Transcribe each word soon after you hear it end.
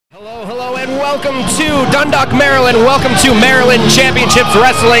Hello, hello, and welcome to Dundalk, Maryland. Welcome to Maryland Championships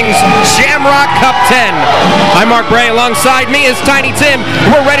Wrestling's Shamrock Cup 10. I'm Mark Bray. Alongside me is Tiny Tim.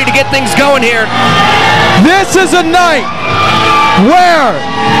 We're ready to get things going here. This is a night where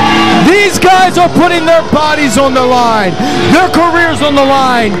these guys are putting their bodies on the line, their careers on the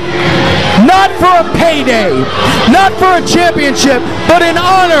line, not for a payday, not for a championship, but in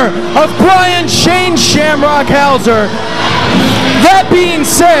honor of Brian Shane Shamrock Hauser. That being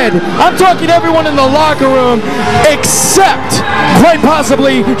said, I'm talking to everyone in the locker room except, quite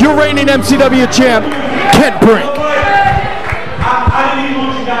possibly, your reigning MCW champ, Kent Brink. I didn't even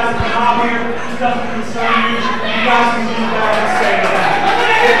want you guys to come out here. This doesn't concern you. You guys can do that and say that.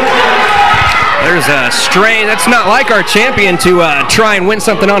 There's a strain. That's not like our champion to try and win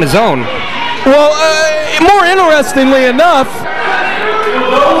something on his own. Well, more interestingly enough, For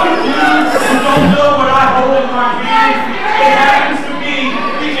those of you who don't know what I hold in my hand, it happens to be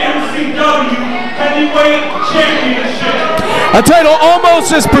the MCW Heavyweight Championship. a title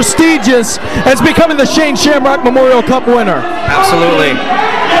almost as prestigious as becoming the Shane Shamrock Memorial Cup winner. Absolutely.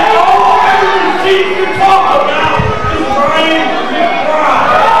 Yet all everyone seems to talk about is Brian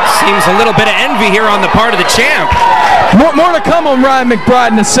McBride. Seems a little bit of envy here on the part of the champ. More to come on Ryan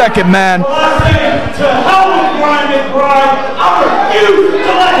McBride in a second, man. Well, I say, to hell with Brian McBride. I refuse to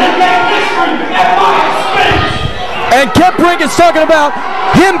let him make history at my expense. And Kent Brink is talking about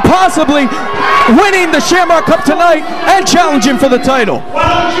him possibly winning the Shamrock Cup tonight and challenging for the title.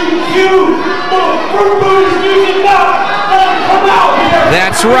 Why don't you little fruit booties music up? Let him come out here.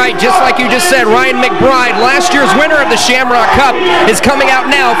 That's right, just like you just said, Ryan McBride, last year's winner of the Shamrock Cup, is coming out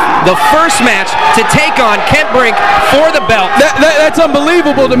now, the first match to take on Kent Brink for the belt. That's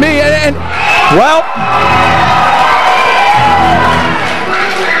unbelievable to me. And well,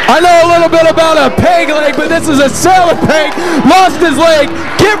 I know a little bit about a peg leg, but this is a salad peg. Lost his leg.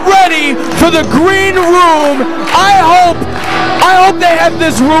 Get ready for the green room. I hope they have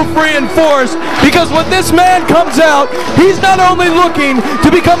this roof reinforced, because when this man comes out, he's not only looking to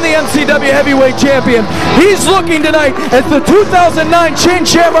become the MCW Heavyweight Champion, he's looking tonight as the 2009 Shane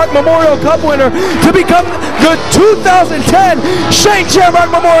Shamrock Memorial Cup winner to become the 2010 Shane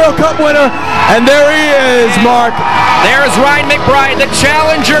Shamrock Memorial Cup winner. And there he is, Mark. There's Ryan McBride, the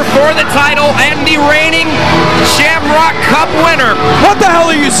challenger for the title and the reigning Shamrock Cup winner. What the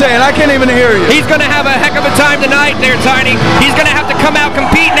hell are you saying? I can't even hear you. He's going to have a heck of a time tonight there, Tiny. He's going to have to come out,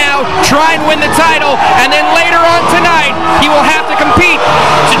 compete now, try and win the title, and then later on tonight, he will have to compete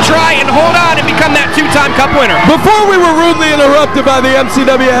to try and hold on and become that two-time Cup winner. Before we were rudely interrupted by the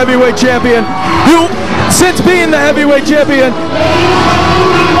MCW Heavyweight Champion, who, since being the Heavyweight Champion,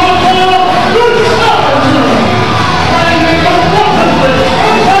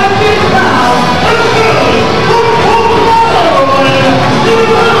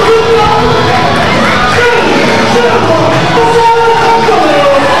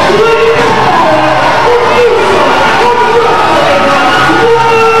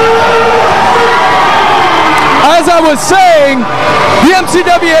 as I was saying, the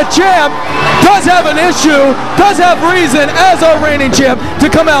MCW champ does have an issue, does have reason as our reigning champ to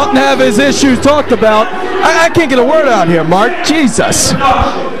come out and have his issues talked about. I can't get a word out here, Mark. Jesus.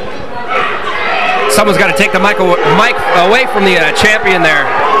 Someone's got to take the mic away from the champion there.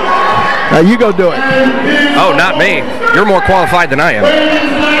 You go do it. Oh, not me. You're more qualified than I am.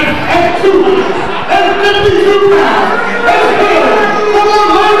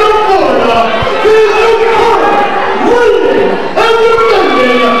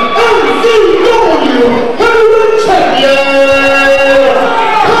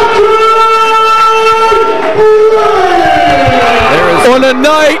 On a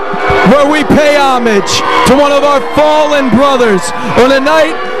night where we pay homage to one of our fallen brothers, on a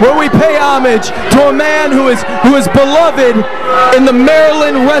night where we pay homage to a man who is beloved in the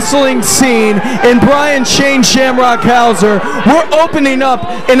Maryland wrestling scene, in Brian Shane Shamrock Hauser, we're opening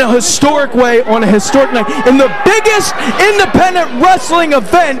up in a historic way on a historic night in the biggest independent wrestling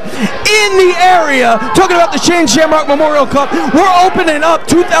event in the area. Talking about the Shane Shamrock Memorial Cup, we're opening up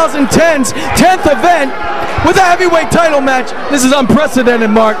 2010's 10th event with a heavyweight title match. This is unprecedented,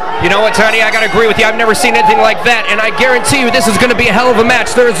 Mark. You know what, Tony? I got to agree with you. I've never seen anything like that, and I guarantee you this is going to be a hell of a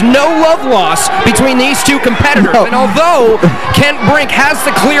match. There is no love lost between these two competitors, No. and although Kent Brink has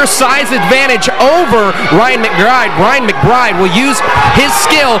the clear size advantage over Ryan McBride will use his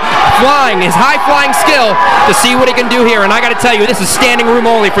skill, his high-flying skill, to see what he can do here, and I got to tell you, this is standing room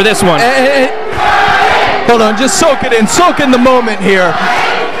only for this one. Hold on, just soak it in. Soak in the moment here.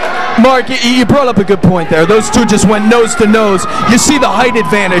 Mark, you brought up a good point there. Those two just went nose to nose. You see the height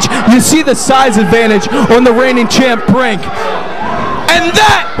advantage. You see the size advantage on the reigning champ Brink. And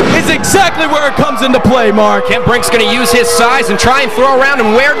that exactly where it comes into play, Mark. Kent Brink's going to use his size and try and throw around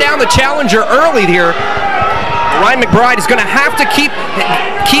and wear down the challenger early here. Ryan McBride is going to have to keep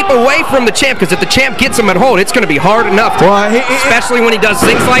away from the champ, because if the champ gets him at hold, it's going to be hard enough, especially when he does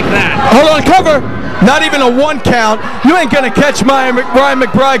things like that. Hold on, cover. Not even a 1 count. You ain't going to catch Ryan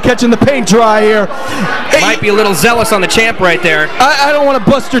McBride catching the paint dry here. Might be a little zealous on the champ right there. I don't want to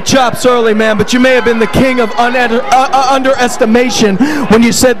bust your chops early, man, but you may have been the king of underestimation when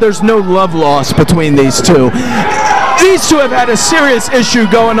you said there's no love lost between these two. These two have had a serious issue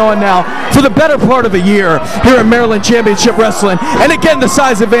going on now for the better part of a year here in Maryland Championship Wrestling. And again, the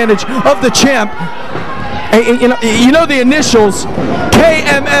size advantage of the champ. And, you know the initials,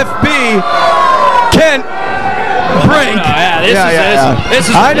 KMFB, Kent Brink. This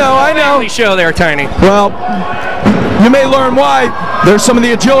is I know. Show there, Tiny. Well, you may learn why. There's some of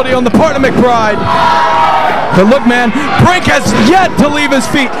the agility on the part of McBride. But look, man, Brink has yet to leave his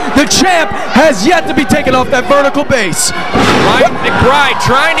feet. The champ has yet to be taken off that vertical base. Ryan McBride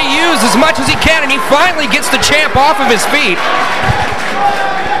trying to use as much as he can, and he finally gets the champ off of his feet.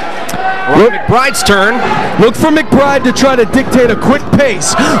 McBride's turn. Look for McBride to try to dictate a quick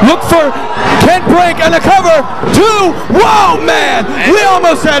pace. Look for Kent Brink and a cover. 2. Whoa, man! We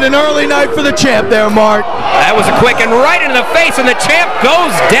almost had an early night for the champ there, Mark. That was a quick and right into the face, and the champ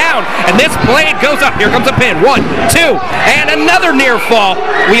goes down. And this blade goes up. Here comes a pin. 1, 2, and another near fall.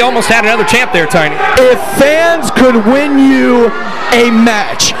 We almost had another champ there, Tiny. If fans could win you a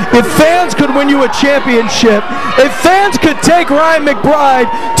match, if fans could win you a championship, if fans could take Ryan McBride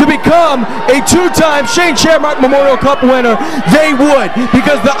to become a 2-time Shane Shamrock Memorial Cup winner, they would,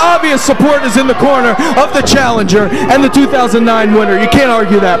 because the obvious support is in the corner of the challenger and the 2009 winner. You can't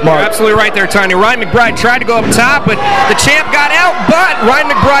argue that, Mark. You're absolutely right there, Tiny. Ryan McBride tried to go up top, but the champ got out, but Ryan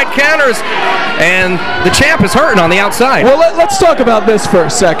McBride counters, and the champ is hurting on the outside. Well, let's talk about this for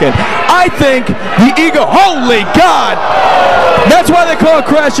a second. I think the ego, holy God! That's why they call it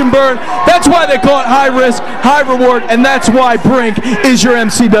crash and burn. That's why they call it high risk, high reward, and that's why Brink is your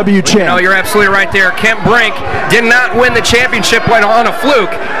MCW champ. No, you're absolutely right there. Kent Brink did not win the championship on a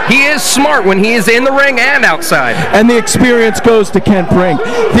fluke. He is smart when he is in the ring and outside. And the experience goes to Kent Brink.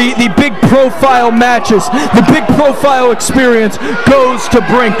 The big profile matches, the big profile experience goes to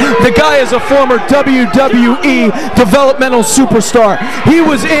Brink. The guy is a former WWE developmental superstar. He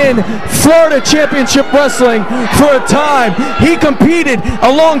was in Florida Championship Wrestling for a time. He competed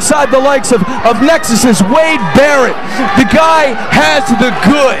alongside the likes of Nexus's Wade Barrett. The guy has the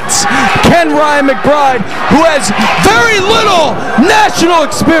goods. Can Ryan McBride, who has very little national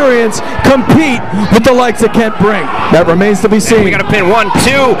experience, compete with the likes of Kent Brink? That remains to be seen. And we got a pin. 1,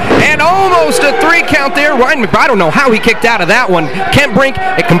 2, and almost a 3 count there. Ryan McBride, I don't know how he kicked out of that one. Kent Brink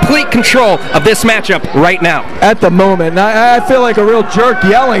in complete control of this matchup right now. At the moment, I feel like a real jerk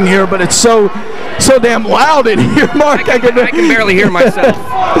yelling here, but it's so damn loud in here, Mark. I can barely hear myself.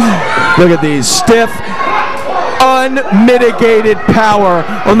 Look at these stiff, unmitigated power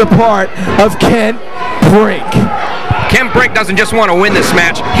on the part of Kent Brink. Kent Brink doesn't just want to win this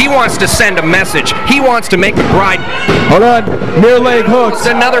match. He wants to send a message. He wants to make McBride. Hold on. Near leg hooks.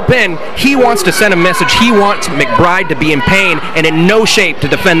 Another pin. He wants to send a message. He wants McBride to be in pain and in no shape to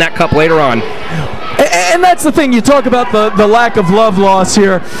defend that cup later on. And that's the thing, you talk about the lack of love loss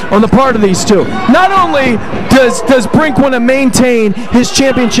here on the part of these two. Not only does Brink want to maintain his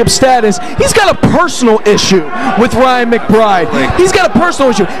championship status, he's got a personal issue with Ryan McBride. He's got a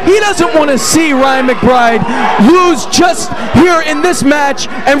personal issue. He doesn't want to see Ryan McBride lose just here in this match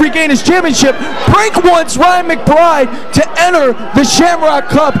and regain his championship. Brink wants Ryan McBride to enter the Shamrock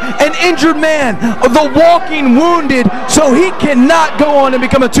Cup an injured man, the walking wounded, so he cannot go on and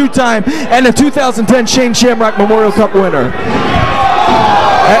become a 2-time and a 2010 Shane Shamrock Memorial Cup winner.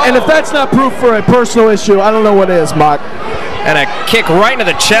 And if that's not proof for a personal issue, I don't know what is, Mock. And a kick right into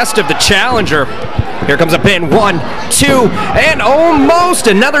the chest of the challenger. Here comes a pin. 1, 2, and almost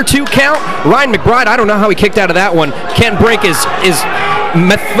another 2 count. Ryan McBride, I don't know how he kicked out of that one. Kent Brink is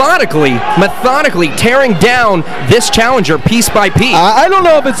methodically tearing down this challenger piece by piece. I don't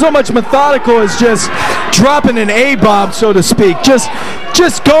know if it's so much methodical as just dropping an A-bomb, so to speak. Just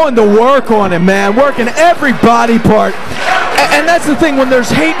going to work on him, man. Working every body part. And that's the thing, when there's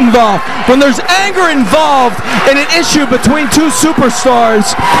hate involved, when there's anger involved in an issue between two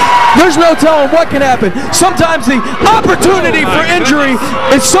superstars, there's no telling what can happen. Sometimes the opportunity for injury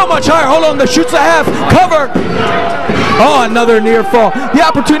is so much higher. Hold on, the shoots a half, cover. Oh, another near fall. The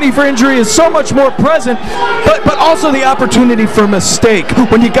opportunity for injury is so much more present, but also the opportunity for mistake.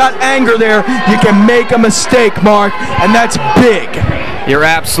 When you got anger there, you can make a mistake, Mark, and that's big. You're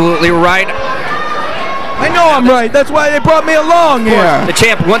absolutely right. I know I'm right. That's why they brought me along here. The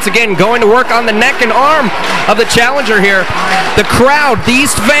champ once again going to work on the neck and arm of the challenger here. The crowd,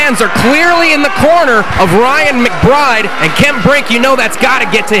 these fans are clearly in the corner of Ryan McBride, and Ken Brink, you know that's got to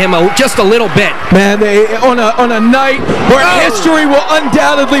get to him just a little bit. Man, on a night where history will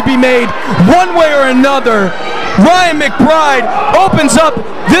undoubtedly be made one way or another, Ryan McBride opens up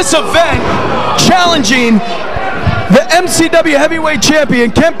this event challenging the MCW heavyweight champion,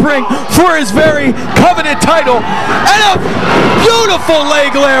 Ken Brink, for his very coveted title, and a beautiful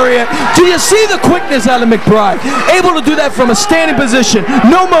leg lariat. Do you see the quickness out of McBride? Able to do that from a standing position,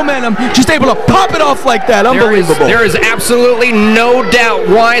 no momentum, just able to pop it off like that. Unbelievable. There is absolutely no doubt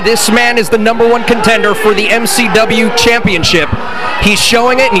why this man is the #1 contender for the MCW championship. He's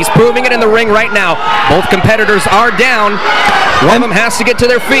showing it and he's proving it in the ring right now. Both competitors are down. One of them has to get to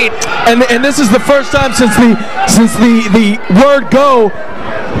their feet. And this is the first time since the word go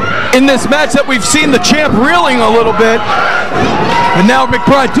in this match that we've seen the champ reeling a little bit. And now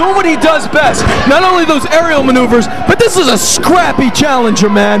McBride doing what he does best. Not only those aerial maneuvers, but this is a scrappy challenger,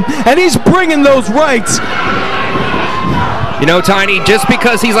 man. And he's bringing those rights. You know, Tiny, just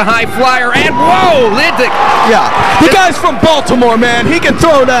because he's a high flyer, and whoa, the guy's from Baltimore, man. He can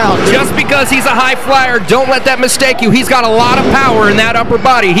throw down. Just because he's a high flyer, don't let that mistake you. He's got a lot of power in that upper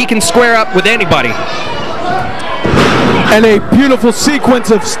body. He can square up with anybody. And a beautiful sequence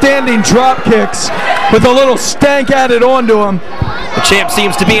of standing drop kicks with a little stank added onto him. The champ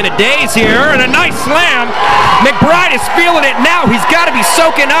seems to be in a daze here, and a nice slam. McBride is feeling it now. He's got to be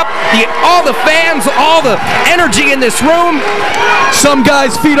soaking up all the fans, all the energy in this room. Some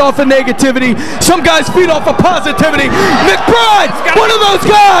guys feed off of negativity. Some guys feed off of positivity. McBride, one of those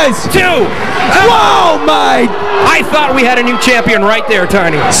guys. Two. Wow, my. I thought we had a new champion right there,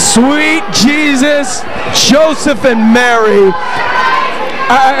 Tiny. Sweet Jesus, Joseph and Mary.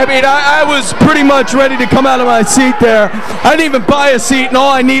 I mean, I was pretty much ready to come out of my seat there. I didn't even buy a seat, and all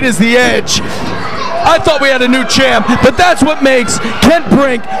I need is the edge. I thought we had a new champ, but that's what makes Ken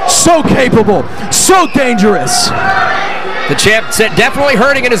Brink so capable, so dangerous. The champ said definitely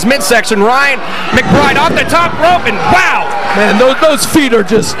hurting in his midsection. Ryan McBride off the top rope, and wow! Man, those feet are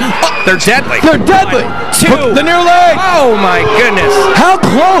just... they're deadly. They're deadly. Two. The near leg. Oh, my goodness. How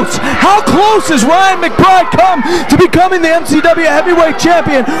close? How close has Ryan McBride come to becoming the MCW heavyweight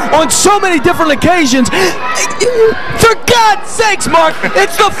champion on so many different occasions? For God's sakes, Mark,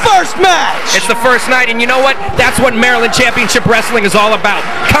 it's the first match. It's the first night, and you know what? That's what Maryland Championship Wrestling is all about.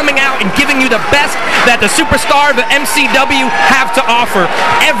 Coming out and giving you the best that the superstar of the MCW have to offer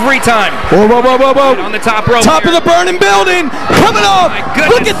every time. Whoa, whoa, whoa, whoa, whoa. On the top rope. Top of the burning building. Coming off.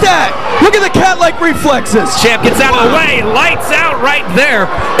 Look at that. Look at the cat-like reflexes. Champ gets out of the way. Lights out right there.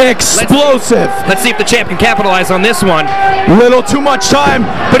 Explosive. Let's see if the champ can capitalize on this one. Little too much time,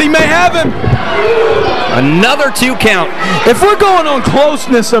 but he may have him. Another 2 count. If we're going on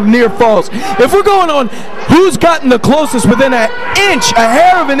closeness of near falls, if we're going on who's gotten the closest within an inch, a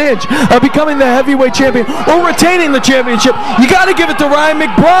hair of an inch of becoming the heavyweight champion or retaining the championship, you got to give it to Ryan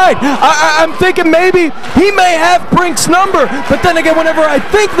McBride. I'm thinking maybe he may have Brink's number, but then again, whenever I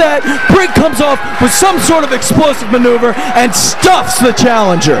think that, Brink comes off with some sort of explosive maneuver and stuffs the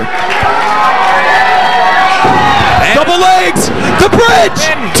challenger. Double legs, the bridge,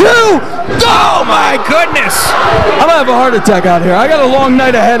 2. Oh my goodness. I'm gonna have a heart attack out here. I got a long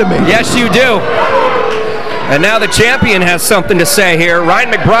night ahead of me. Yes, you do. And now the champion has something to say here.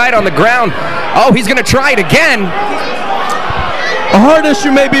 Ryan McBride on the ground. Oh, he's gonna try it again. A heart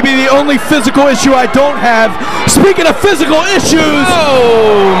issue may be the only physical issue I don't have. Speaking of physical issues.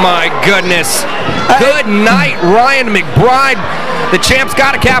 Oh my goodness. Good night, Ryan McBride. The champ's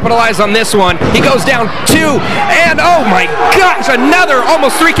got to capitalize on this one. He goes down 2, and oh my gosh, another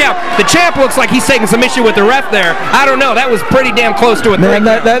almost 3 count. The champ looks like he's taking some issue with the ref there. I don't know. That was pretty damn close to a 3. Man,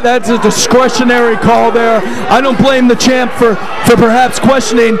 that's a discretionary call there. I don't blame the champ for perhaps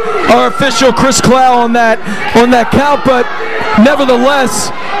questioning our official Chris Clow on that count, but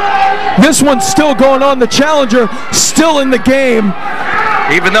nevertheless, this one's still going on. The challenger still in the game.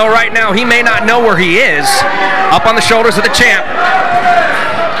 Even though right now he may not know where he is, up on the shoulders of the champ.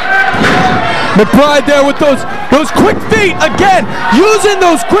 McBride there with those quick feet again, using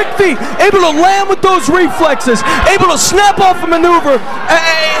those quick feet, able to land with those reflexes, able to snap off a maneuver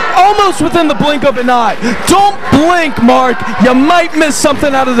almost within the blink of an eye. Don't blink, Mark. You might miss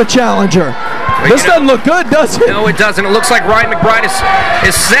something out of the challenger. This doesn't look good, does it? No, it doesn't. It looks like Ryan McBride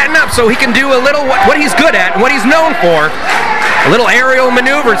is setting up so he can do a little what he's good at and what he's known for. A little aerial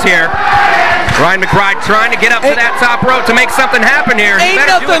maneuvers here. Ryan McBride trying to get up to that top rope to make something happen here. He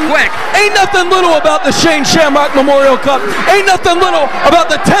better do it quick. Ain't nothing little about the Shane Shamrock Memorial Cup. Ain't nothing little about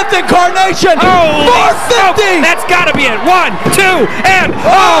the 10th incarnation. Holy 450. That's got to be it. 1, 2, and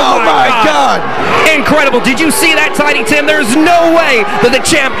oh my God. Incredible. Did you see that, Tiny Tim? There's no way that the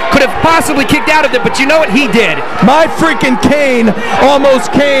champ could have possibly kicked out of it, but you know what? He did. My freaking cane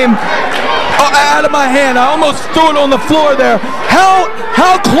almost came out of my hand. I almost threw it on the floor there.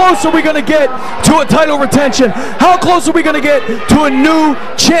 How close are we going to get to a title retention? How close are we going to get to a new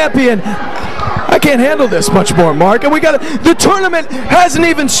champion? I can't handle this much more, Mark. And the tournament hasn't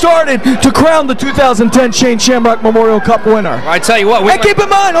even started to crown the 2010 Shane Shamrock Memorial Cup winner. I tell you what. And keep in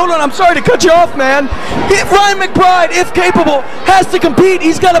mind, hold on, I'm sorry to cut you off, man. Ryan McBride, if capable, has to compete.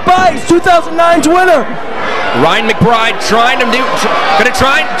 He's got to buy his 2009's winner. Ryan McBride gonna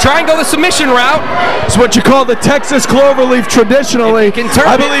try and go the submission route. It's what you call the Texas cloverleaf traditionally.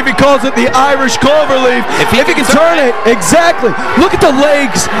 I believe he calls it the Irish cloverleaf. If he can turn it, exactly. Look at the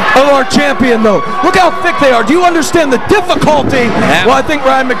legs of our champion, though. Look how thick they are. Do you understand the difficulty? Well, I think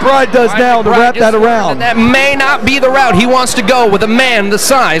Ryan McBride does now to wrap that around. That may not be the route he wants to go with a man the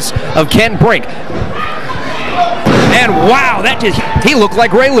size of Kent Brink. And wow, he looked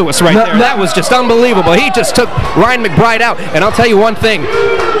like Ray Lewis right there. That was just unbelievable. He just took Ryan McBride out. And I'll tell you one thing.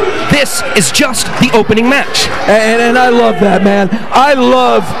 This is just the opening match. And I love that, man. I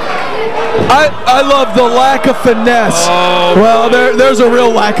love the lack of finesse. Oh. Well, there's a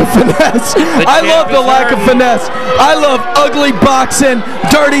real lack of finesse. I love the lack of finesse. I love ugly boxing,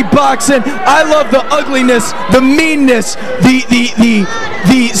 dirty boxing. I love the ugliness, the meanness,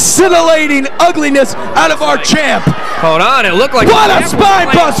 the scintillating ugliness out of our champ. Hold on, it looked like what a spine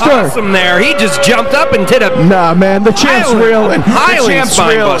buster! Awesome there. He just jumped up and did a nah, man. The champ's reeling. The champ's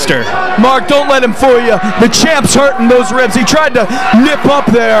buster. Mark, don't let him fool you. The champ's hurting those ribs. He tried to nip up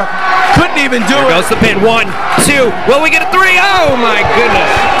there. Couldn't even do it. There goes the pin. 1, 2. Will we get a 3? Oh my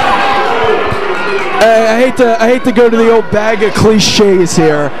goodness. I hate to go to the old bag of cliches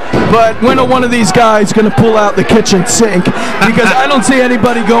here, but when are one of these guys going to pull out the kitchen sink? Because I don't see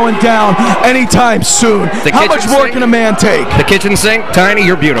anybody going down anytime soon. How much more can a man take? The kitchen sink? Tiny,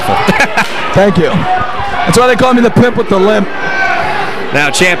 you're beautiful. Thank you. That's why they call me the pimp with the limp. Now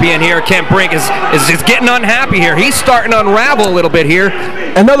champion here, Kent Brink, is getting unhappy here. He's starting to unravel a little bit here.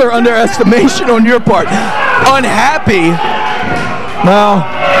 Another underestimation on your part. Unhappy? No.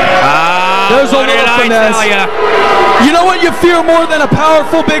 There's a little finesse. You know what you fear more than a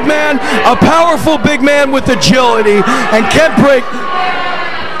powerful big man? A powerful big man with agility. And Kent Brink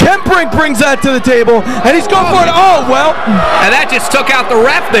brings that to the table, and he's going for it. Oh, well. And that just took out the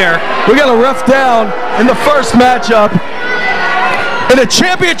ref there. We got a ref down in the first matchup. In a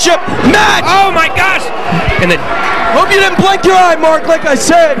championship match. Oh, my gosh. Hope you didn't blink your eye, Mark, like I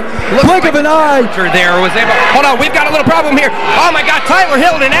said. Blink of an eye. Hold on, we've got a little problem here. Oh, my God, Tyler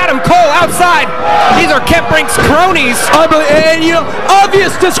Hilton and Adam Cole outside. These are Kent Brink's cronies. And, you know,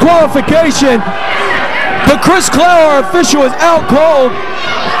 obvious disqualification. But Chris Clower, our official, is out cold.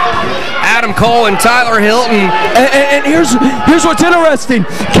 Adam Cole and Tyler Hilton. And here's what's interesting.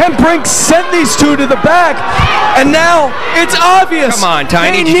 Kent Brink sent these two to the back, and now it's obvious. Come on,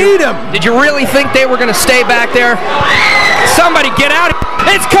 Tiny. They need him. Did you really think they were going to stay back there? Somebody get out.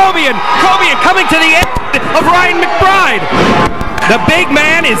 It's Cobian. Cobian coming to the end of Ryan McBride. The big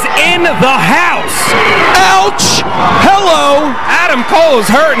man is in the house. Ouch! Hello. Adam Cole is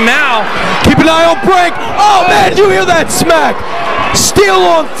hurting now. Keep an eye on Brink. Oh, man, did you hear that smack? Steel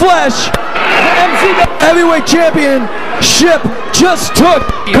on flesh. The MCW Heavyweight Championship just took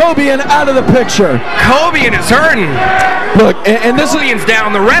Cobian out of the picture. Cobian is hurting. Look, and this Cobian's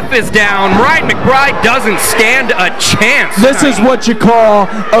down. The ref is down. Ryan McBride doesn't stand a chance. This is what you call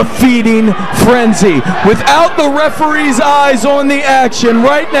a feeding frenzy. Without the referee's eyes on the action,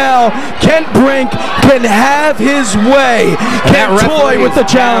 right now, Kent Brink can have his way. Can't toy with the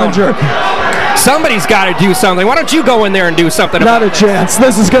challenger. Somebody's got to do something. Why don't you go in there and do something? Not a chance.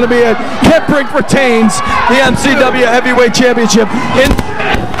 This is going to be it. Kent Brink retains the MCW Heavyweight Championship. And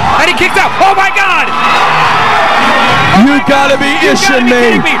he kicks out. Oh, my God. You gotta be ishing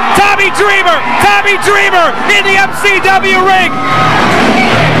me. Tommy Dreamer in the MCW ring.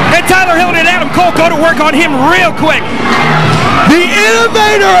 And Tyler Hilton and Adam Cole go to work on him real quick. The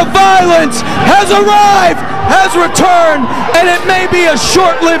innovator of violence has arrived, has returned, and it may be a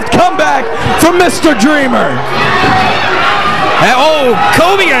short-lived comeback from Mr. Dreamer. Oh,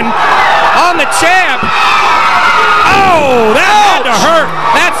 Cobian on the champ. Oh, that had to hurt.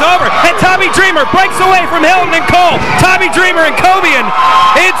 That's over. And Tommy Dreamer breaks away from Hilton and Cole. Tommy Dreamer and Cobian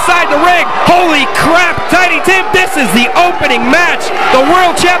inside the ring. Holy crap, Tiny Tim, this is the opening match, the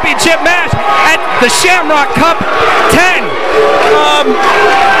World Championship match at the Shamrock Cup 10.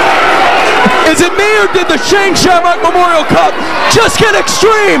 Is it me or did the Shane Shamrock Memorial Cup just get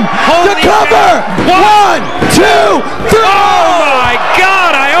extreme? Holy the cover! cow. 1, 2, 3! Oh my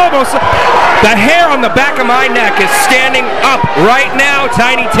God, I almost... The hair on the back of my neck is standing up right now,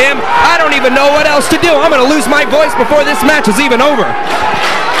 Tiny Tim. I don't even know what else to do. I'm going to lose my voice before this match is even over.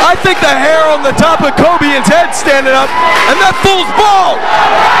 I think the hair on the top of Cobian's head standing up, and that fool's bald!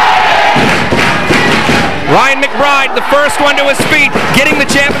 Ryan McBride, the first one to his feet, getting the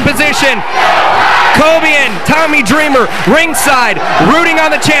champ in position. Cobian, Tommy Dreamer, ringside, rooting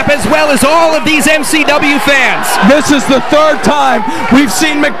on the champ, as well as all of these MCW fans. This is the third time we've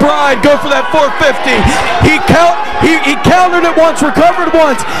seen McBride go for that 450. He countered it once, recovered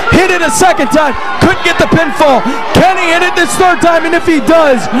once, hit it a second time, couldn't get the pinfall. Can he hit it this third time? And if he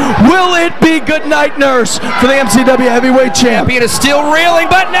does, will it be good night nurse for the MCW heavyweight champ? Champion is still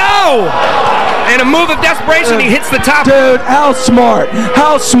reeling, but no! In a move of desperation, he hits the top. Dude, how smart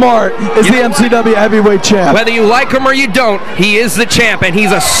is the MCW heavyweight champ? Whether you like him or you don't, he is the champ, and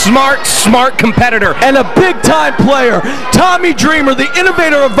he's a smart competitor. And a big-time player. Tommy Dreamer, the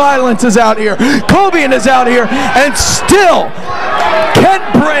innovator of violence, is out here. Cobian is out here, and still, Kent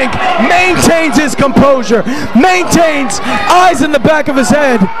Brink maintains his composure, maintains eyes in the back of his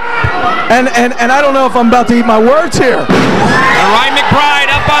head. And I don't know if I'm about to eat my words here. And Ryan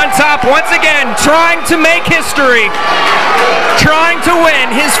McBride up on top once again, trying to make history, trying to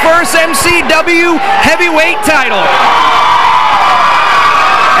win his first MCW heavyweight title.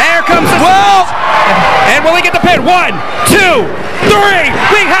 There comes the... Well, and will he get the pin? 1, 2, 3.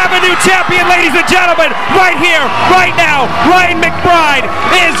 We have a new champion, ladies and gentlemen, right here, right now. Ryan McBride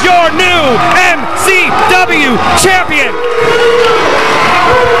is your new MCW champion.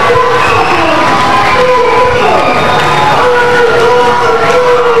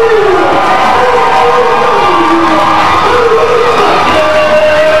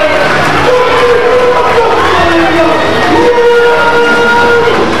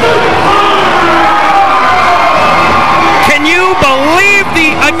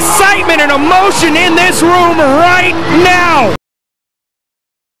 Excitement and emotion in this room right now.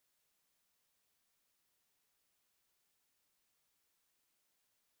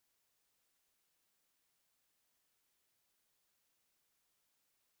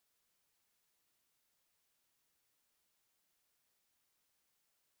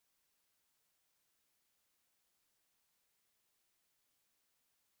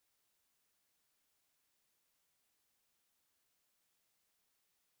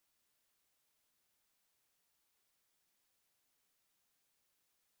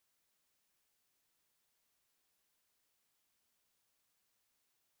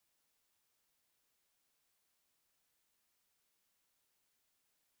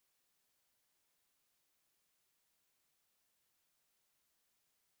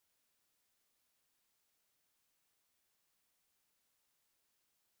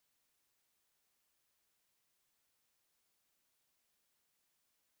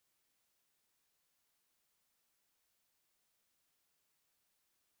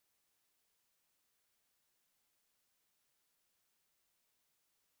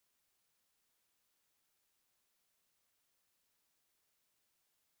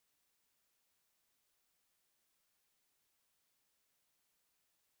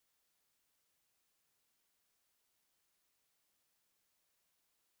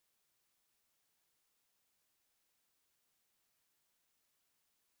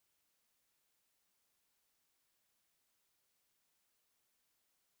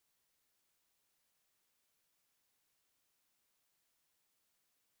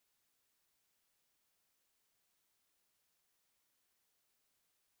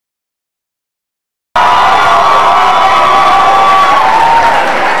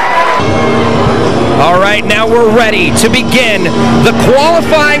 right, now we're ready to begin the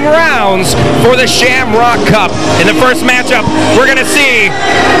qualifying rounds for the Shamrock Cup. In the first matchup, we're going to see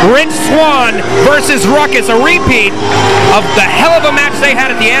Rich Swann versus Ruckus, a repeat of the hell of a match they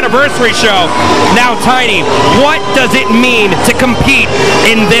had at the anniversary show. Now, Tiny, what does it mean to compete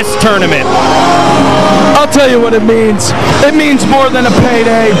in this tournament? I'll tell you what it means. It means more than a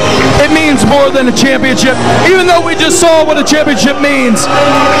payday. It means more than a championship. Even though we just saw what a championship means.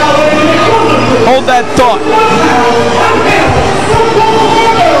 Hold that thought.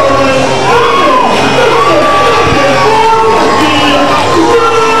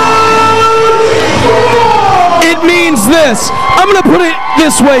 It means this. I'm going to put it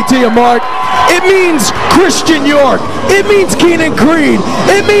this way to you, Mark. It means Christian York. It means Keenan Creed.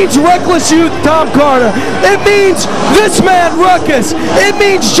 It means Reckless Youth Tom Carter. It means this man Ruckus. It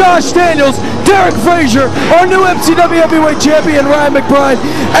means Josh Daniels, Derek Frazier, our new MCW heavyweight champion Ryan McBride,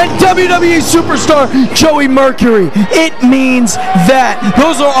 and WWE superstar Joey Mercury. It means that.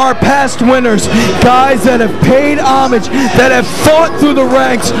 Those are our past winners. Guys that have paid homage, that have fought through the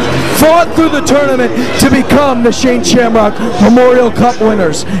ranks, fought through the tournament to become the Shane Shamrock Memorial Cup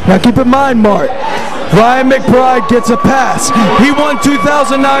winners. Now keep in mind, Mark, Ryan McBride gets a pass. He won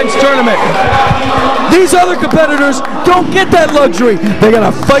 2009's tournament. These other competitors don't get that luxury. They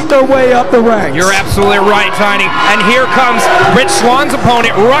gotta fight their way up the ranks. You're absolutely right, Tiny. And here comes Rich Swan's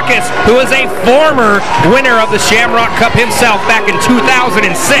opponent, Ruckus, who is a former winner of the Shamrock Cup himself back in 2006.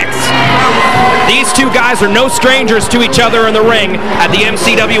 These two guys are no strangers to each other in the ring. At the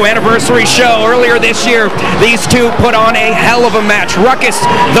MCW anniversary show earlier this year, these two put on a hell of a match. Ruckus,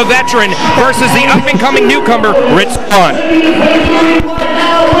 the veteran, versus the up-and-coming newcomer, Rich Swan.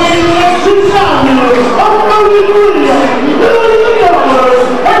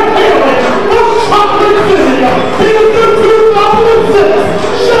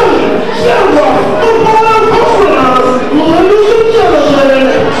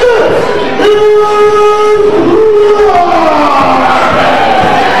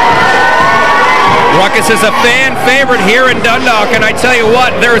 Ruckus is a fan favorite here in Dundalk, and I tell you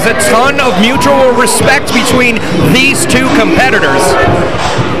what, there is a ton of mutual respect between these two competitors.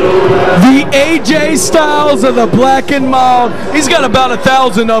 The AJ Styles of the Black and Mild. He's got about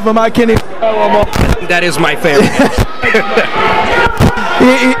 1,000 of them. I can't even know them all. That is my favorite.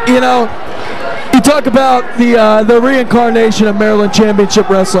 You know, you talk about the reincarnation of Maryland Championship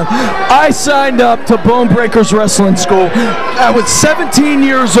Wrestling. I signed up to Bone Breakers Wrestling School. I was 17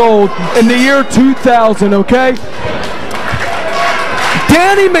 years old in the year 2000, okay?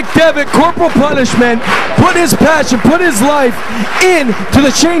 Danny McDevitt, Corporal Punishment, put his passion, put his life into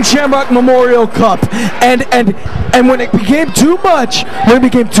the Shane Shamrock Memorial Cup. And when it became too much,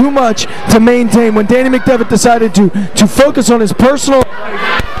 to maintain, when Danny McDevitt decided to focus on his personal,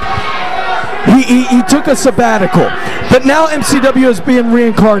 he took a sabbatical. But now MCW is being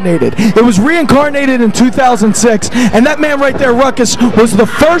reincarnated. It was reincarnated in 2006, and that man right there, Ruckus, was the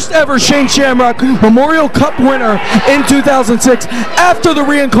first ever Shane Shamrock Memorial Cup winner in 2006 after the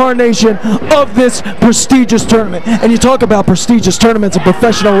reincarnation of this prestigious tournament. And you talk about prestigious tournaments in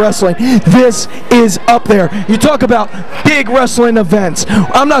professional wrestling, this is up there. You talk about big wrestling events.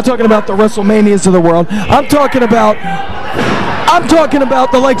 I'm not talking about the WrestleManias of the world. I'm talking about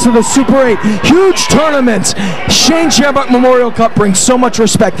the likes of the Super 8, huge tournaments. Shane Shamrock Memorial Cup brings so much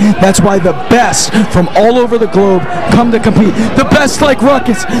respect. That's why the best from all over the globe come to compete. The best like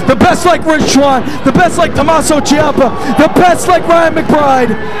Ruckus, the best like Rich Swan, the best like Tommaso Ciampa, the best like Ryan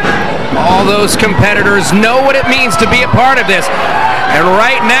McBride. All those competitors know what it means to be a part of this. And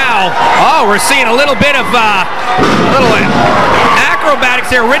right now, we're seeing a little bit of acrobatics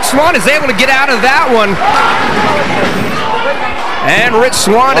there. Rich Swan is able to get out of that one. And Rich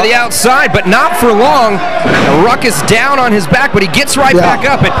Swan to the outside, but not for long. Ruckus down on his back, but he gets right back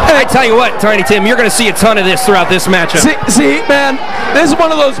up. And I tell you what, Tiny Tim, you're going to see a ton of this throughout this matchup. See, man, this is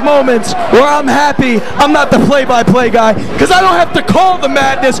one of those moments where I'm happy I'm not the play-by-play guy, because I don't have to call the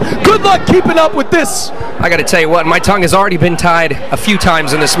madness. Good luck keeping up with this. I got to tell you what, my tongue has already been tied a few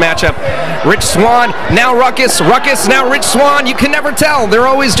times in this matchup. Rich Swan, now Ruckus, Ruckus, now Rich Swan. You can never tell. They're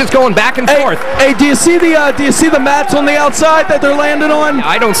always just going back and forth. Hey, do you see the mats on the outside that they're landing on?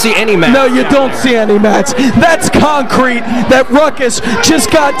 I don't see any mats. No, you don't see any mats. That's concrete that Ruckus just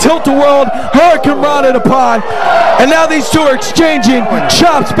got Tilt-A-World, Hurricane Rotted upon. And now these two are exchanging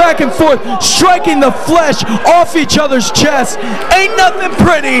chops back and forth, striking the flesh off each other's chest. Ain't nothing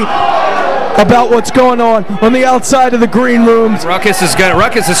pretty about what's going on the outside of the green rooms. Ruckus is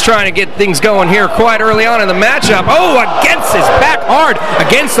trying to get things going here quite early on in the matchup. Oh, against his back hard,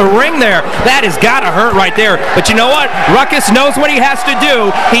 against the ring there. That has got to hurt right there. But you know what? Ruckus knows what he has to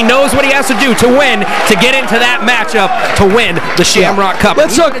do. He knows what he has to do to win, to get into that matchup, to win the Shamrock Cup.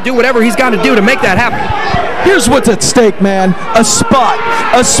 He's got to do whatever he's got to do to make that happen. Here's what's at stake, man. A spot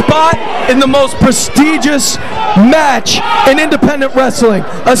in the most prestigious match in independent wrestling.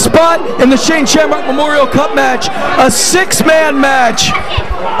 A spot in the Shane Shamrock Memorial Cup match. A 6-man match.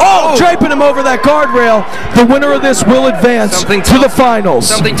 Oh, draping him over that guardrail. The winner of this will advance to the finals.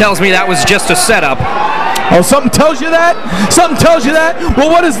 Something tells me that was just a setup. Oh, something tells you that? Something tells you that? Well,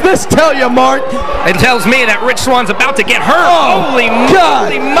 what does this tell you, Mark? It tells me that Rich Swan's about to get hurt. Oh, Holy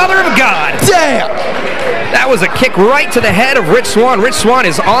God. Holy mother of God. Damn. That was a kick right to the head of Rich Swann. Rich Swann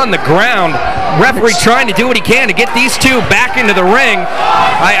is on the ground. Referee trying to do what he can to get these two back into the ring.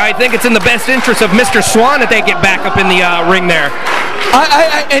 I think it's in the best interest of Mr. Swann that they get back up in the ring there.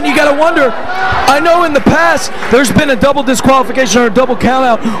 And you got to wonder, I know in the past there's been a double disqualification or a double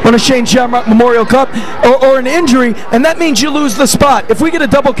countout on a Shane Shamrock Memorial Cup or an injury, and that means you lose the spot. If we get a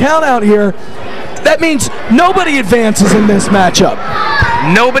double countout here, that means nobody advances in this matchup.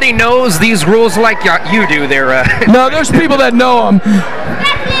 Nobody knows these rules like you do there. No, there's people that know them.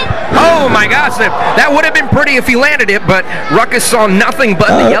 Oh my gosh, that would have been pretty if he landed it, but Ruckus saw nothing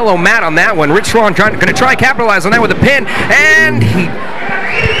but the yellow mat on that one. Rich Swann going to try and capitalize on that with a pin, and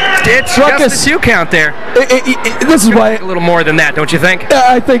it's Ruckus, just a 2 count there. This is why a little more than that, don't you think?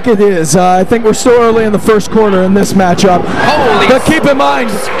 I think it is. I think we're still early in the first quarter in this matchup. But keep in mind,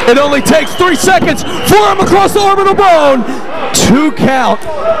 it only takes 3 seconds. Forearm across the orbital bone. 2 count.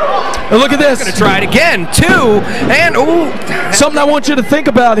 And look at this. Going to try it again. 2, and ooh. Something I want you to think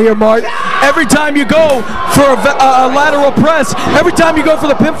about here, Mark. Every time you go for a lateral press, every time you go for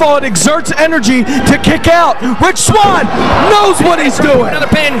the pinfall, it exerts energy to kick out. Rich Swann knows what he's doing. Another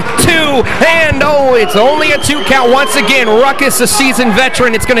pin, 2, and oh, it's only a 2 count once again. Ruckus, a seasoned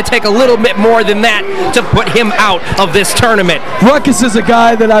veteran. It's going to take a little bit more than that to put him out of this tournament. Ruckus is a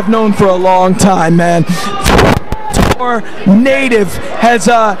guy that I've known for a long time, man. Native has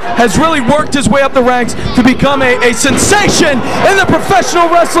really worked his way up the ranks to become a sensation in the professional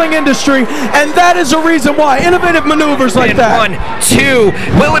wrestling industry, and that is a reason why. Innovative maneuvers like that. 1, 2,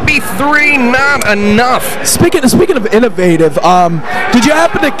 will it be 3? Not enough. Speaking of innovative, did you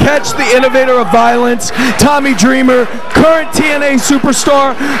happen to catch the innovator of violence, Tommy Dreamer, current TNA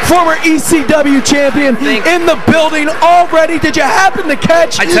superstar, former ECW champion, in the building already? Did you happen to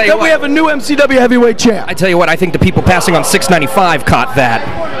catch that we have a new MCW heavyweight champ? I tell you what, I think the people passing on 695 caught that.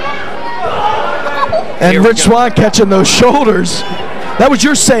 And Rich Swann catching those shoulders. That was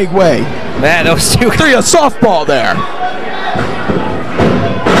your segue. Man, those two. Threw you a softball there.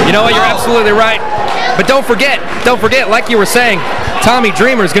 You know what? You're absolutely right. But don't forget, like you were saying, Tommy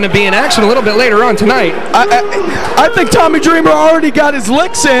Dreamer is going to be in action a little bit later on tonight. I think Tommy Dreamer already got his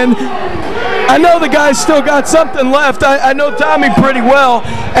licks in. I know the guy's still got something left. I know Tommy pretty well,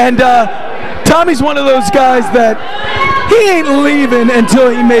 and Tommy's one of those guys that he ain't leaving until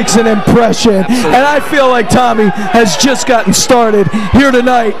he makes an impression. Absolutely. And I feel like Tommy has just gotten started here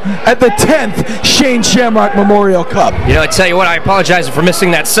tonight at the 10th Shane Shamrock Memorial Cup. You know, I tell you what, I apologize for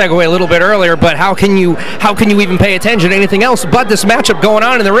missing that segue a little bit earlier, but how can you even pay attention to anything else but this matchup going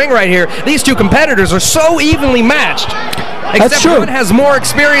on in the ring right here? These two competitors are so evenly matched. Except one has more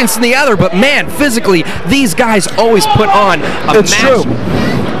experience than the other, but man, physically, these guys always put on a match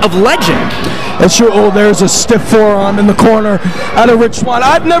of legend. That's true. Oh, there's a stiff forearm in the corner out of Rich Swann.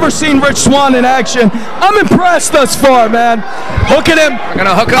 I've never seen Rich Swann in action. I'm impressed thus far, man. Hooking him. We're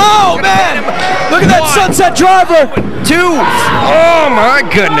gonna hook him. Oh, man. Look at that sunset driver. 2. Oh, my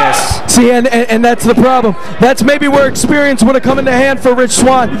goodness. See, and that's the problem. That's maybe where experience would have come into hand for Rich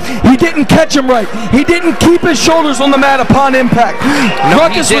Swann. He didn't catch him right. He didn't keep his shoulders on the mat upon impact.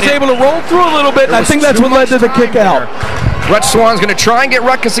 Ruckus was able to roll through a little bit, and I think that's what led to the kick out. Rich Swann's going to try and get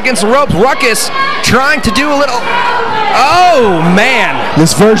Ruckus against the ropes. Ruckus trying to do a little... Oh, man.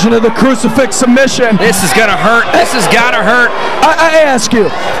 This version of the crucifix submission. This is going to hurt. This has got to hurt. I ask you,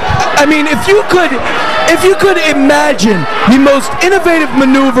 I mean, if you could imagine the most innovative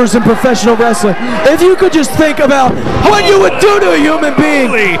maneuvers in professional wrestling, if you could just think about what you would do to a human being,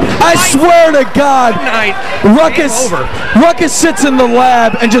 I swear to God, Ruckus sits in the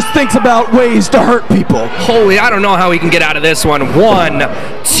lab and just thinks about ways to hurt people. Holy, I don't know how he can get out of this one.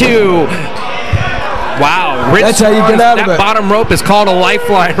 1, 2... Wow, Rich that's how you get out of it. That bottom rope is called a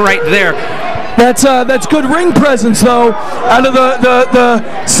lifeline right there. That's good ring presence though. Out of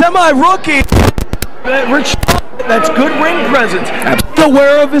the semi-rookie, Rich. That's good ring presence.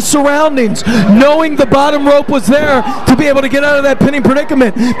 Aware of his surroundings, knowing the bottom rope was there to be able to get out of that pinning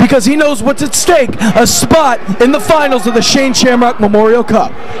predicament because he knows what's at stake, a spot in the finals of the Shane Shamrock Memorial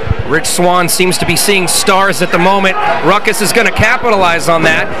Cup. Rich Swann seems to be seeing stars at the moment. Ruckus is going to capitalize on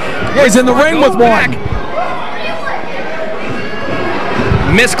that. Yeah, he's in the ring with one.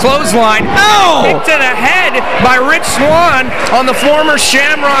 Missed clothesline. Oh! Kick to the head by Rich Swann on the former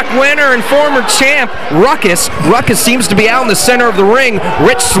Shamrock winner and former champ, Ruckus. Ruckus seems to be out in the center of the ring.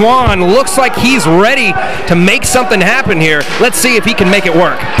 Rich Swann looks like he's ready to make something happen here. Let's see if he can make it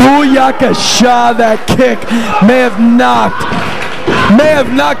work. Booyakasha, that kick may have knocked may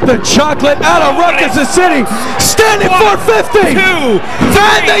have knocked the chocolate out of Ruckus City. Standing 450. 2, 3.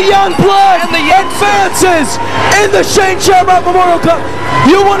 And the young blood advances in the Shane Shamrock Memorial Cup.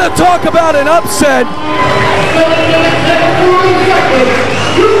 You want to talk about an upset?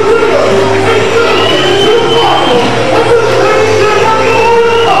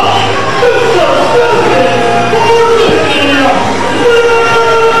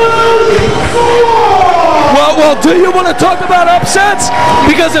 Well, do you want to talk about upsets?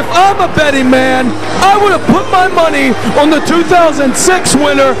 Because if I'm a betting man, I would have put my money on the 2006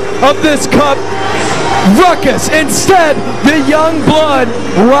 winner of this cup, Ruckus. Instead, the young blood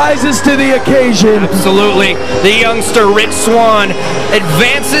rises to the occasion. Absolutely. The youngster, Rich Swann,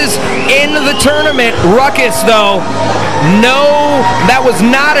 advances into the tournament. Ruckus, though, no, that was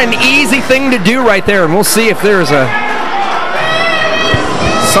not an easy thing to do right there. And we'll see if there's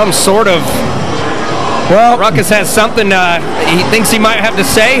some sort of... Well, Ruckus has something he thinks he might have to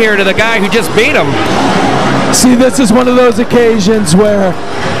say here to the guy who just beat him. See, this is one of those occasions where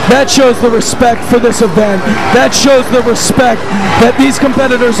that shows the respect for this event. That shows the respect that these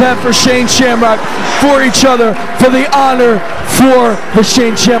competitors have for Shane Shamrock, for each other, for the honor for the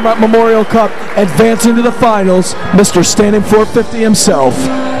Shane Shamrock Memorial Cup. Advancing to the finals, Mr. Standing 450 himself,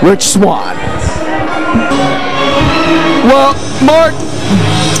 Rich Swann. Well, Mark,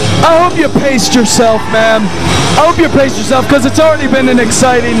 I hope you paced yourself, man. I hope you paced yourself because it's already been an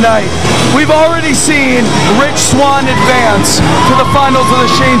exciting night. We've already seen Rich Swann advance to the finals of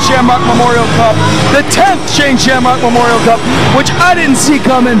the Shane Shamrock Memorial Cup, the 10th Shane Shamrock Memorial Cup, which I didn't see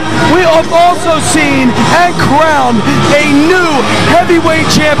coming. We have also seen and crowned a new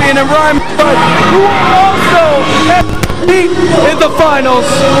heavyweight champion in Ryan McBride, who will also meet in the finals.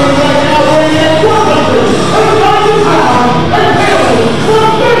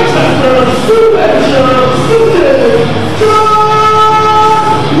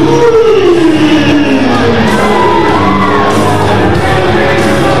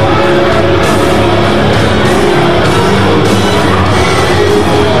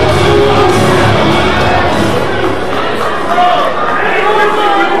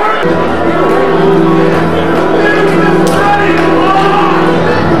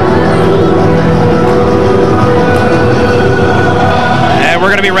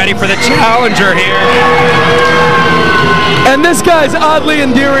 Be ready for the challenger here. And this guy's oddly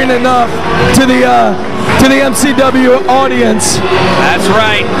endearing enough to the MCW audience. That's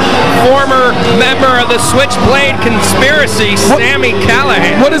right. Former member of the Switchblade Conspiracy, Sami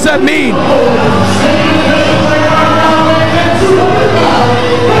Callihan. What does that mean?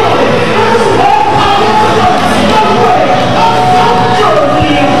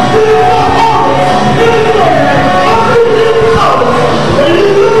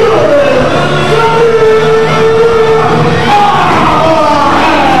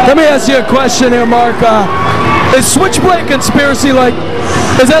 Let me ask you a question here, Mark. Is Switchblade Conspiracy like?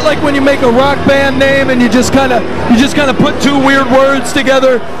 Is that like when you make a rock band name and you just kind of put two weird words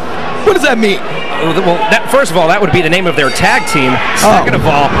together? What does that mean? Well, first of all, that would be the name of their tag team. Second of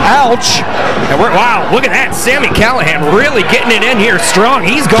all, ouch! And wow, look at that, Sami Callihan really getting it in here strong.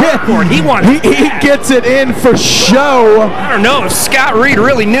 He's going for it. He wants. He gets it in for show. I don't know if Scott Reed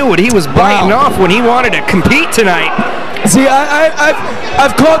really knew what he was biting off when he wanted to compete tonight. See,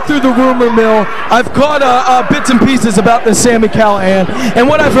 I've caught through the rumor mill. I've caught bits and pieces about this Sami Callihan, and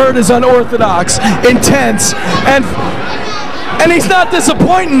what I've heard is unorthodox, intense, and he's not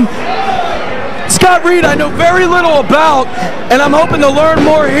disappointing. Scott Reed, I know very little about, and I'm hoping to learn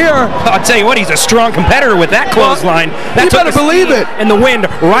more here. I'll tell you what, he's a strong competitor with that clothesline. You better believe it. And the wind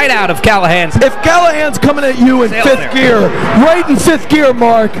right out of Callahan's. If Callahan's coming at you in fifth gear, right in fifth gear,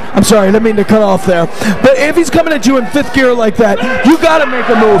 Mark, I'm sorry, I didn't mean to cut off there, but if he's coming at you in fifth gear like that, you got to make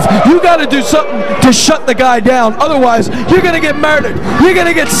a move. You got to do something to shut the guy down. Otherwise, you're going to get murdered. You're going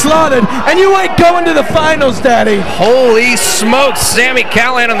to get slaughtered, and you ain't going to the finals, Daddy. Holy smokes, Sami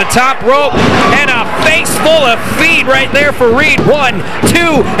Callihan on the top rope. And a face full of feed right there for Reed. 1,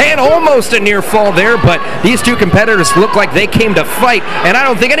 2, and almost a near fall there, but these two competitors look like they came to fight, and I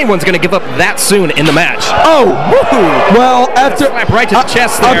don't think anyone's going to give up that soon in the match. Oh, well, after slap right to the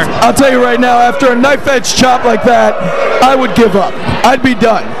chest there. I'll tell you right now, after a knife edge chop like that, I would give up. I'd be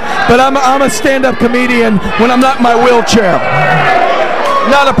done. But I'm a stand-up comedian when I'm not in my wheelchair.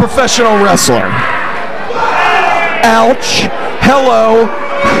 Not a professional wrestler. Ouch. Hello.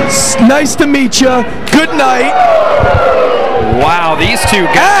 Nice to meet you. Good night. Wow, these two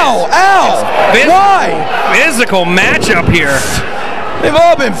guys. Ow! Ow! Why? Physical matchup here. They've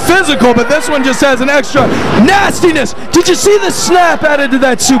all been physical, but this one just has an extra nastiness. Did you see the snap added to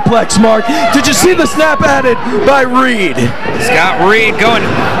that suplex, Mark? Did you see the snap added by Reed? Scott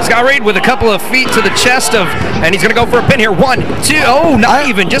Reed with a couple of feet to the chest and he's going to go for a pin here. 1, 2, oh, not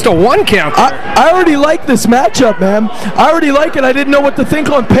even, just a 1 count. I already like this matchup, man. I already like it. I didn't know what to think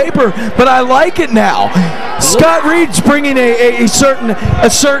on paper, but I like it now. Scott Reed's bringing a certain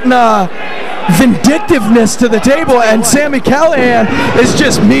vindictiveness to the table, and Sami Callihan is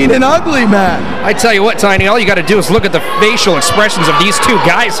just mean and ugly, man. I tell you what, Tiny, all you got to do is look at the facial expressions of these two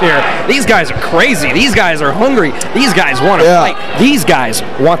guys here. These guys are crazy. These guys are hungry. These guys want to fight. These guys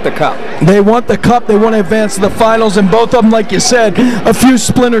want the cup. They want the cup. They want to advance to the finals, and both of them, like you said, a few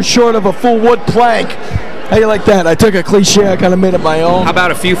splinters short of a full wood plank. How you like that? I took a cliche, I kind of made it my own. How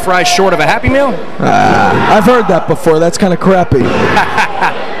about a few fries short of a Happy Meal? I've heard that before. That's kind of crappy.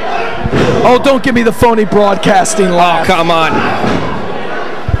 Oh, don't give me the phony broadcasting laugh. Oh, come on.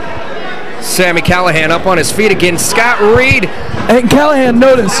 Sami Callihan up on his feet again. Scott Reed. And Callihan,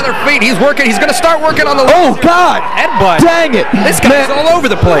 notice. Other feet. He's working. He's going to start working on the. Oh, God. Headbutt. Dang it. This guy's all over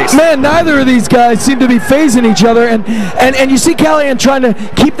the place. Man, neither of these guys seem to be phasing each other. And you see Callihan trying to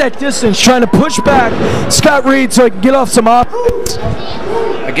keep that distance, trying to push back Scott Reed so he can get off some offense.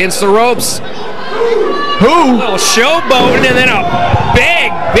 Against the ropes. Who? A little showboating and then a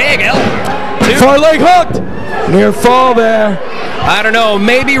big elbow. Far leg hooked. Near fall there. I don't know.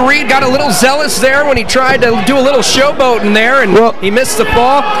 Maybe Reed got a little zealous there when he tried to do a little showboating there, and he missed the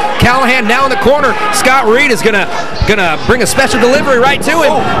fall. Callihan now in the corner. Scott Reed is gonna bring a special delivery right to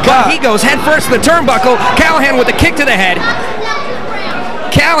him. But he goes head first in the turnbuckle. Callihan with a kick to the head.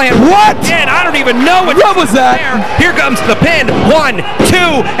 Callihan. What? Again, I don't even know what was that? There. Here comes the pin. 1,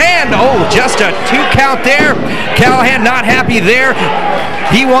 2, and just a 2 count there. Callihan not happy there.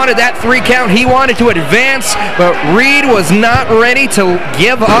 He wanted that 3 count. He wanted to advance, but Reed was not ready to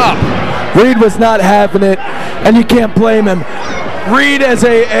give up. Reed was not having it, and you can't blame him. Reed, as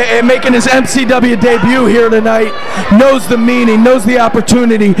making his MCW debut here tonight, knows the meaning, knows the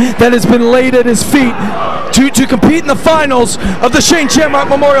opportunity that has been laid at his feet to compete in the finals of the Shamrock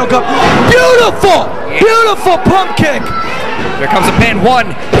Memorial Cup. Beautiful pump kick. There comes a pin. 1,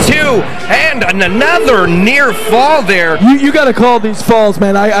 2, and another near fall there. You got to call these falls,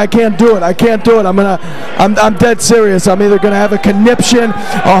 man. I can't do it. I can't do it. I'm dead serious. I'm either gonna have a conniption,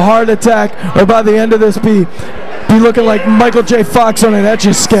 a heart attack, or by the end of this be looking like Michael J. Fox on an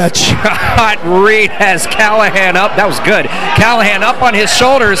Etch-a-Sketch. Scott Reed has Callihan up. That was good. Callihan up on his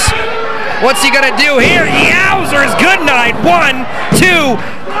shoulders. What's he gonna do here? Yowzers! Good night. 1, 2.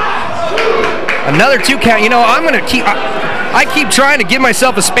 Another 2 count. You know, I keep trying to give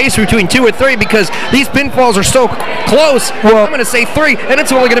myself a space between 2 or 3 because these pinfalls are so close. Well, I'm going to say 3, and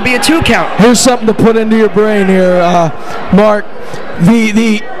it's only going to be a 2 count. Here's something to put into your brain here, Mark.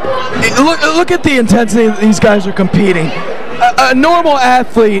 Look at the intensity that these guys are competing. A normal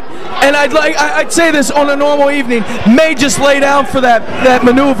athlete, and I'd say this on a normal evening, may just lay down for that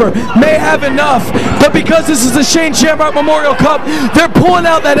maneuver, may have enough, but because this is the Shamrock Memorial Cup, they're pulling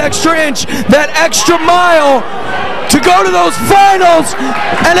out that extra inch, that extra mile to go to those finals,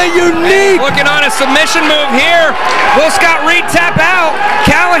 and a unique... Looking on a submission move here. Will Scott Reed tap out?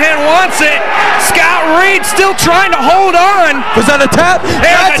 Callihan wants it. Scott Reed still trying to hold on. Was that a tap?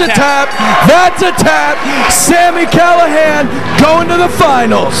 That's a tap. That's a tap. Sami Callihan going to the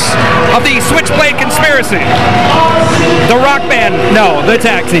finals of the Switchblade Conspiracy. The Rock Band. No, the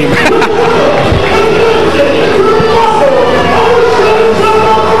tag team.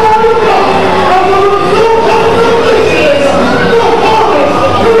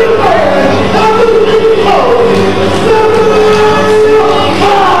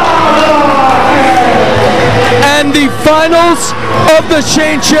 And the finals of the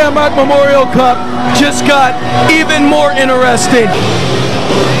Shamrock Memorial Cup just got even more interesting.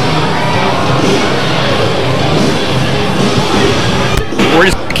 We're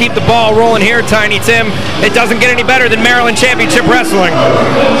just going to keep the ball rolling here, Tiny Tim. It doesn't get any better than Maryland Championship Wrestling.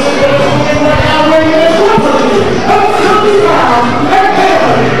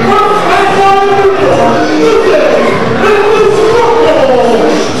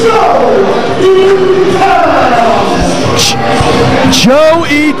 Joe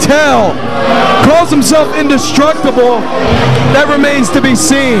Etel calls himself indestructible. That remains to be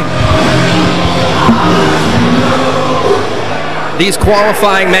seen. These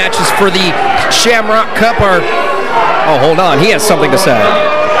qualifying matches for the Shamrock Cup are... Oh, hold on. He has something to say.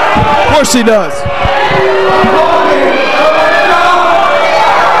 Of course he does.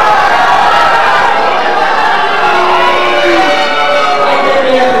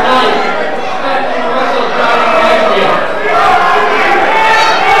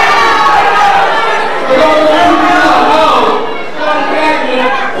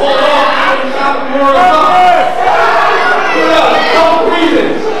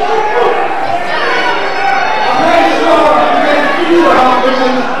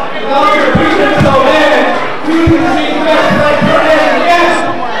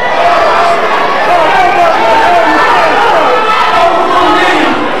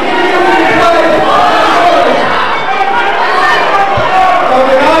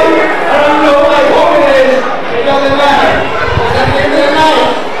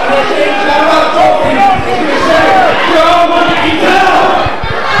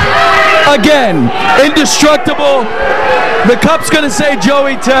 again, indestructible. The cup's going to say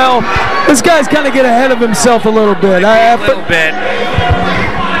Joey Tell. This guy's kind of get ahead of himself a little bit. A little bit.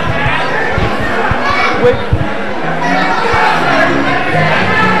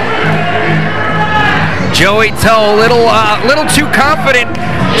 Joey Tell a little too confident,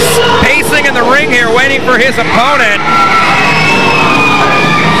 pacing in the ring here, waiting for his opponent.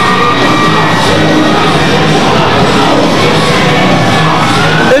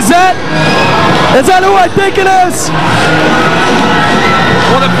 Is that who I think it is?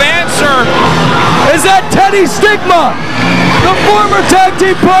 Well, the fans are... Is that Teddy Stigma, the former tag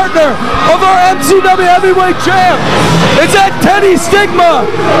team partner of our MCW heavyweight champ? Is that Teddy Stigma?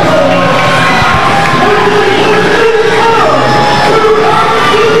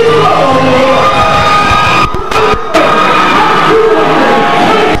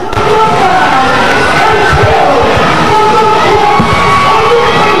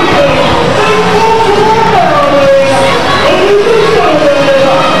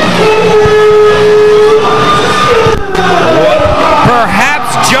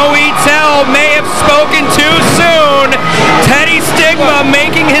 Joey Tell may have spoken too soon. Teddy Stigma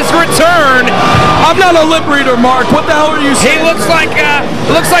making his return. I'm not a lip reader, Mark. What the hell are you saying? He looks like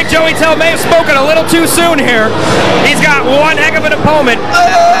Joey Tell may have spoken a little too soon here. He's got one heck of an opponent.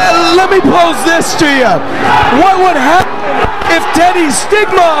 Let me pose this to you. What would happen if Teddy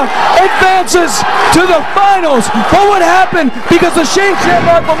Stigma advances to the finals? What would happen, because the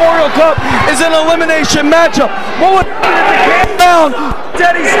Shamrock Memorial Cup is an elimination matchup? What would happen if it came down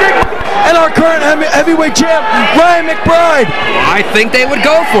Teddy Stigma and our current heavyweight champ, Ryan McBride? I think they would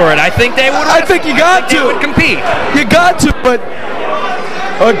go for it. I think they would. I think you got to. They would compete. You got to, but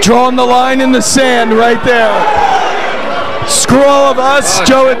drawing the line in the sand right there. Screw all of us,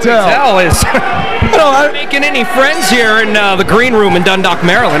 Joey Tell. Tell is not making any friends here in the green room in Dundalk,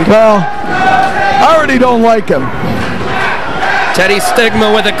 Maryland. Well, I already don't like him. Teddy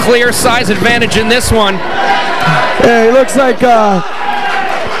Stigma with a clear size advantage in this one. Yeah, he looks like a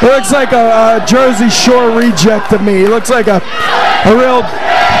Jersey Shore reject to me. He looks like a real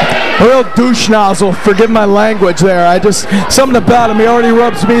douche nozzle. Forgive my language there. Something about him, he already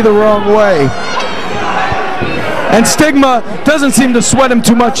rubs me the wrong way. And Stigma doesn't seem to sweat him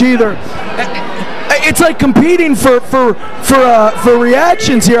too much either. It's like competing for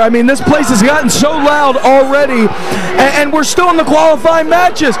reactions here. I mean, this place has gotten so loud already, and we're still in the qualifying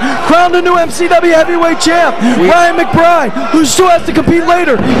matches. Crowned a new MCW heavyweight champ, Ryan McBride, who still has to compete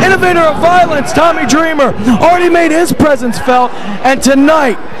later. Innovator of violence, Tommy Dreamer, already made his presence felt. And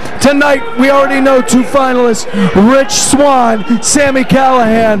tonight we already know two finalists, Rich Swann, Sami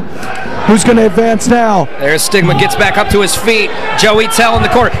Callihan. Who's going to advance now? There's Stigma, gets back up to his feet. Joey Tell in the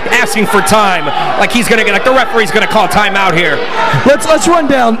corner, asking for time, like he's going to get, like the referee's going to call timeout here. Let's run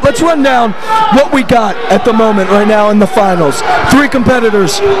down what we got at the moment right now in the finals. Three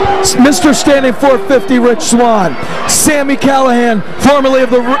competitors: Mr. Standing 450, Rich Swann; Sami Callihan, formerly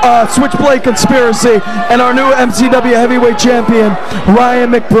of the Switchblade Conspiracy, and our new MCW heavyweight champion,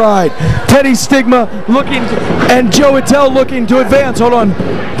 Ryan McBride. Teddy Stigma and Joey Tell looking to advance. Hold on.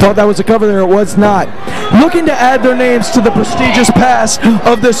 Thought that was a cover there. It was not. Looking to add their names to the prestigious past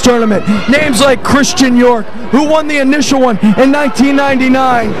of this tournament. Names like Christian York, who won the initial one in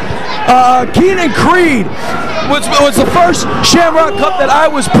 1999. Keenan Creed was the first Shamrock Cup that I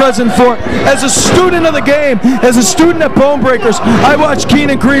was present for as a student of the game, as a student at Bone Breakers. I watched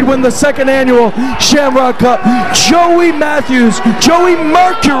Keenan Creed win the second annual Shamrock Cup. Joey Matthews, Joey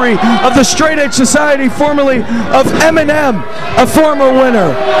Mercury of the Straight Edge Society, formerly of M&M, a former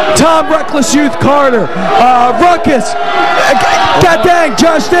winner. Tom Reckless Youth Carter, Ruckus, God dang,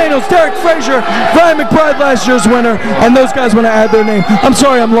 Josh Daniels, Derek Frazier, Ryan McBride, last year's winner, and those guys want to add their name. I'm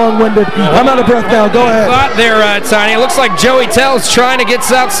sorry, I'm long-winded. I'm out of breath now. Go ahead. Tiny. It looks like Joey Tell's trying to get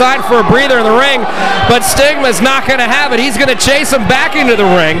outside for a breather in the ring, but Stigma's not going to have it. He's going to chase him back into the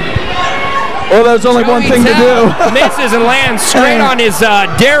ring. Well, there's only one thing to do. Misses and lands straight on his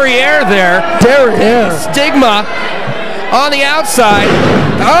derriere there. Derriere. Stigma on the outside,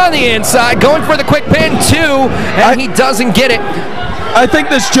 on the inside, going for the quick pin too, and he doesn't get it. I think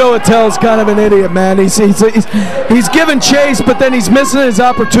this Joey Tell is kind of an idiot, man. He's given chase, but then he's missing his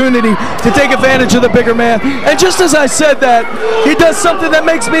opportunity to take advantage of the bigger man. And just as I said that, he does something that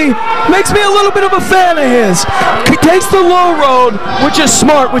makes me a little bit of a fan of his. He takes the low road, which is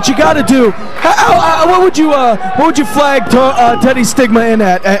smart, which you got to do. What would you flag Teddy Stigma in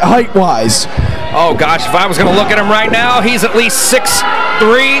at height-wise? Oh gosh, if I was going to look at him right now, he's at least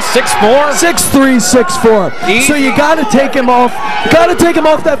 6'3", 6'4". 6'3", 6'4". So you got to take him off. Got to take him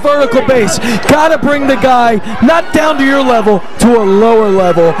off that vertical base. Got to bring the guy not down to your level, to a lower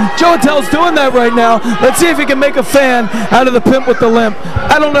level. Joe Attell's doing that right now. Let's see if he can make a fan out of the pimp with the limp.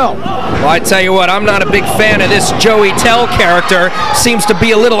 I don't know. Well, I tell you what, I'm not a big fan of this Joey Tell character. Seems to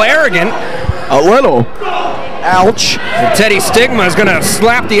be a little arrogant. A little. Ouch. And Teddy Stigma is going to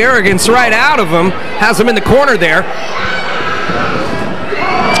slap the arrogance right out of him. Has him in the corner there.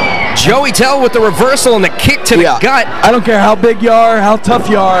 Joey Tell with the reversal and the kick to the gut. I don't care how big you are, how tough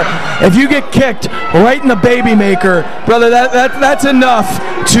you are. If you get kicked right in the baby maker, brother, that's enough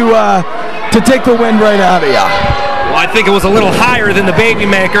to take the wind right out of you. Well, I think it was a little higher than the baby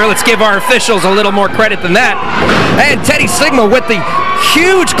maker. Let's give our officials a little more credit than that. And Teddy Stigma with the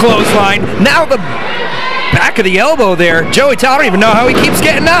huge clothesline. Now the back of the elbow there. Joey Tell, I don't even know how he keeps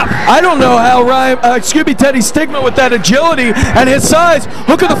getting up. I don't know how Teddy Stigma with that agility and his size.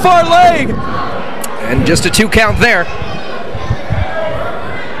 Look at the far leg. And just a 2 count there.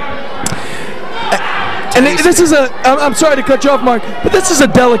 And this is I'm sorry to cut you off, Mark, but this is a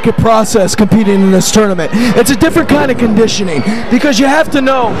delicate process competing in this tournament. It's a different kind of conditioning because you have to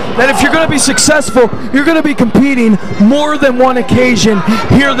know that if you're going to be successful, you're going to be competing more than one occasion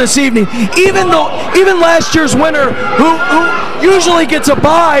here this evening. Even last year's winner, who usually gets a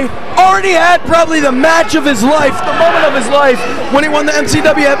bye, already had probably the match of his life, the moment of his life when he won the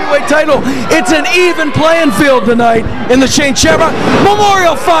MCW heavyweight title. It's an even playing field tonight in the Shane Shamrock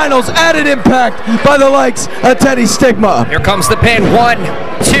Memorial Finals. Added impact by the likes of Teddy Stigma. Here comes the pin. 1,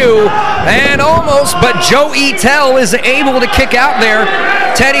 2, and almost, but Joey Tell is able to kick out there.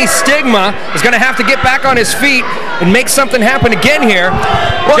 Teddy Stigma is going to have to get back on his feet and make something happen again here.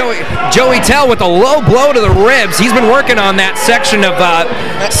 Joey Tell with a low blow to the ribs. He's been working on that section of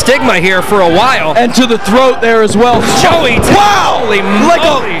Stigma here for a while. And to the throat there as well. Joey Tell. Wow! Like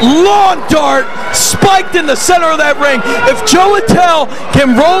a lawn dart spiked in the center of that ring. If Joey Tell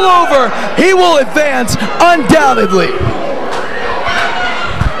can roll over, he will advance undoubtedly.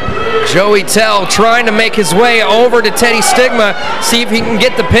 Joey Tell trying to make his way over to Teddy Stigma. See if he can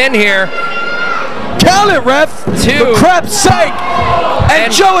get the pin here. Count it, ref. 2. For crap's sake.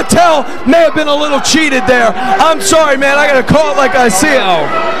 And Joe Attell may have been a little cheated there. I'm sorry, man. I got to call it like I see it.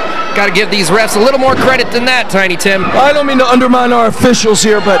 Got to give these refs a little more credit than that, Tiny Tim. I don't mean to undermine our officials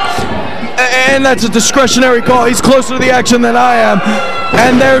here, but and that's a discretionary call. He's closer to the action than I am.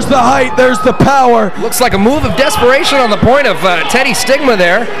 And there's the height. There's the power. Looks like a move of desperation on the point of Teddy Stigma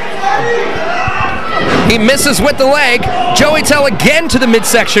there. He misses with the leg. Joey Tell again to the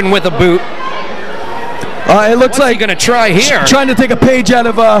midsection with a boot. It looks like going to try here. Trying to take a page out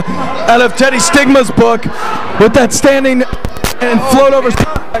of Teddy Stigma's book with that standing and float over.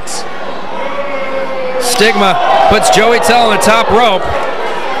 Stigma puts Joey Tell on the top rope.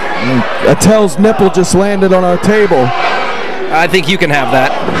 Attell's nipple just landed on our table. I think you can have that.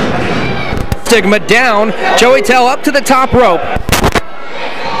 Stigma down. Joey Tell up to the top rope.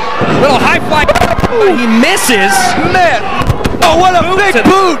 Little high fly. He misses. Man. Oh, what a big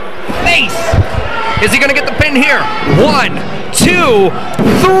boot. Face. Is he going to get the pin here? 1, 2,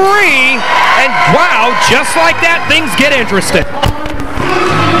 3. And wow, just like that, things get interesting.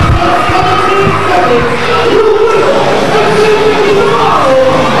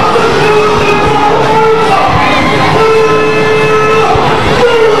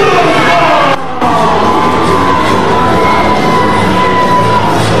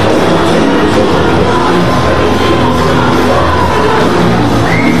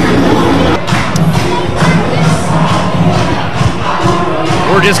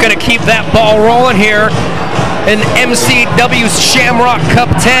 We're just going to keep that ball rolling here in MCW's Shamrock Cup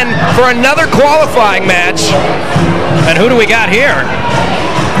 10 for another qualifying match. And who do we got here?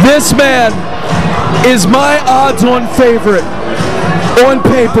 This man is my odds-on favorite on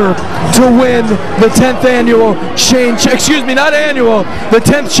paper to win the 10th annual the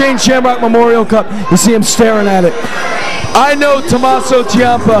 10th Shane Shamrock Memorial Cup. You see him staring at it. I know Tommaso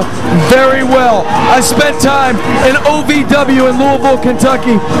Ciampa very well. I spent time in OVW in Louisville,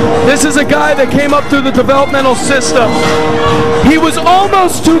 Kentucky. This is a guy that came up through the developmental system. He was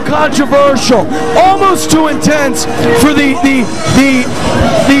almost too controversial, almost too intense for the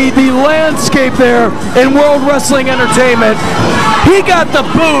landscape there in World Wrestling Entertainment. He got the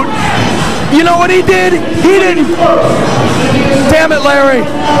boot. You know what he did? He didn't. Damn it, Larry.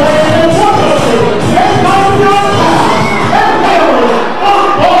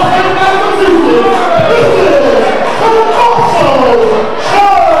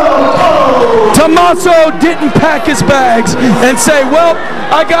 Tommaso didn't pack his bags and say, well,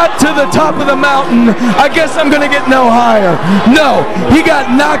 I got to the top of the mountain, I guess I'm going to get no higher. No, he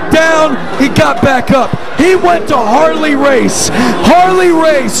got knocked down, he got back up. He went to Harley Race. Harley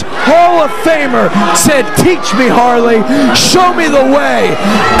Race, Hall of Famer, said, teach me, Harley, show me the way.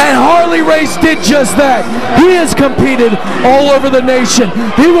 And Harley Race did just that. He has competed all over the nation.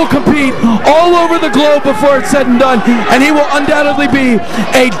 He will compete all over the globe before it's said and done, and he will undoubtedly be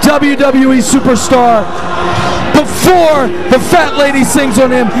a WWE superstar before the fat lady sings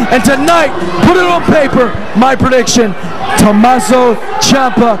on him. And tonight, put it on paper, my prediction, Tommaso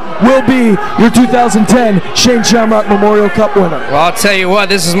Ciampa will be your 2010 Shane Shamrock Memorial Cup winner. Well, I'll tell you what,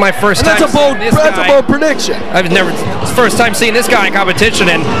 this is my first time seeing this guy. That's a bold prediction. It's the first time seeing this guy in competition,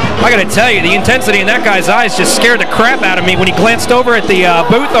 and I gotta tell you, the intensity in that guy's eyes just scared the crap out of me when he glanced over at the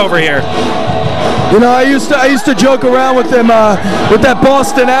booth over here. You know, I used to joke around with him with that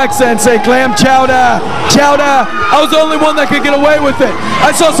Boston accent, say clam chowder, chowder. I was the only one that could get away with it.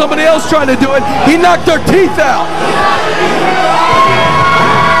 I saw somebody else trying to do it. He knocked their teeth out.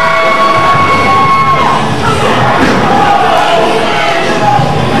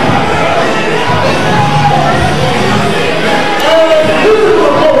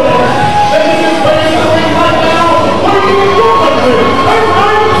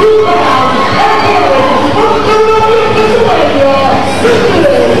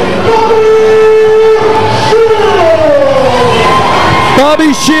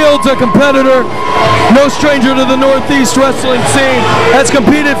 Bobby Shields, a competitor, no stranger to the Northeast wrestling scene, has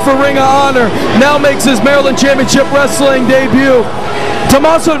competed for Ring of Honor, now makes his Maryland Championship Wrestling debut.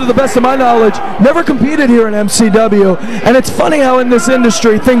 Tommaso, to the best of my knowledge, never competed here in MCW, and it's funny how in this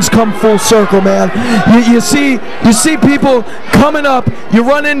industry things come full circle, man. You see people coming up, you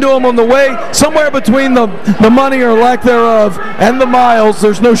run into them on the way, somewhere between the money or lack thereof and the miles,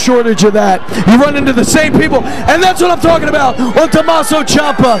 there's no shortage of that. You run into the same people, and that's what I'm talking about on Tommaso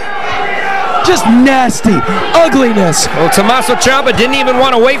Ciampa. Just nasty ugliness. Well, Tommaso Ciampa didn't even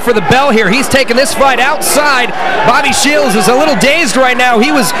want to wait for the bell here. He's taking this fight outside. Bobby Shields is a little dazed right now.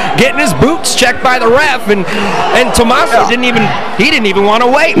 He was getting his boots checked by the ref, and Tommaso didn't even want to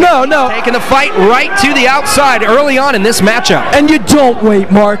wait. No. Taking the fight right to the outside early on in this matchup. And you don't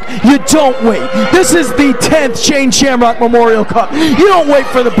wait, Mark. You don't wait. This is the 10th Shane Shamrock Memorial Cup. You don't wait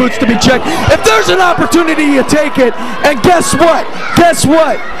for the boots to be checked. If there's an opportunity, you take it. And guess what? Guess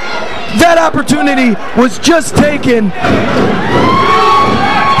what? That opportunity was just taken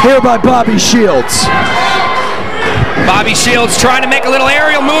here by Bobby Shields. Bobby Shields trying to make a little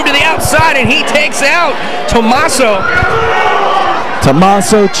aerial move to the outside, and he takes out Tommaso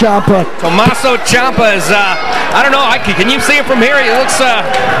Ciampa. Tommaso Ciampa is, I don't know, can you see it from here? He looks,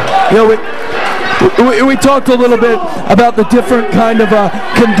 You know, we talked a little bit about the different kind of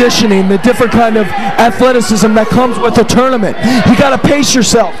conditioning, the different kind of athleticism that comes with a tournament. You got to pace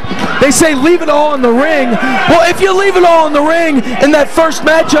yourself. They say leave it all in the ring. Well, if you leave it all in the ring in that first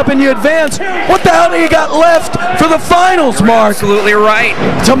matchup and you advance, what the hell do you got left for the finals, Mark? Absolutely right.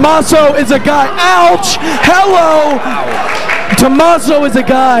 Tommaso is a guy. Ouch! Hello! Tommaso is a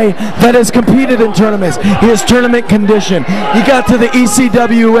guy that has competed in tournaments. He has tournament condition. He got to the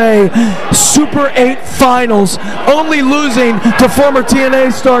ECWA Super 8 Finals, only losing to former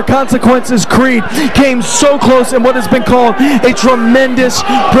TNA star Consequences Creed. Came so close in what has been called a tremendous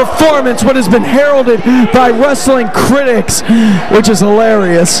performance, what has been heralded by wrestling critics, which is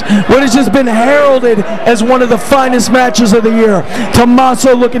hilarious, what has just been heralded as one of the finest matches of the year.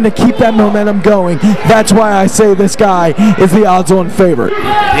 Tommaso looking to keep that momentum going. That's why I say this guy is the odds-on favorite.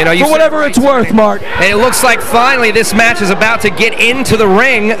 You know, for whatever it's worth, Mark. And it looks like finally this match is about to get into the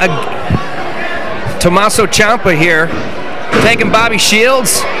ring. Tommaso Ciampa here, taking Bobby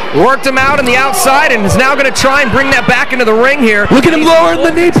Shields, worked him out on the outside, and is now going to try and bring that back into the ring here. Look at him lowering the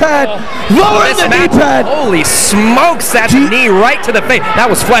knee pad. Lowering the knee pad. Holy smokes, that's a knee right to the face. That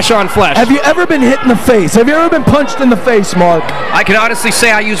was flesh on flesh. Have you ever been hit in the face? Have you ever been punched in the face, Mark? I can honestly say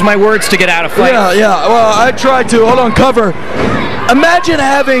I use my words to get out of fight. Yeah. Well, I tried to. Hold on, cover. Imagine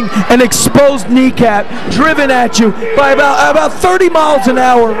having an exposed kneecap driven at you by about 30 miles an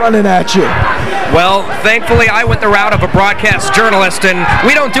hour running at you. Well, thankfully, I went the route of a broadcast journalist, and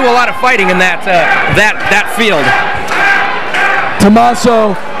we don't do a lot of fighting in that field.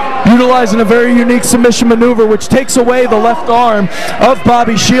 Tommaso utilizing a very unique submission maneuver, which takes away the left arm of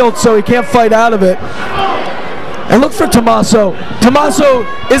Bobby Shields, so he can't fight out of it. And look for Tommaso. Tommaso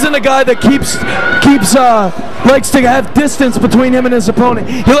isn't a guy that keeps likes to have distance between him and his opponent.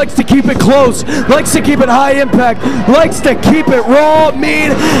 He likes to keep it close, likes to keep it high impact, likes to keep it raw,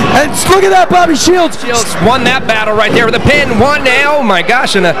 mean, and look at that, Bobby Shields. Shields won that battle right there with a pin. One, oh my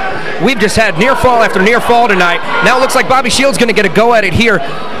gosh, and we've just had near fall after near fall tonight. Now it looks like Bobby Shields going to get a go at it here.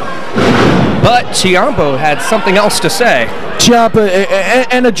 But Ciampa had something else to say. Ciampa,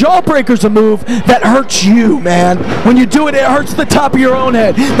 and a jawbreaker's a move that hurts you, man. When you do it, it hurts the top of your own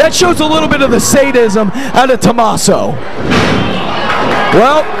head. That shows a little bit of the sadism out of Tommaso.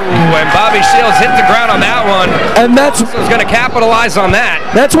 Well, when Bobby Shields hit the ground on that one, and that's going to capitalize on that.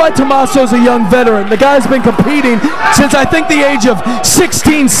 That's why Tommaso's a young veteran. The guy's been competing since I think the age of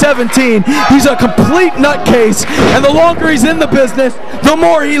 16, 17. He's a complete nutcase, and the longer he's in the business, the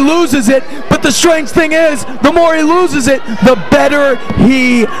more he loses it. But the strange thing is, the more he loses it, the better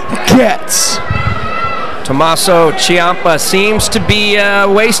he gets. Tommaso Ciampa seems to be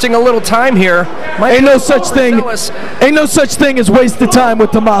wasting a little time here. Ain't no such thing as wasted time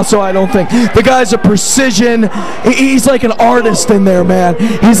with Tommaso, I don't think. The guy's a precision. He's like an artist in there, man.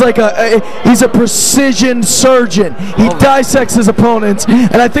 He's like he's a precision surgeon. He dissects his opponents,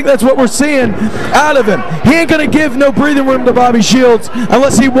 and I think that's what we're seeing out of him. He ain't gonna give no breathing room to Bobby Shields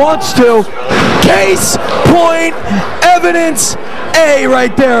unless he wants to. Case point evidence A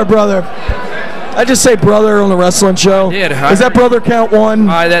right there, brother. I just say brother on the wrestling show. Does that brother count one?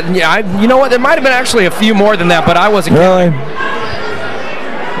 You know what? There might have been actually a few more than that, but I wasn't counting.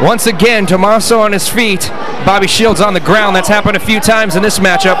 Once again, Tommaso on his feet. Bobby Shields on the ground. That's happened a few times in this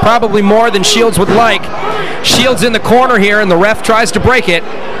matchup. Probably more than Shields would like. Shields in the corner here, and the ref tries to break it.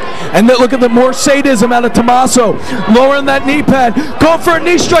 And then look at the more sadism out of Tommaso. Lowering that knee pad. Going for a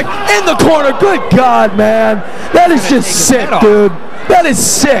knee strike in the corner. Good God, man. That is just sick, dude. That is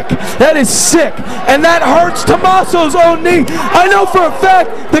sick. That is sick. And that hurts Tommaso's own knee. I know for a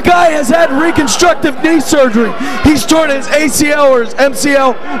fact the guy has had reconstructive knee surgery. He's torn his ACL or his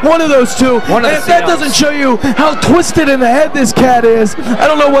MCL, one of those two. And if that doesn't show you how twisted in the head this cat is, I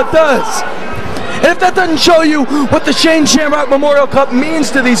don't know what does. And if that doesn't show you what the Shamrock Memorial Cup means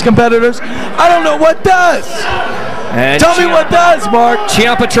to these competitors, I don't know what does. And tell me what does, Mark.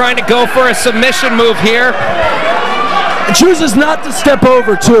 Ciampa trying to go for a submission move here. Chooses not to step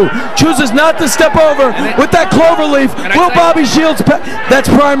over, too. Chooses not to step over with that cloverleaf. Will Bobby Shields... That's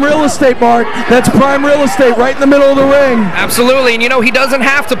prime real estate, Mark. That's prime real estate right in the middle of the ring. Absolutely. And, you know, he doesn't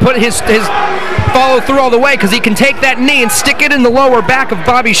have to put his follow through all the way because he can take that knee and stick it in the lower back of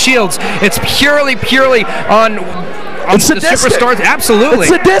Bobby Shields. It's purely on... It's sadistic. Superstars, absolutely.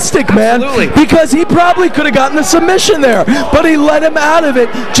 It's sadistic, man. Absolutely. Because he probably could have gotten the submission there, but he let him out of it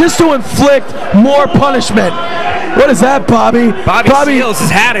just to inflict more punishment. What is that, Bobby? Bobby Shields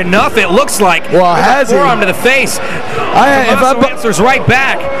has had enough, it looks like. Well, has he? Forearm to the face. Answers right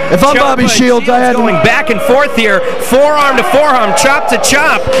back. If I'm Bobby Shields, I had going back and forth here, forearm to forearm, chop to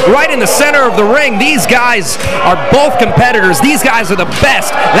chop, right in the center of the ring. These guys are both competitors. These guys are the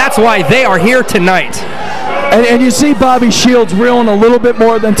best. That's why they are here tonight. And you see Bobby Shields reeling a little bit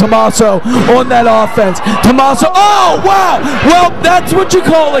more than Tommaso on that offense. Tommaso, oh, wow. Well, that's what you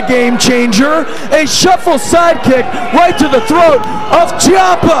call a game changer. A shuffle sidekick right to the throat of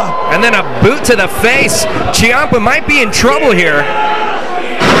Ciampa. And then a boot to the face. Ciampa might be in trouble here.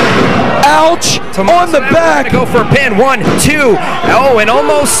 Ouch, on the back. Go for a pin. 1, 2. Oh, and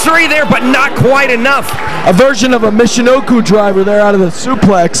almost 3 there, but not quite enough. A version of a Michinoku driver there out of the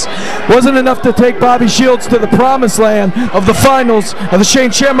suplex. Wasn't enough to take Bobby Shields to the promised land of the finals of the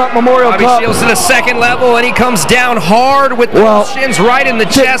Shamrock Memorial Cup. Bobby Shields to the second level, and he comes down hard with the shins right in the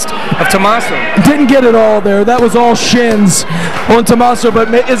chest of Tommaso. Didn't get it all there. That was all shins on Tommaso,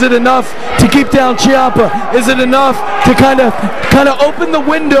 but is it enough to keep down Ciampa? Is it enough to kind of open the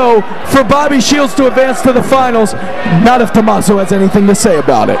window for Bobby Shields to advance to the finals? Not if Tommaso has anything to say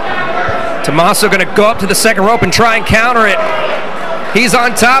about it. Tommaso going to go up to the second rope and try and counter it. He's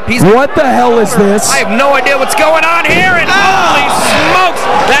on top. What the hell is this? I have no idea what's going on here, and holy smokes,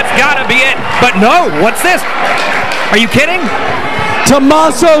 that's got to be it. But no, what's this? Are you kidding?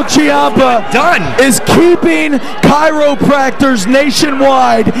 Tommaso Ciampa is keeping chiropractors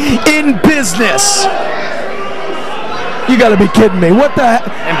nationwide in business. You got to be kidding me. What the heck?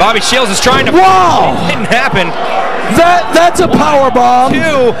 And Bobby Shields is trying to... Wow! It didn't happen. That's a power bomb. 2, 3.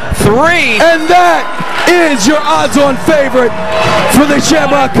 And that is your odds-on favorite for the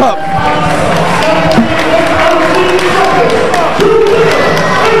Shamrock Cup.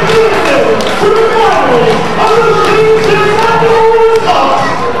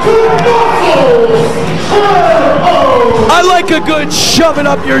 I like a good shove it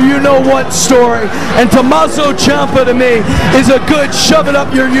up your you-know-what story, and Tommaso Ciampa to me is a good shove it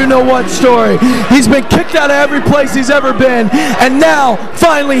up your you-know-what story. He's been kicked out of every place he's ever been, and now,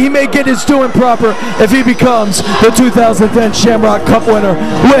 finally, he may get his due and proper if he becomes the 2010 Shamrock Cup winner,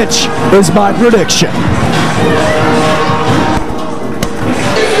 which is my prediction.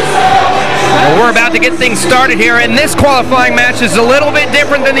 Well, we're about to get things started here, and this qualifying match is a little bit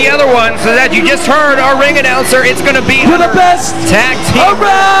different than the other ones. So that you just heard our ring announcer, it's going to be for the best tag team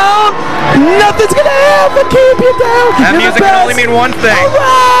around. Nothing's going to ever keep you down. That music can only mean one thing.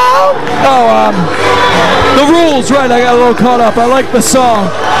 Around. Oh, the rules, right? I got a little caught up. I like the song.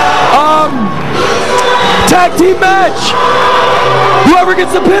 Tag team match. Whoever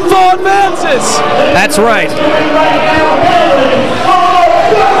gets the pinfall advances. That's right.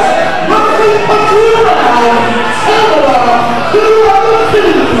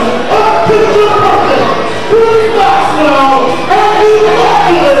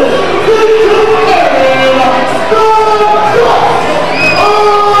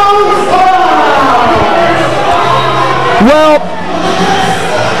 Well,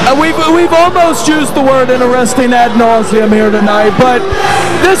 we've almost used the word interesting ad nauseum here tonight, but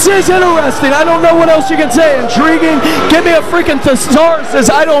this is interesting. I don't know what else you can say. Intriguing. Give me a freaking thesaurus.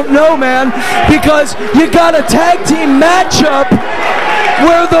 I don't know, man, because you got a tag team matchup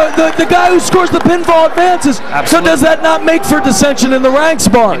where the guy who scores the pinfall advances. Absolutely. So does that not make for dissension in the ranks,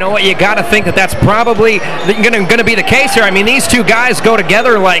 bar? You know what? You got to think that that's probably going to be the case here. I mean, these two guys go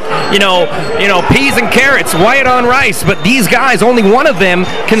together like you know peas and carrots, white on rice. But these guys, only one of them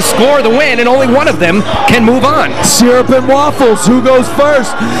can score the win, and only one of them can move on. Syrup and waffles. Who goes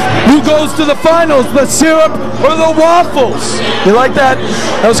first? Who goes to the finals? The syrup or the waffles? You like that?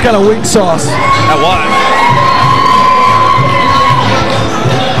 That was kind of weak sauce. That was.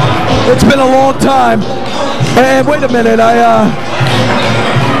 It's been a long time. And wait a minute, well,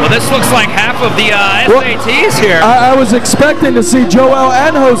 this looks like half of the SATs here. I was expecting to see Joel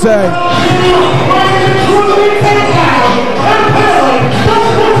and Jose.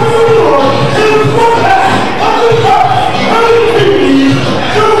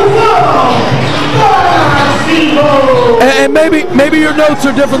 And maybe your notes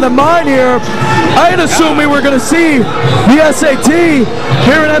are different than mine here. I had assumed we were going to see the SAT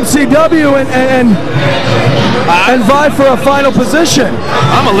here in MCW and vie for a final position.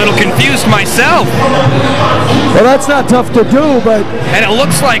 I'm a little confused myself. Well, that's not tough to do, but... And it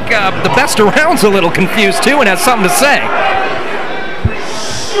looks like the best around's a little confused too and has something to say.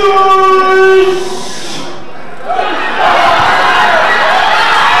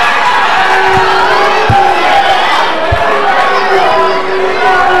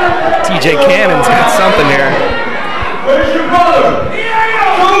 TJ Cannon's got something here. Where's your brother?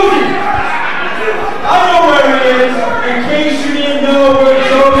 Josie! I know where he is. In case you didn't know where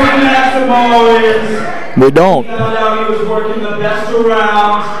Josie Maximo is. We don't. Found out he was working the best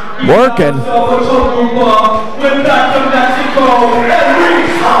around. Working? Went back to Mexico and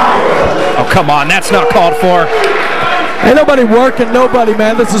retired. Oh, come on. That's not called for. Ain't nobody working nobody,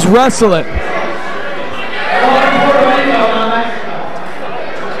 man. This is wrestling.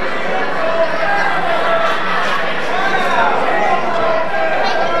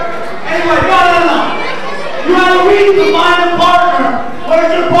 To find a partner.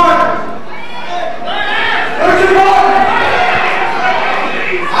 Where's your partner? Where's your partner?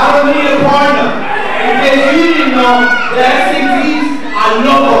 I don't need a partner. In case you didn't know, the SCPs are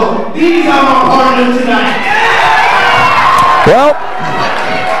local. These are my partners tonight. Well,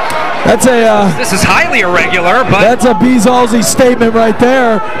 that's a... this is highly irregular, but... That's a Beezalsy statement right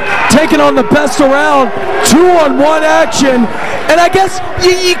there. Taking on the best around, 2-on-1 action. And I guess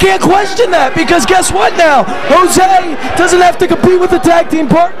you can't question that, because guess what now? Jose doesn't have to compete with a tag team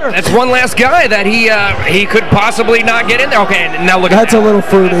partner. That's one last guy that he could possibly not get in there. Okay, now look at that. That's a little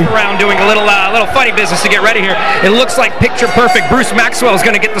fruity. Around doing a little funny business to get ready here. It looks like picture perfect Bruce Maxwell is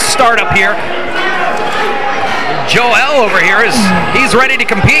going to get the start up here. Joel over here he's ready to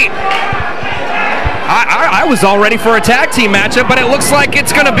compete. I was all ready for a tag team matchup, but it looks like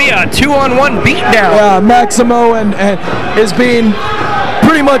it's going to be a 2-on-1 beatdown. Yeah, Maximo and is being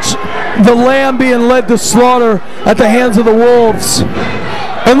pretty much the lamb being led to slaughter at the hands of the wolves.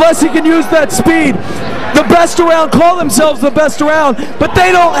 Unless he can use that speed. The best around call themselves the best around, but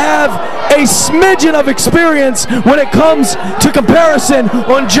they don't have a smidgen of experience when it comes to comparison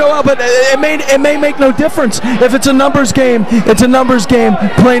on Joel. But it may make no difference. If it's a numbers game, it's a numbers game,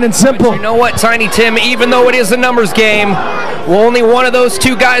 plain and simple. But you know what, Tiny Tim? Even though it is a numbers game, well, only one of those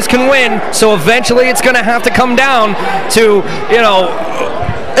two guys can win. So eventually, it's going to have to come down to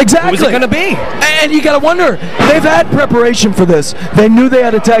Exactly. Who's it going to be? And you got to wonder, they've had preparation for this. They knew they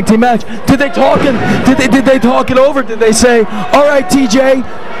had a tag team match. Did they talk it over? Did they say, all right, TJ,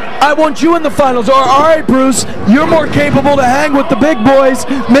 I want you in the finals, or all right, Bruce, you're more capable to hang with the big boys.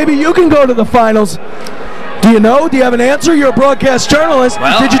 Maybe you can go to the finals. Do you know? Do you have an answer? You're a broadcast journalist.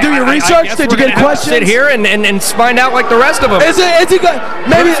 Well, did you do your research? Did you get questions? Sit here and find out like the rest of them. Is he good?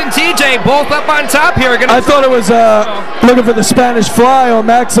 Maybe Bruce and TJ both up on top here. I thought it was looking for the Spanish Fly or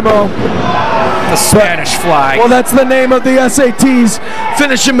Maximo. The Spanish Fly. Well, that's the name of the SAT's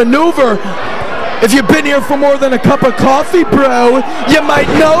finishing maneuver. If you've been here for more than a cup of coffee, bro, you might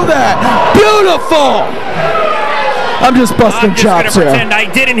know that. Beautiful. I'm just busting chops here. I'm just going to pretend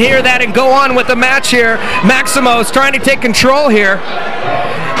I didn't hear that and go on with the match here. Maximo's trying to take control here.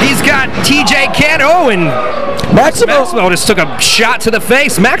 He's got TJ Cannon. Oh, and Maximo just took a shot to the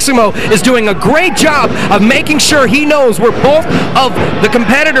face. Maximo is doing a great job of making sure he knows where both of the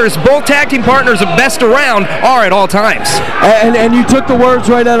competitors, both tag team partners of Best Around, are at all times. And you took the words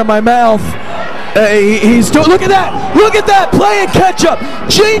right out of my mouth. He's doing. Look at that! Look at that! Playing catch up.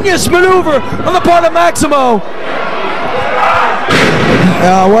 Genius maneuver on the part of Maximo.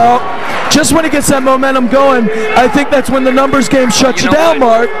 Well, just when he gets that momentum going, I think that's when the numbers game shuts you down,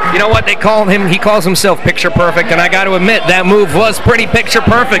 Mark. You know what they call him? He calls himself picture perfect, and I got to admit that move was pretty picture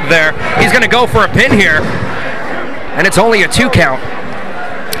perfect there. He's going to go for a pin here, and it's only a 2 count.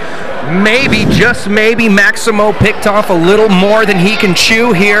 Maybe, just maybe, Maximo picked off a little more than he can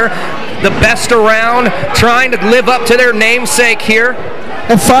chew here. The Best Around trying to live up to their namesake here.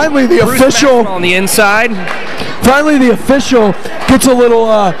 And finally, the official on the inside. Finally, the official gets a little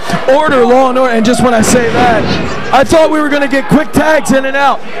order, law and order. And just when I say that, I thought we were going to get quick tags in and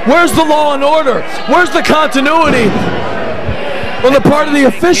out. Where's the law and order? Where's the continuity on the part of the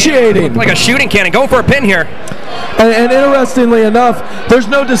officiating? Like a shooting cannon, going for a pin here. And interestingly enough, there's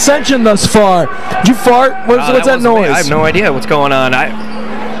no dissension thus far. Did you fart? What's that noise? I have no idea what's going on. I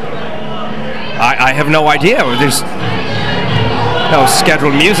have no idea. There's no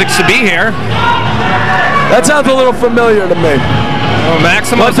scheduled music to be here. That sounds a little familiar to me. Oh,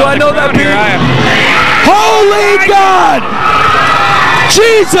 Maximo. Do I know that beat? Holy God!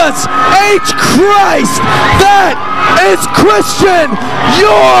 Jesus H. Christ! That is Christian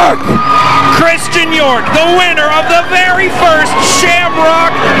York! Christian York, the winner of the very first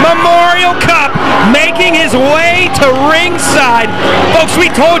Shamrock Memorial Cup, making his way to ringside. Folks,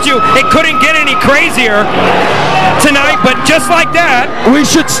 we told you it couldn't get any crazier tonight, but just like that, we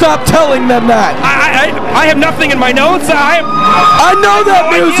should stop telling them that. I have nothing in my notes. I know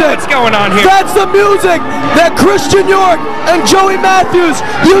that music. What's going on here? That's the music that Christian York and Joey Matthews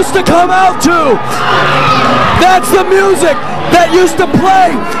used to come out to. That's the music that used to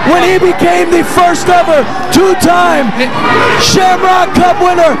play when he became the first ever 2-time Shamrock Cup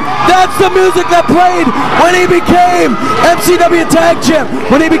winner. That's the music that played when he became MCW Tag Champ,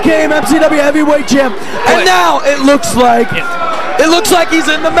 when he became MCW Heavyweight Champ. And now it looks like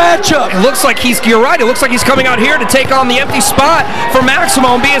he's in the matchup. It looks like you're right. It looks like he's coming out here to take on the empty spot for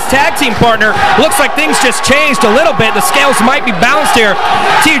Maximo and be his tag team partner. Looks like things just changed a little bit. The scales might be balanced here.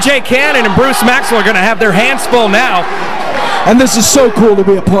 TJ Cannon and Bruce Maxwell are going to have their hands full now. And this is so cool to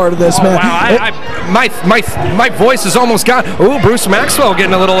be a part of this, man. Wow, my voice is almost gone. Ooh, Bruce Maxwell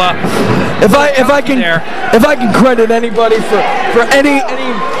getting a little. If I can credit anybody for any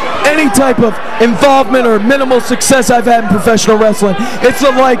type of involvement or minimal success I've had in professional wrestling, it's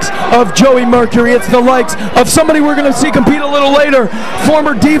the likes of Joey Mercury. It's the likes of somebody we're going to see compete a little later,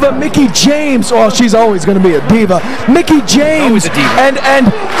 former diva Mickie James. Oh, she's always going to be a diva. Mickie James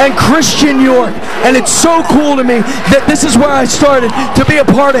and Christian York. And it's so cool to me that this is where I started to be a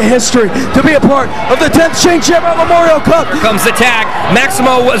part of history, to be a part of the 10th Shane Shamrock Memorial Cup. Here comes the tag.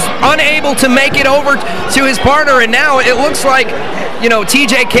 Maximo was unable to make it over to his partner, and now it looks like, you know,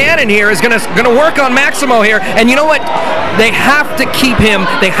 TJ Cannon here is gonna work on Maximo here. And you know what? They have to keep him.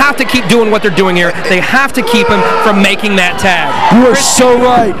 They have to keep doing what they're doing here. They have to keep him from making that tag. You are so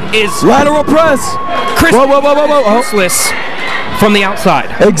right. Is lateral press. Whoa. Useless from the outside.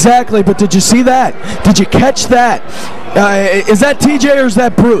 Exactly. But did you see that? Did you catch that? Is that TJ or is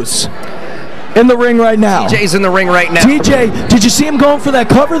that Bruce? In the ring right now. TJ's in the ring right now. TJ, did you see him going for that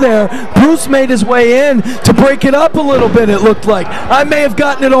cover there? Bruce made his way in to break it up a little bit, it looked like. I may have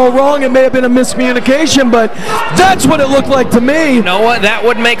gotten it all wrong. It may have been a miscommunication, but that's what it looked like to me. You know what? That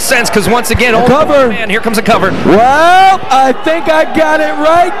would make sense, because once again, cover. Man, here comes a cover. Well, I think I got it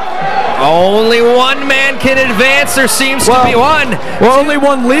right. Only one man can advance. There seems to be one. Well, only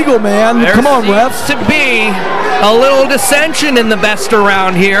one legal man. Come on, refs. There seems to be a little dissension in the best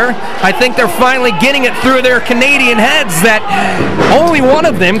around here. I think they're finally getting it through their Canadian heads that only one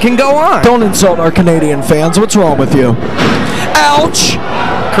of them can go on. Don't insult our Canadian fans. What's wrong with you? Ouch!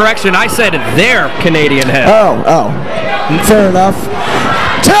 Correction, I said their Canadian heads. Oh. Fair enough.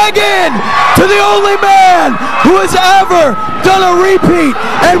 Tag in to the only man who has ever done a repeat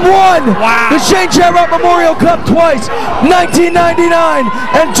and won the Shane Shamrock Memorial Cup twice, 1999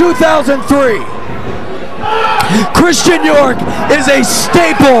 and 2003. Christian York is a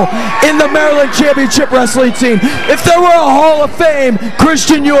staple in the Maryland Championship Wrestling scene. If there were a Hall of Fame,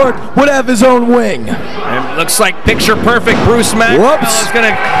 Christian York would have his own wing. And looks like picture perfect Bruce Maxwell is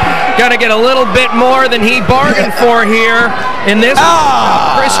gonna get a little bit more than he bargained for here in this.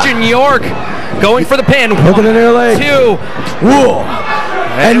 Christian York going for the pin. Look at the near leg. 2. Whoa.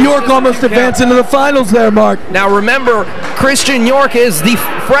 And York almost advanced into the finals there, Mark. Now remember, Christian York is the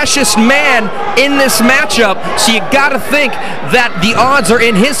freshest man in this matchup, so you got to think that the odds are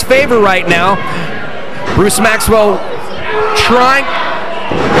in his favor right now. Bruce Maxwell trying.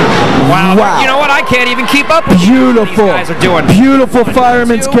 Wow. You know what? I can't even keep up with Beautiful. What these guys are doing. Beautiful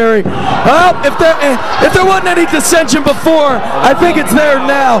fireman's carry. Oh, if there wasn't any dissension before, I think it's there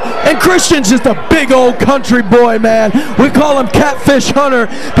now. And Christian's just a big old country boy, man. We call him Catfish Hunter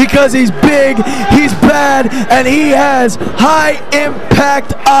because he's big, he's bad, and he has high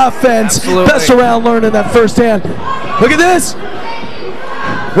impact offense. Absolutely. Best around learning that firsthand. Look at this.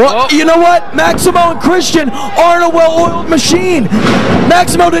 Well, you know what? Maximo and Christian aren't a well-oiled machine.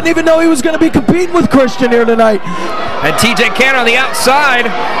 Maximo didn't even know he was going to be competing with Christian here tonight. And TJ Cannon on the outside.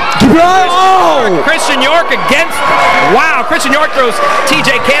 Christian York against. Wow, Christian York throws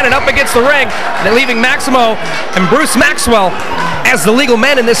TJ Cannon up against the ring, leaving Maximo and Bruce Maxwell as the legal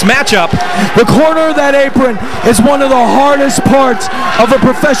men in this matchup. The corner of that apron is one of the hardest parts of a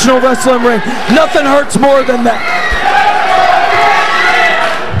professional wrestling ring. Nothing hurts more than that.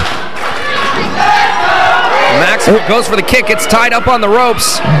 Maximo goes for the kick. It's tied up on the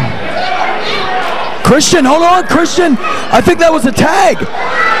ropes. Christian, hold on, Christian. I think that was a tag.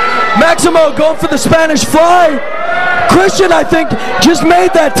 Maximo going for the Spanish fly. Christian, I think, just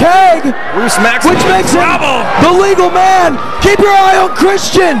made that tag. Bruce Maximo, which makes him the legal man. Keep your eye on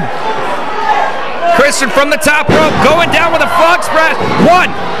Christian. Christian from the top rope, going down with a frog splash.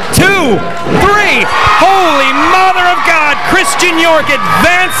 1, 2, 3. Holy mother of God. Christian York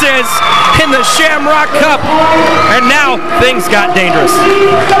advances in the Shamrock Cup. And now things got dangerous.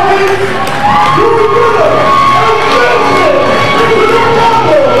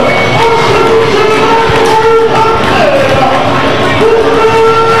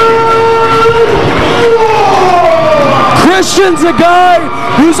 Christian's a guy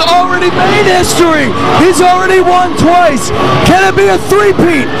who's already made history. He's already won twice. Can it be a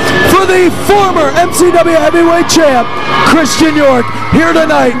three-peat for the former MCW heavyweight champ, Christian York, here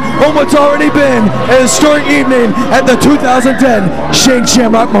tonight on what's already been a historic evening at the 2010 Shane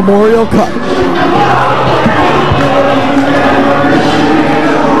Shamrock Memorial Cup.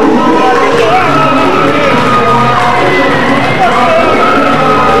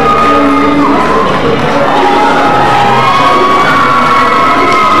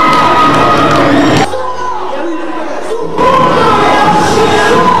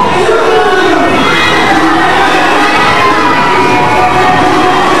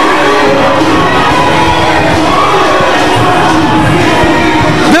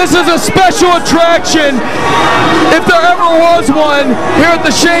 This is a special attraction, if there ever was one, here at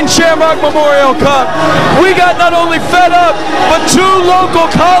the Shane Shamrock Memorial Cup. We got not only Fed Up, but 2 local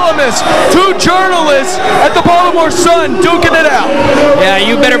columnists, 2 journalists at the Baltimore Sun duking it out. Yeah,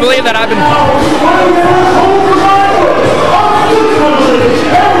 you better believe that. I've been...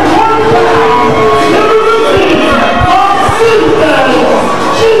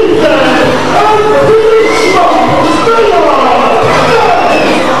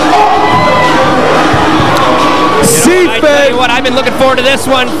 I've been looking forward to this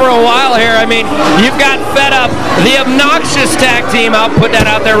one for a while here. I mean, you've got Fed Up, the obnoxious tag team. I'll put that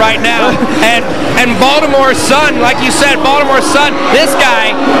out there right now. And Baltimore Sun, like you said, Baltimore Sun. This guy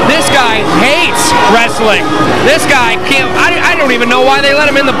hates wrestling. This guy can't. I don't even know why they let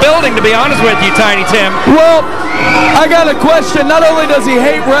him in the building, to be honest with you, Tiny Tim. Well, I got a question. Not only does he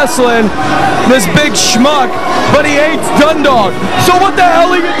hate wrestling, this big schmuck, but he hates Dundalk. So what the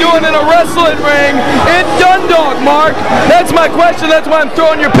hell are you doing in a wrestling ring in Dundalk, Mark? That's my question. That's why I'm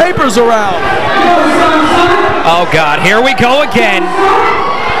throwing your papers around. Oh, God. Here we go again.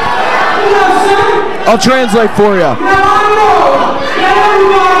 I'll translate for you. Now I know that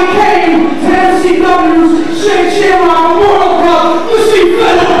everybody came MCW's Shamrock Memorial Cup to see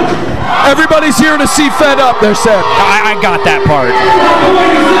Fed Up. Everybody's here to see Fed Up, they're saying. I got that part.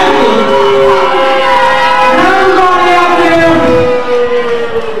 Everybody out there,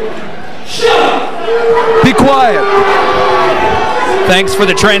 shut up. Be quiet. Thanks for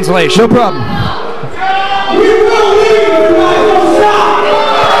the translation. No problem. We will leave if you guys don't stop.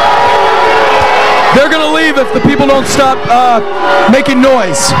 They're going to leave if the people don't stop making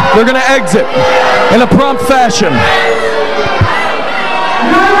noise. They're going to exit in a prompt fashion.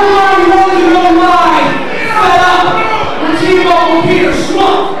 Everybody wants to go live. Fed Up. We're T-Bone Peter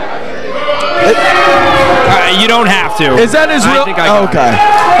Schmuck. You don't have to. Is that his real? Okay.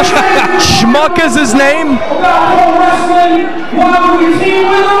 Schmuck is his name? About pro wrestling, why would we team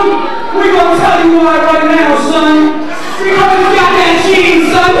with him? We're gonna tell you why right now, son. Because he's got that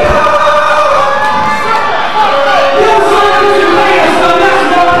cheese, son. Yo, son, this is later, son. That's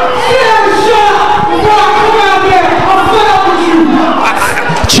right. Sit down and shut up. Before I come out there, I'm fed up with you.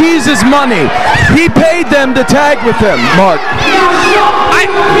 Cheese is money. He paid them to tag with him, Mark. Now shut up.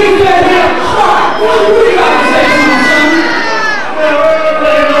 Keep that here. What do you got to say to him, son?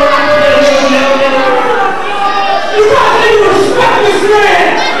 You got to respect this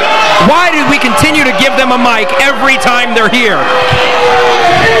man. Why did we continue to give them a mic every time they're here?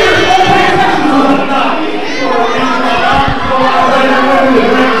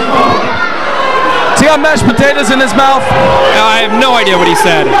 Has he got mashed potatoes in his mouth? I have no idea what he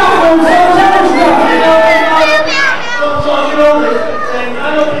said.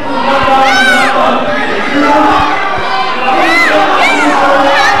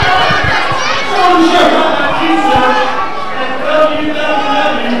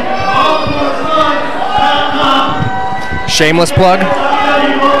 Shameless plug.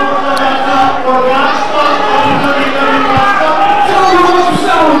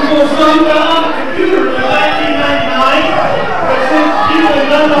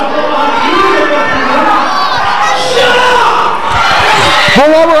 Well,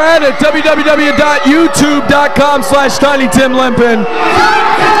 while we're at it, www.youtube.com/TinyTimLimpin.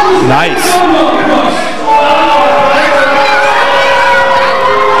 Nice.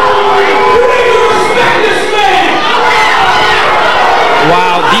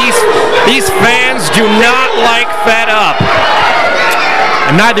 Wow, these fans do not like Fed Up.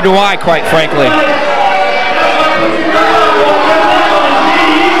 And neither do I, quite frankly.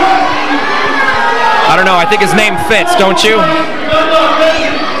 I don't know, I think his name fits, don't you?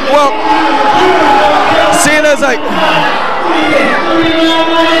 Well, seeing as I...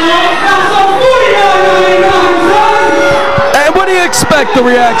 And what do you expect the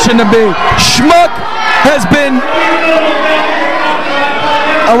reaction to be? Schmuck has been...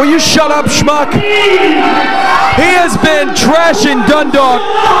 Oh, will you shut up, Schmuck? He has been trashing Dundalk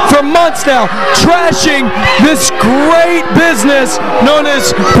for months now, trashing this great business known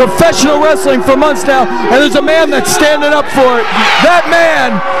as professional wrestling for months now, and there's a man that's standing up for it. That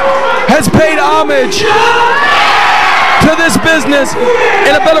man has paid homage to this business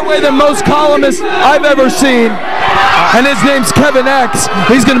in a better way than most columnists I've ever seen. And his name's Kevin X.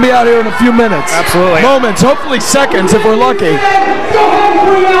 He's going to be out here in a few minutes. Absolutely. Moments, hopefully seconds if we're lucky. Go ahead and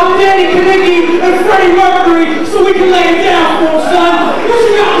bring out Danny Kanicki and Freddie Mercury so we can lay it down for him, son. What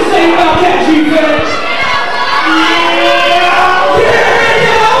you got to say about that, G-Fed?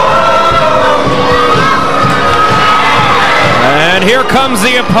 And here comes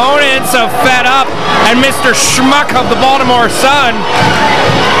the opponents of Fed Up and Mr. Schmuck of the Baltimore Sun.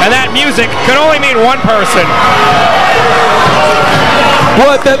 And that music could only mean one person.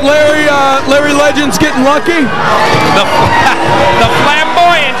 What, that Larry Legend's getting lucky? The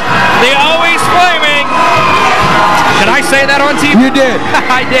flamboyant, the always flaming. Did I say that on TV? You did.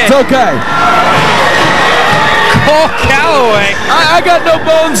 I did. It's okay. Cole Calloway. I got no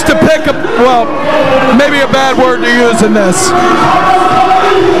bones to pick up. Well, maybe a bad word to use in this.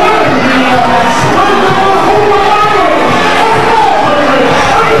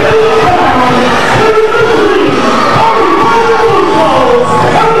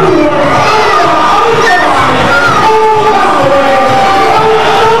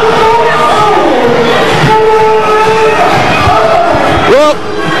 Well,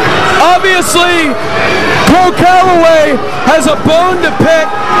 obviously, Cole Calloway has a bone to pick.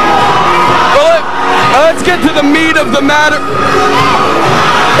 Well, let's get to the meat of the matter.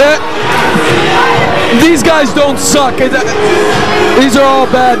 These guys don't suck. These are all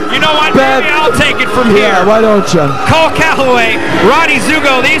bad. You know what? Bad. Maybe I'll take it from here. Yeah, why don't you? Cole Calloway, Roddy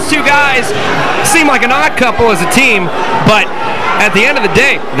Zugo, these two guys seem like an odd couple as a team, but at the end of the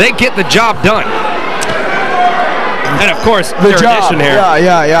day, they get the job done. And of course, the their job. addition here.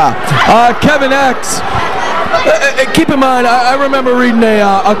 Yeah. Kevin X. Keep in mind, I remember reading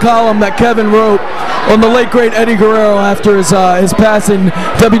a column that Kevin wrote on the late great Eddie Guerrero after his passing,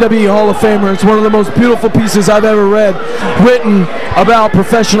 WWE Hall of Famer. It's one of the most beautiful pieces I've ever read, written about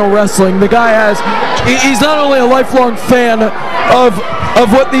professional wrestling. The guy he's not only a lifelong fan of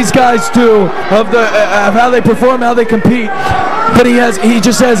what these guys do, of how they perform, how they compete, but he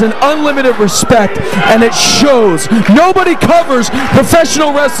just has an unlimited respect, and it shows. Nobody covers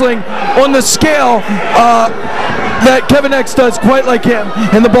professional wrestling on the scale that Kevin X does quite like him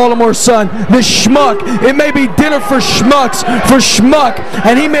in the Baltimore Sun. This schmuck, it may be dinner for schmucks for schmuck,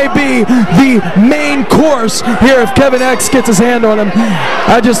 and he may be the main course here if Kevin X gets his hand on him.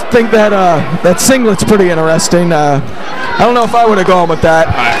 I just think that that singlet's pretty interesting. I don't know if I would have gone with that.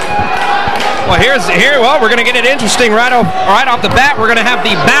 Well, we're going to get it interesting right off the bat. We're going to have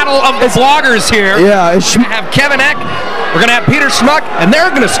the battle of the vloggers here. Yeah. We're going to have Kevin Eck. We're going to have Peter Schmuck, and they're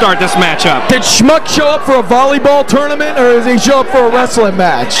going to start this matchup. Did Schmuck show up for a volleyball tournament, or does he show up for a wrestling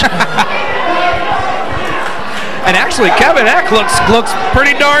match? And actually, Kevin Eck looks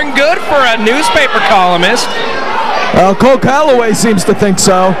pretty darn good for a newspaper columnist. Cole Calloway seems to think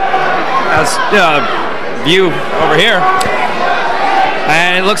so. That's view over here.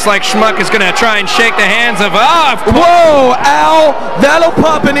 And it looks like Schmuck is going to try and shake the hands of... Whoa, Al! That'll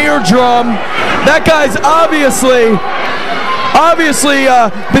pop an eardrum. That guy's obviously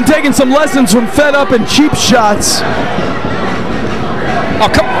been taking some lessons from Fed Up and Cheap Shots. Oh,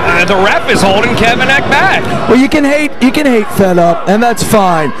 come on. The ref is holding Kevin Eck back. Well, you can hate Fed Up, and that's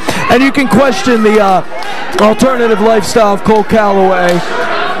fine. And you can question the alternative lifestyle of Cole Calloway.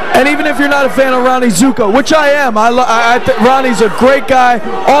 And even if you're not a fan of Ronnie Zuko, which I am, I think Ronnie's a great guy,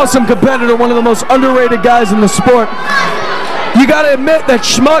 awesome competitor, one of the most underrated guys in the sport. You got to admit that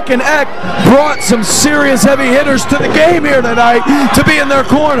Schmuck and Eck brought some serious heavy hitters to the game here tonight to be in their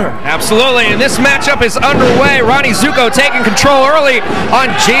corner. Absolutely, and this matchup is underway. Ronnie Zuko taking control early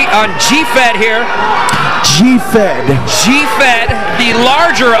on G-Fed here. G-Fed. G-Fed, the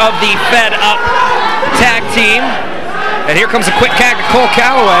larger of the Fed Up tag team. And here comes a quick tag to Cole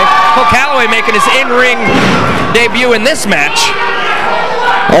Calloway. Cole Calloway making his in-ring debut in this match.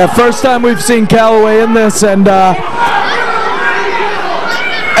 First time we've seen Calloway in this, and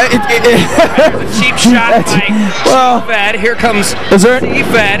cheap shot by Fed. Here comes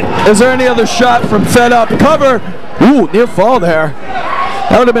Fed. Is there any other shot from Fed Up? Cover. Ooh, near fall there.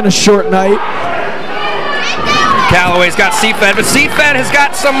 That would have been a short night. Calloway's got C-Fed, but C-Fed has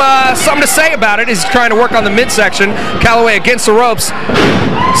got something to say about it. He's trying to work on the midsection. Calloway against the ropes.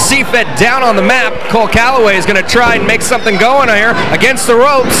 C-Fed down on the map. Cole Calloway is going to try and make something going here against the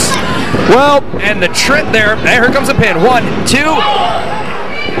ropes. Well, and the trip there. Here comes a pin. 1, 2,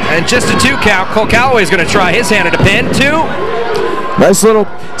 and just a 2 count. Cole Calloway is going to try his hand at a pin. 2. Nice little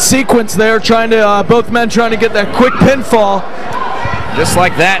sequence there, both men trying to get that quick pinfall. Just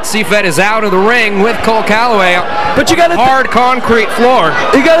like that, C-Fed is out of the ring with Cole Calloway. But you got hard concrete floor.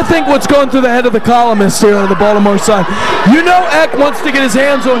 You got to think what's going through the head of the columnist here on the Baltimore Sun. You know Eck wants to get his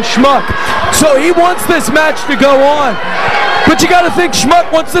hands on Schmuck, so he wants this match to go on. But you got to think Schmuck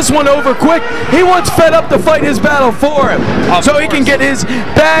wants this one over quick. He wants Fed Up to fight his battle for him, so he can get his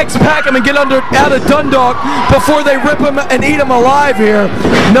bags, pack him, and get out of Dundalk before they rip him and eat him alive here.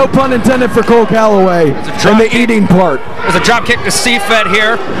 No pun intended for Cole Calloway in the eating part. There's a drop kick to C-Fed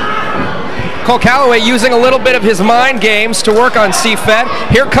here. Cole Calloway using a little bit of his mind games to work on C-Fed.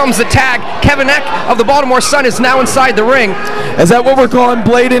 Here comes the tag. Kevin Eck of the Baltimore Sun is now inside the ring. Is that what we're calling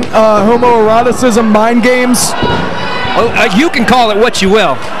blatant homoeroticism, mind games? You can call it what you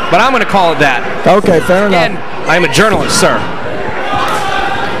will, but I'm going to call it that. Okay, fair enough. I'm a journalist, sir.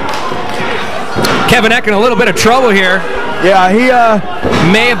 Kevin Eck in a little bit of trouble here. Yeah, he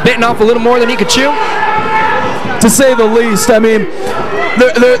may have bitten off a little more than he could chew, to say the least. I mean,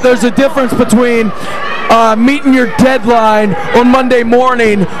 there's a difference between meeting your deadline on Monday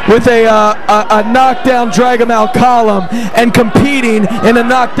morning with a knockdown, drag-em-out column and competing in a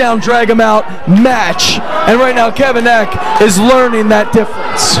knockdown, drag-em-out match. And right now, Kevin Eck is learning that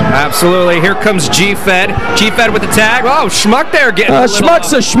difference. Absolutely. Here comes G-Fed. G-Fed with the tag. Oh, Schmuck there getting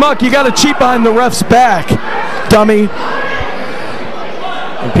Schmuck's a schmuck. You got to cheat behind the ref's back, dummy.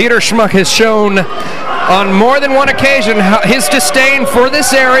 And Peter Schmuck has shown on more than one occasion his disdain for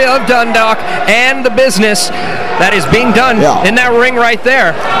this area of Dundalk and the business that is being done in that ring right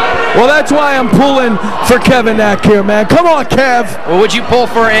there. Well, that's why I'm pulling for Kevin Eck here, man. Come on, Kev. Well, would you pull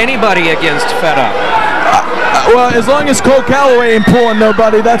for anybody against Fed Up? Well, as long as Cole Calloway ain't pulling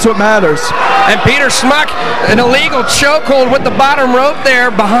nobody, that's what matters. And Peter Schmuck, an illegal chokehold with the bottom rope there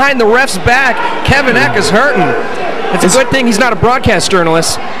behind the ref's back. Kevin Eck is hurting. It's a good thing he's not a broadcast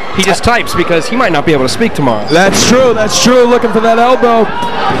journalist. He just types because he might not be able to speak tomorrow. That's true. That's true. Looking for that elbow.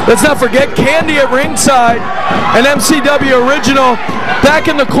 Let's not forget Candy at ringside, an MCW original, back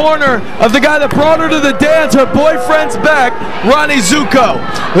in the corner of the guy that brought her to the dance, her boyfriend's back, Ronnie Zuko.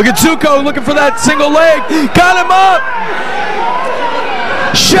 Look at Zuko looking for that single leg. Got him up.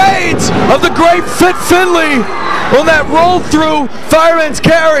 Shades of the great Fit Finley on that roll through fireman's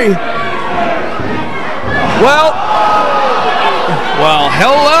carry. Well,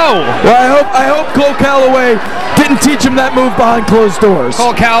 hello. Well, I hope Cole Calloway didn't teach him that move behind closed doors.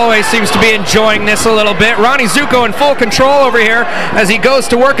 Cole Calloway seems to be enjoying this a little bit. Ronnie Zuko in full control over here as he goes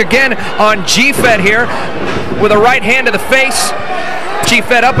to work again on G-Fed here with a right hand to the face.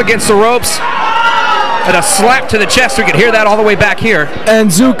 G-Fed up against the ropes. And a slap to the chest. We could hear that all the way back here. And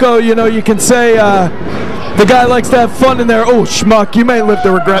Zuko, you know, you can say the guy likes to have fun in there. Oh, schmuck, you may live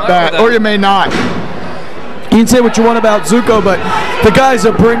to regret that, or you may not. You can say what you want about Zuko, but the guy's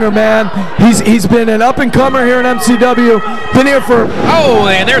a bringer, man. He's been an up-and-comer here in MCW. Been here for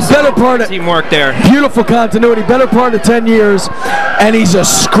and there's better part of teamwork there. Beautiful continuity, better part of 10 years, and he's a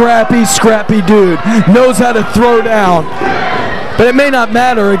scrappy dude. Knows how to throw down. But it may not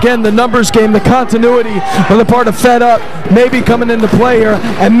matter. Again, the numbers game, the continuity on the part of Fed Up may be coming into play here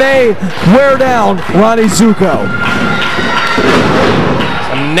and may wear down Ronnie Zuko.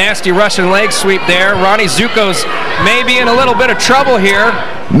 A nasty Russian leg sweep there. Ronnie Zuko's maybe in a little bit of trouble here.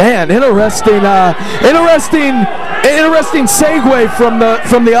 Man, interesting segue from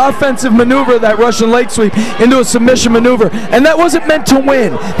the offensive maneuver, that Russian leg sweep, into a submission maneuver. And that wasn't meant to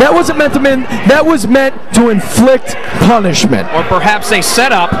win. That wasn't meant to win. That was meant to inflict punishment. Or perhaps a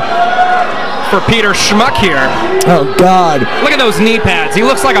setup for Peter Schmuck here. Oh, God. Look at those knee pads. He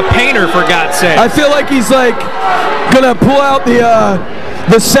looks like a painter, for God's sake. I feel like he's like gonna pull out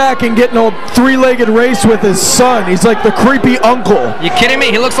the sack and get in a three-legged race with his son. He's like the creepy uncle. You kidding me?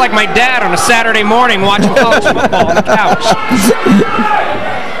 He looks like my dad on a Saturday morning watching college football on the couch.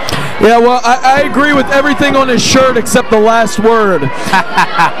 Yeah, well, I agree with everything on his shirt except the last word.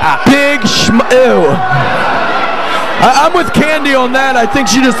 Big ew. I'm with Candy on that. I think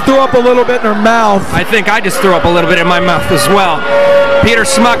she just threw up a little bit in her mouth. I think I just threw up a little bit in my mouth as well. Peter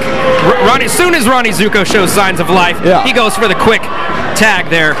Schmuck, as soon as Ronnie Zuko shows signs of life, he goes for the quick tag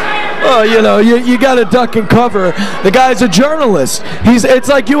there. Oh, you know, you got to duck and cover. The guy's a journalist. It's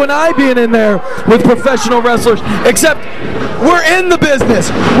like you and I being in there with professional wrestlers, except we're in the business.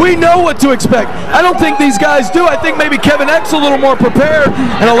 We know what to expect. I don't think these guys do. I think maybe Kevin X a little more prepared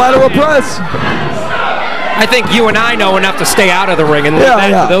and a lateral press. I think you and I know enough to stay out of the ring and leave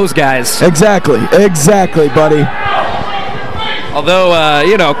that to those guys. Exactly, buddy. Although,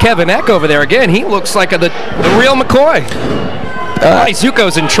 you know, Kevin Eck over there, again, he looks like the real McCoy. Ronnie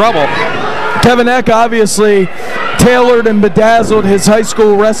Zuko's in trouble. Kevin Eck obviously tailored and bedazzled his high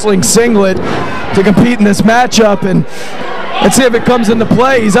school wrestling singlet to compete in this matchup, and let's see if it comes into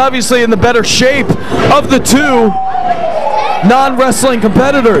play. He's obviously in the better shape of the two non-wrestling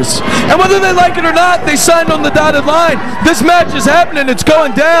competitors. And whether they like it or not, they signed on the dotted line. This match is happening. It's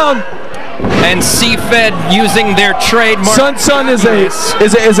going down. And C-Fed using their trademark. Son is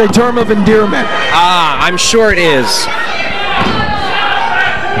a term of endearment. I'm sure it is.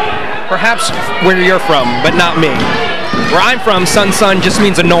 Perhaps where you're from, but not me. Where I'm from, son just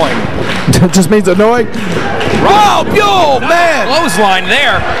means annoying. Just means annoying? Wow, yo, man! Clothesline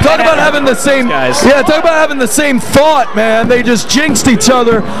there. Talk about having the same, talk about having the same thought, man. They just jinxed each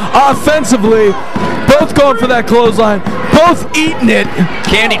other offensively. Both going for that clothesline, both eating it.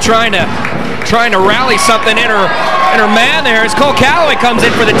 Candy trying to rally something in her man there as Cole Calloway comes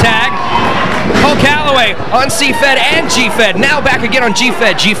in for the tag. Cole Calloway on C-Fed and G-Fed. Now back again on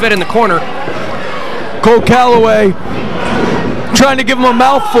G-Fed. G-Fed in the corner. Cole Calloway trying to give him a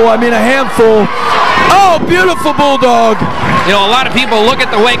mouthful, I mean a handful. Oh, beautiful bulldog. You know, a lot of people look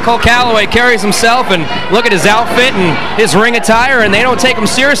at the way Cole Calloway carries himself and look at his outfit and his ring attire, and they don't take him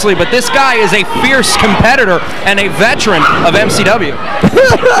seriously, but this guy is a fierce competitor and a veteran of MCW.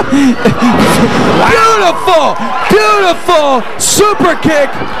 Beautiful, beautiful super kick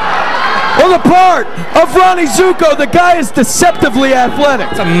on the part of Ronnie Zuko. The guy is deceptively athletic.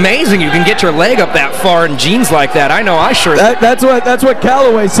 It's amazing you can get your leg up that far in jeans like that. I know I sure did. That's what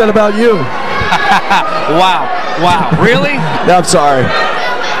Calloway said about you. Wow, really? No, I'm sorry.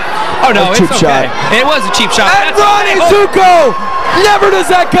 Oh no, it's okay. It was a cheap shot. And Ronnie Zuko! Never does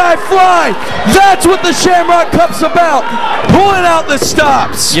that guy fly. That's what the Shamrock Cup's about. Pulling out the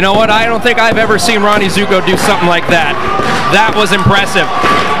stops. You know what? I don't think I've ever seen Ronnie Zuko do something like that. That was impressive.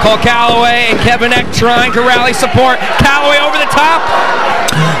 Cole Calloway and Kevin Eck trying to rally support. Calloway over the top.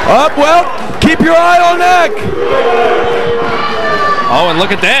 Well, Keep your eye on Eck. Oh, and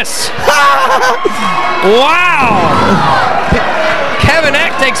look at this. Wow. Kevin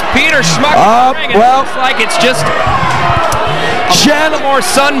Eck takes Peter Schmuck. Well, looks like it's just more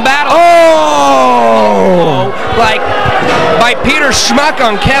Sun battle. Oh! Like by Peter Schmuck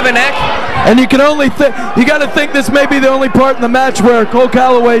on Kevin Eck. And you can only think, you got to think this may be the only part in the match where Cole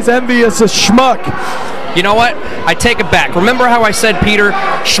Calloway's envious of Schmuck. You know what? I take it back. Remember how I said Peter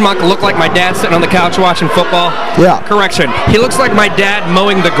Schmuck looked like my dad sitting on the couch watching football? Yeah. Correction. He looks like my dad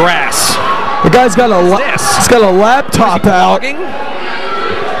mowing the grass. The guy's got he's got a laptop out.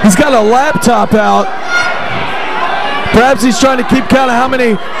 He's got a laptop out. Perhaps he's trying to keep count of how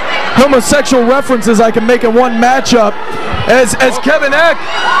many homosexual references I can make in one matchup. As Kevin Eck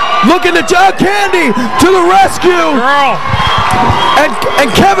looking to Candy to the rescue. Girl. And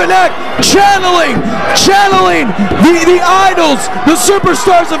Kevin Eck channeling the idols, the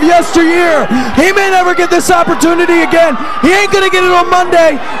superstars of yesteryear. He may never get this opportunity again. He ain't gonna get it on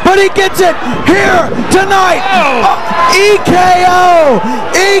Monday, but he gets it here tonight. EKO!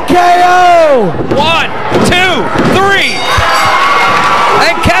 EKO! 1, 2, 3.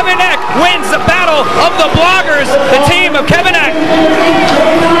 And Kevin Eck wins the battle of the bloggers, the team of Kevin Eck.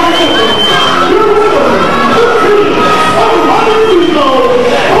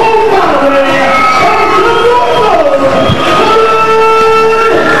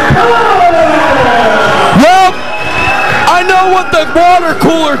 Well, I know what the water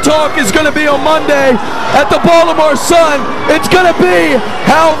cooler talk is going to be on Monday at the Baltimore Sun. It's going to be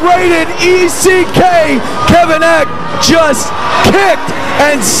how rated ECK Kevin Eck just kicked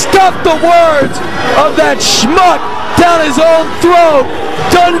and stuffed the words of that schmuck down his own throat.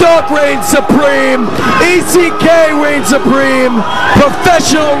 Dundalk reigns supreme. ECK reigns supreme.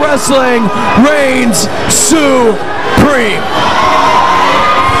 Professional wrestling reigns supreme.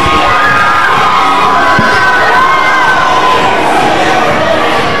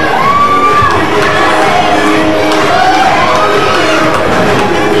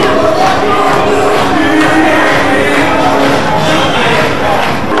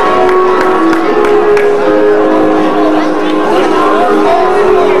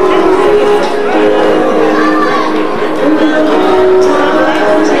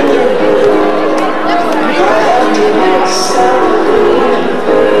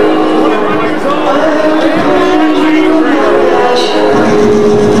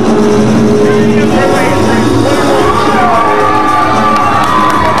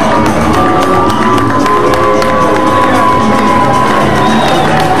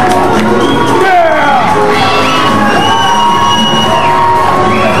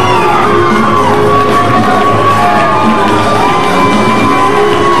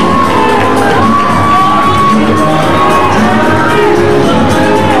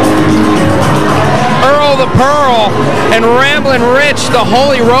 And Ramblin' Rich, the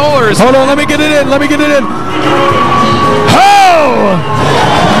Holy Rollers. Hold on, let me get it in. Ho!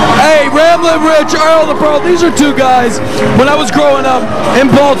 Hey, Ramblin' Rich, Earl the Pearl, these are two guys, when I was growing up in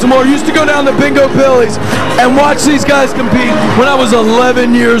Baltimore, used to go down to Bingo Billy's and watch these guys compete when I was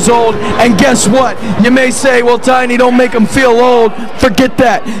 11 years old. And guess what? You may say, well, Tiny, don't make them feel old. Forget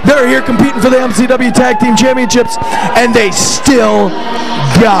that. They're here competing for the MCW Tag Team Championships, and they still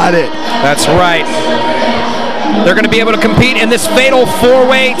got it. That's right. They're going to be able to compete in this fatal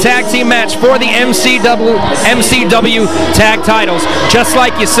four-way tag team match for the MCW tag titles, just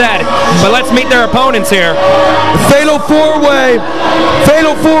like you said. But let's meet their opponents here. Fatal four-way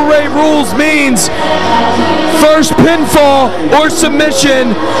rules means first pinfall or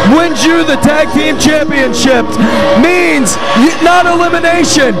submission wins you the tag team championship. Means not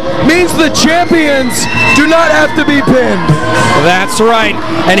elimination. Means the champions do not have to be pinned. That's right.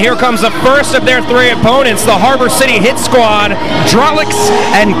 And here comes the first of their three opponents, the Harbor City Hit Squad, Drolix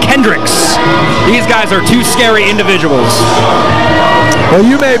and Kendricks. These guys are two scary individuals. Well,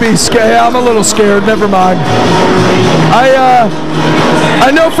 you may be scared. I'm a little scared. Never mind.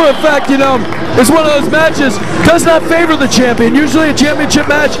 I know for a fact, you know, it's one of those matches does not favor the champion. Usually a championship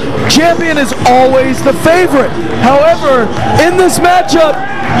match, champion is always the favorite. However, in this matchup,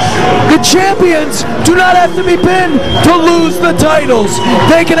 the champions do not have to be pinned to lose the titles.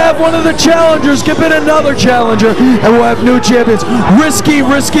 They can have one of the challengers give in another challenger, and we'll have new champions. Risky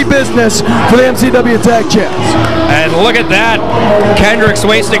business for the MCW Tag Champs. And look at that. Kendricks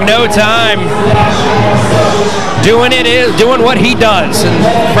wasting no time. Doing what he does, and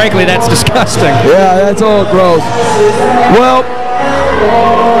frankly, that's disgusting. Yeah, that's all gross. Well,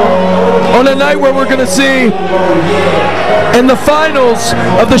 on a night where we're going to see in the finals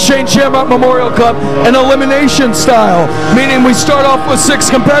of the Shamrock Memorial Cup an elimination style, meaning we start off with 6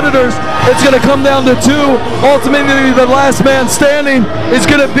 competitors. It's going to come down to 2. Ultimately, the last man standing is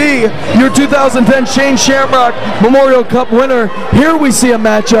going to be your 2010 Shamrock Memorial Cup winner. Here we see a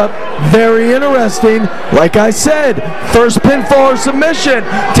matchup, very interesting. Like I said, first pinfall or submission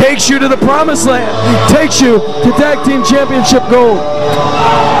takes you to the promised land, takes you to Tag Team Championship gold.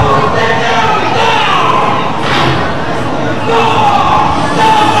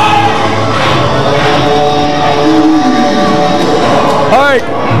 All right,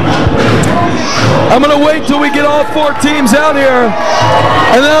 I'm going to wait till we get all 4 teams out here,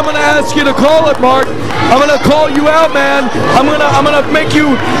 and then I'm going to ask you to call it, Mark. I'm going to call you out, man. I'm gonna make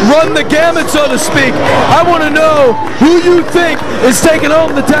you run the gamut, so to speak. I want to know who you think is taking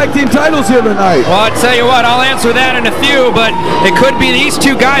home the tag team titles here tonight. Well, I'll tell you what, I'll answer that in a few, but it could be these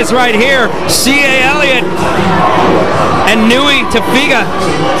 2 guys right here, C.A. Elliott and Nui Tafiga.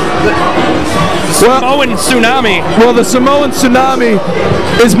 Samoan Tsunami. Well, the Samoan Tsunami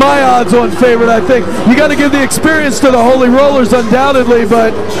is my odds-on favorite, I think. You got to give the experience to the Holy Rollers, undoubtedly,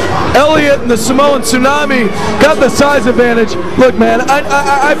 but Elliott and the Samoan Tsunami got the size advantage. Look, man,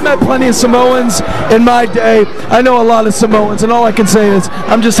 I've met plenty of Samoans in my day. I know a lot of Samoans, and all I can say is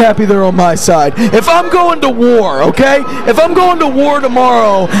I'm just happy they're on my side. If I'm going to war, okay? If I'm going to war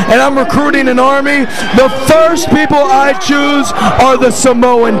tomorrow and I'm recruiting an army, the first people I choose are the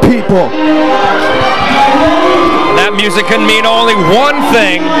Samoan people. That music can mean only one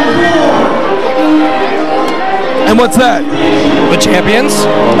thing. And what's that? The champions.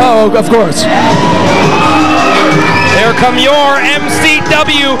 Oh, of course. Here come your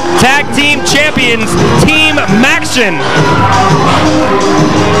MCW Tag Team Champions, Team Maction.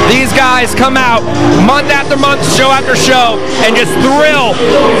 These guys come out month after month, show after show, and just thrill.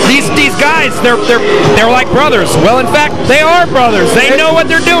 These guys, they're like brothers. Well, in fact, they are brothers. They know what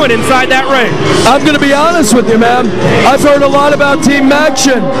they're doing inside that ring. I'm going to be honest with you, man. I've heard a lot about Team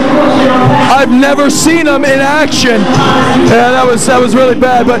Maction. I've never seen them in action. Yeah, that was really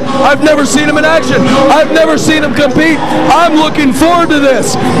bad, but I've never seen them in action. I've never seen them compete. I'm looking forward to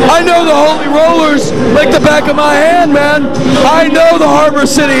this. I know the Holy Rollers like the back of my hand, man. I know the Harbor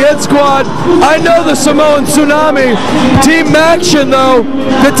City Hit Squad. I know the Samoan Tsunami. Team Maction, though,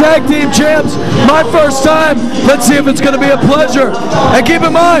 the tag team champs, my first time. Let's see if it's going to be a pleasure. And keep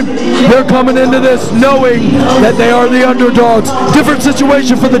in mind, they're coming into this knowing that they are the underdogs. Different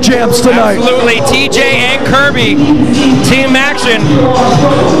situation for the champs tonight. Absolutely. TJ and Kirby, Team Action,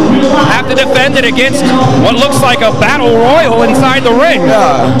 have to defend it against what looks like a battle royal inside the ring.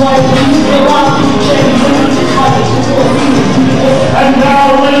 And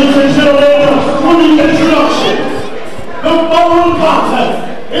now, ladies and gentlemen, for the introduction, the following contest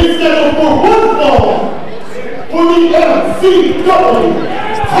is scheduled for one fall for the MCW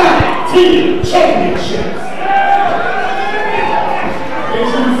Tag Team Championships.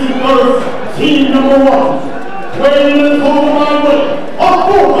 Introducing first, team number 1, weighing in a total combined weight of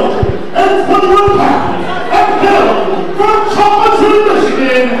 421 pounds, and hailing from Shamrock,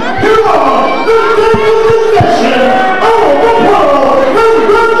 Michigan, here are the David Session.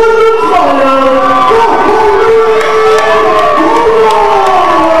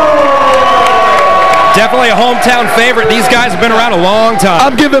 Definitely a hometown favorite. These guys have been around a long time.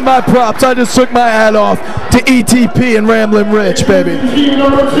 I'm giving my props. I just took my hat off to ETP and Ramblin' Rich, baby. Team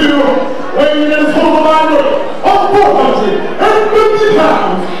number 2, weighing in a total combined weight of 450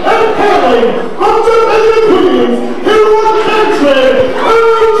 pounds, and hailing from Jamaica, Queens, here on the country,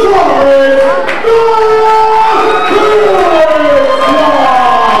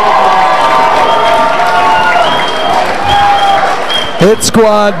 Hit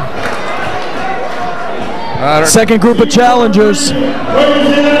Squad. Second group of challengers.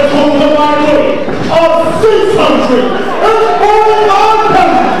 weighing in a total combined weight of 649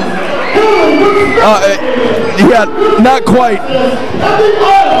 pounds, hailing with Yeah, not quite. at the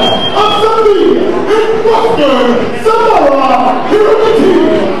Isle of Sabine in Western Samoa, here are the team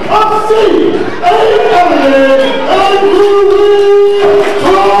of C.A. Elliott and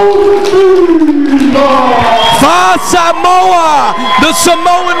Fa Samoa, the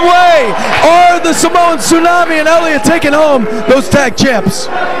Samoan way, or the Samoan Tsunami and Elliott taking home those tag champs.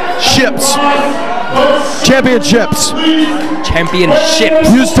 Championships.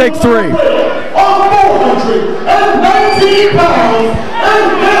 Use take 3. of 419 pounds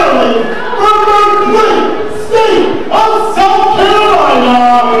and hailing from the great state of South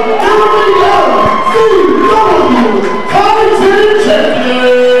Carolina, here are the MCW Tag Team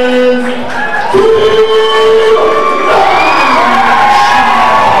Champions, Team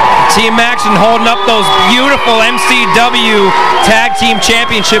Team Action holding up those beautiful MCW Tag Team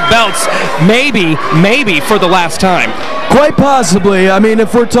Championship belts. Maybe for the last time. Quite possibly. I mean,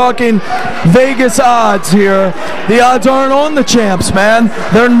 if we're talking Vegas odds here, the odds aren't on the champs, man.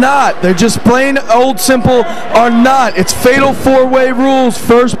 They're not. They're just plain old simple are not. It's fatal four-way rules.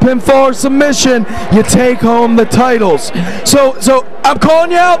 First pinfall or submission, you take home the titles. So I'm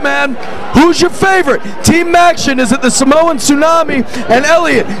calling you out, man. Who's your favorite? Team Action, is it the Samoan Tsunami? And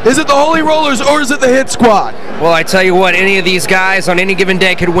Elliott, is it the Holy Rollers or is it the Hit Squad? Well, I tell you what, any of these guys on any given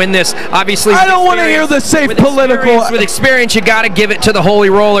day could win this. Obviously, I don't want to hear the safe political. With experience, you got to give it to the Holy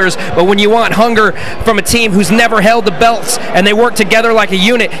Rollers. But when you want hunger from a team who's never held the belts and they work together like a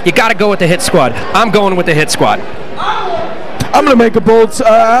unit, you got to go with the Hit Squad. I'm going with the Hit Squad. I'm gonna make a bold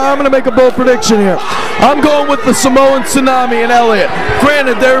prediction here. I'm going with the Samoan Tsunami and Elliott.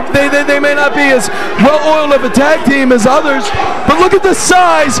 Granted, they may not be as well-oiled of a tag team as others, but look at the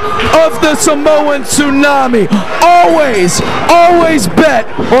size of the Samoan Tsunami. Always bet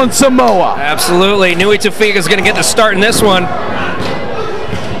on Samoa. Absolutely. Nui Tafiga is gonna get the start in this one.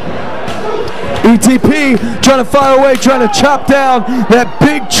 ETP trying to fire away, trying to chop down that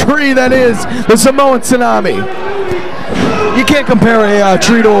big tree that is the Samoan Tsunami. You can't compare a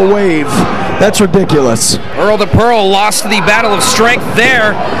tree to a wave. That's ridiculous. Earl the Pearl lost the battle of strength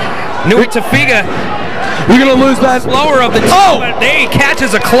there. Nui Tafiga. You're going to lose that. Slower of the two, but he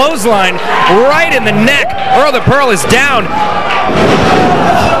catches a clothesline right in the neck. Earl the Pearl is down.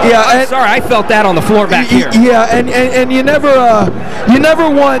 Yeah, Sorry, I felt that on the floor back here. Yeah, and you never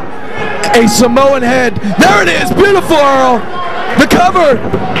want a Samoan head. There it is, beautiful, Earl. The cover.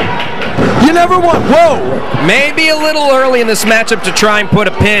 You never want. Whoa. Maybe a little early in this matchup to try and put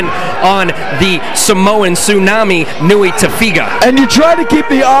a pin on the Samoan Tsunami, Nui Tafiga. And you try to keep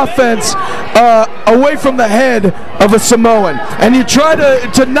the offense away from the head of a Samoan. And you try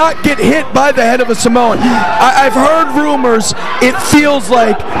to not get hit by the head of a Samoan. I've heard rumors it feels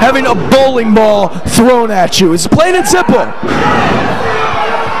like having a bowling ball thrown at you. It's plain and simple.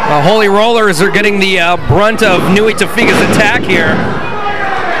 The Holy Rollers are getting the brunt of Nui Tafiga's attack here.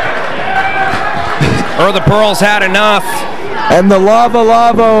 Earl the Pearl's had enough. And the lava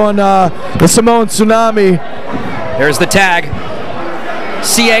on the Samoan Tsunami. There's the tag.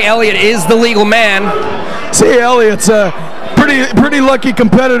 C.A. Elliott is the legal man. C.A. Elliott's a pretty lucky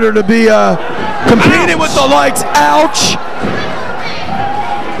competitor to be competing with the likes. Ouch.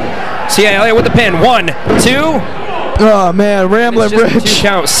 C.A. Elliott with the pin. 1, 2. Oh man, Ramblin' Rich.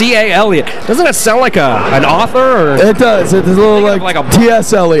 C.A. Elliott. Doesn't it sound like an author? Or? It does. It's a little like a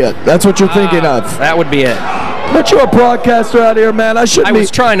T.S. Eliot. That's what you're thinking of. That would be it. But you're a broadcaster out here, man. I was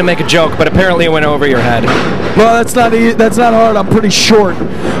trying to make a joke, but apparently it went over your head. Well, that's not hard. I'm pretty short.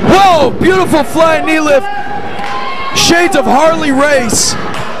 Whoa! Beautiful flying knee lift. Shades of Harley Race.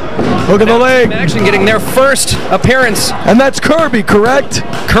 Look at the leg. Action getting their first appearance. And that's Kirby, correct?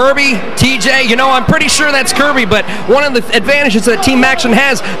 Kirby, TJ, you know, I'm pretty sure that's Kirby, but one of the advantages that Team Action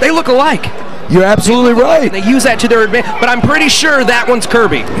has, they look alike. You're absolutely right. They use that to their advantage, but I'm pretty sure that one's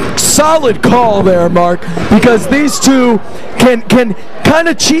Kirby. Solid call there, Mark, because these two can kind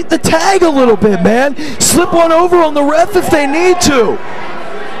of cheat the tag a little bit, man. Slip one over on the ref if they need to.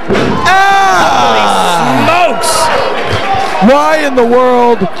 Holy smokes! Why in the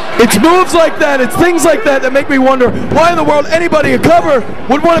world? It's moves like that, it's things like that that make me wonder why in the world anybody a cover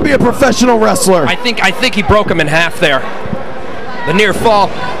would want to be a professional wrestler. I think he broke him in half there. The near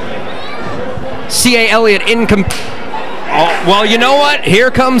fall. C.A. Elliott well, you know what? Here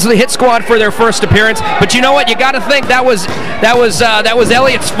comes the Hit Squad for their first appearance. But you know what? You got to think that was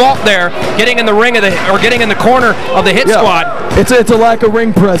Elliott's fault there, getting in the ring getting in the corner of the Hit Squad. It's a lack of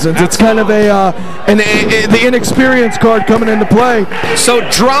ring presence. It's kind of the inexperienced card coming into play. So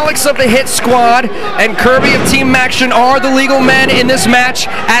Drolix of the Hit Squad and Kirby of Team Action are the legal men in this match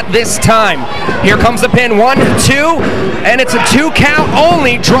at this time. Here comes the pin. 1, 2, and it's a 2 count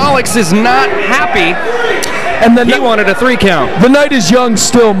only. Drolix is not happy. And then he wanted a 3 count. The night is young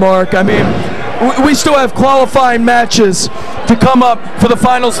still, Mark. I mean, we still have qualifying matches to come up for the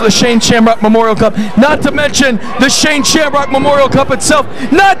finals of the Shane Shamrock Memorial Cup. Not to mention the Shane Shamrock Memorial Cup itself.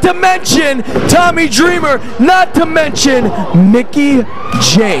 Not to mention Tommy Dreamer. Not to mention Mickey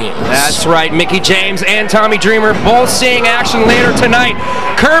James. That's right, Mickey James and Tommy Dreamer both seeing action later tonight.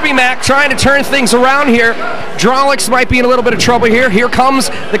 Kirby Mac trying to turn things around here. Drolix might be in a little bit of trouble here. Here comes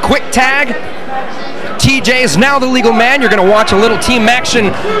the quick tag. TJ is now the legal man. You're going to watch a little Team Action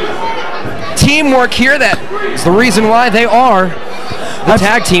teamwork here. That is the reason why they are the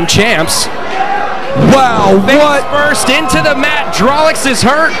tag team champs. Wow, what? First into the mat. Drolix is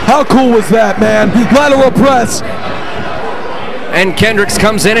hurt. How cool was that, man? Lateral press. And Kendricks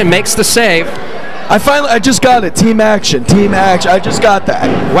comes in and makes the save. I just got it. Team action. I just got that.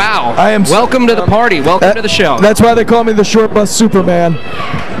 Wow. Welcome to the party. Welcome to the show. That's why they call me the short bus Superman.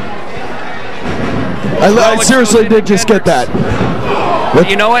 I seriously did just get that.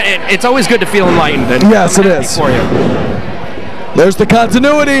 You know what? It's always good to feel enlightened. Yes, it is. For you. There's the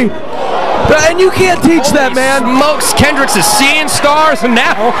continuity. And you can't teach that, man. Smokes, Kendricks is seeing stars, and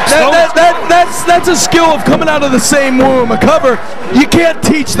now that's a skill of coming out of the same womb. A cover, you can't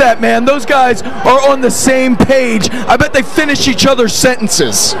teach that, man. Those guys are on the same page. I bet they finish each other's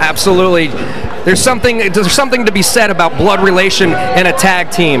sentences. Absolutely. There's something to be said about blood relation in a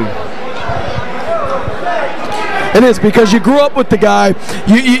tag team. It is, because you grew up with the guy.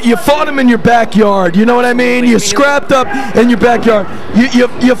 You fought him in your backyard. You know what I mean? You scrapped up in your backyard.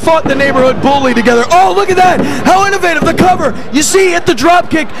 You fought the neighborhood bully together. Oh, look at that! How innovative, the cover! You see, hit the drop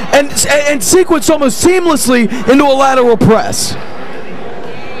kick and sequence almost seamlessly into a lateral press.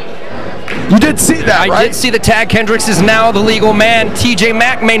 You did see that, right? I did see the tag. Kendricks is now the legal man. TJ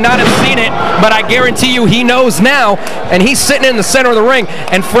Mack may not have seen it, but I guarantee you he knows now, and he's sitting in the center of the ring,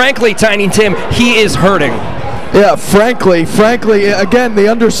 and frankly, Tiny Tim, he is hurting. Yeah, frankly, again, the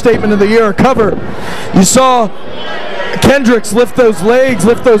understatement of the year, cover. You saw Kendricks lift those legs,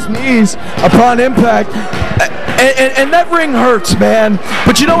 lift those knees upon impact, and that ring hurts, man.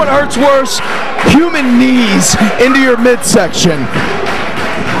 But you know what hurts worse? Human knees into your midsection.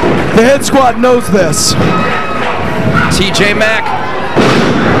 The Hit Squad knows this. TJ Mack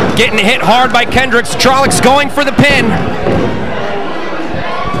getting hit hard by Kendricks. Trollocs going for the pin.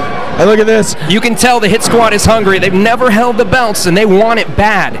 And look at this. You can tell the Hit Squad is hungry. They've never held the belts, and they want it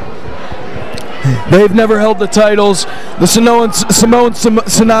bad. They've never held the titles. The Samoan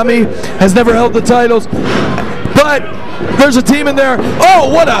Tsunami has never held the titles. But there's a team in there.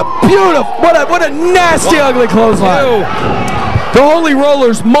 Oh, what a beautiful, what a nasty, ugly clothesline. The Holy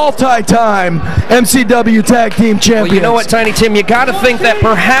Rollers, multi-time MCW Tag Team Champions. Well, you know what, Tiny Tim? You got to think that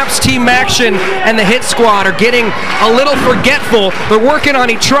perhaps Team Action and the Hit Squad are getting a little forgetful. They're working on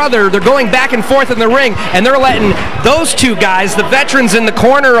each other. They're going back and forth in the ring, and they're letting those two guys, the veterans in the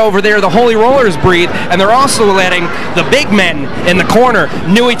corner over there, the Holy Rollers, breathe, and they're also letting the big men in the corner,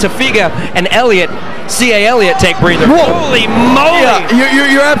 Nui Tafiga and Elliott, C.A. Elliott, take breather. Holy moly! Yeah,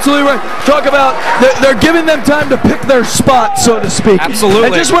 you're absolutely right. Talk about, they're giving them time to pick their spot, so to speak. Absolutely.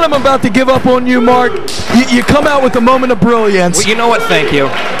 And just when I'm about to give up on you, Mark, you come out with a moment of brilliance. Well, you know what? Thank you.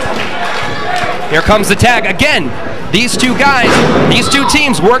 Here comes the tag again. These two guys, these two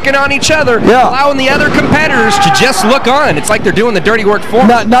teams working on each other, allowing the other competitors to just look on. It's like they're doing the dirty work for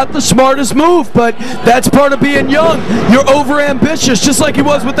them. Not the smartest move, but that's part of being young. You're over-ambitious, just like he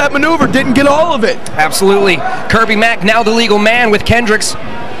was with that maneuver. Didn't get all of it. Absolutely. Kirby Mack, now the legal man with Kendricks.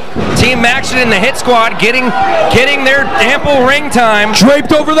 Team Action and the Hit Squad getting their ample ring time.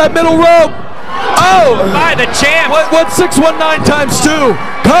 Draped over that middle rope. Oh! By the champ. What's 619 times 2?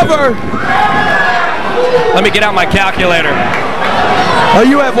 Cover. Let me get out my calculator. Oh,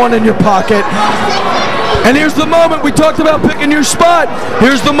 you have one in your pocket. And here's the moment. We talked about picking your spot.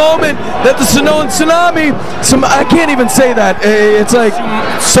 Here's the moment that the Samoan Tsunami, I can't even say that. It's like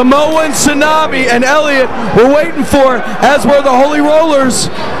Samoan Tsunami and Elliott were waiting for, as were the Holy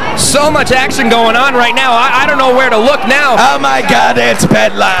Rollers. So much action going on right now. I don't know where to look now. Oh my God, it's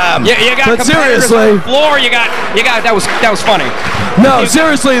Bedlam. You got but seriously, on the floor. You got. That was funny. No,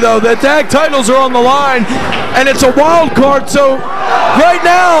 seriously though, the tag titles are on the line, and it's a wild card. So right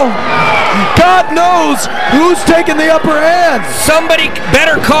now, God knows who's taking the upper hand. Somebody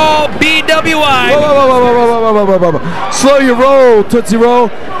better call BWI. Whoa. Slow your roll, Tootsie Roll.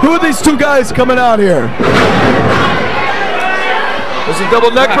 Who are these two guys coming out here? There's a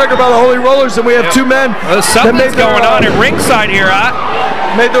double neckbreaker by the Holy Rollers, and we have two men. Something's going on at ringside here,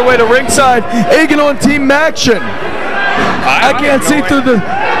 made their way to ringside. Egan on Team Action. I can't see through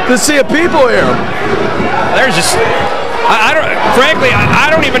the sea of people here. There's just, frankly, I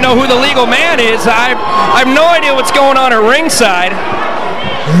don't even know who the legal man is. I have no idea what's going on at ringside.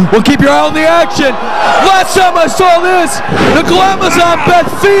 Well, keep your eye on the action. Last time I saw this, the Glamazon Beth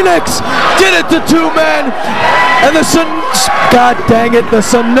Phoenix did it to two men. And God dang it, the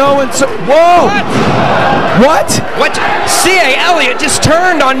Samoan, whoa! What? C.A. Elliott just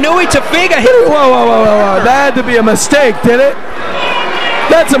turned on Nui Tafiga. Whoa. That had to be a mistake, did it?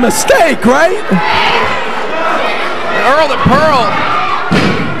 That's a mistake, right? Earl to Pearl.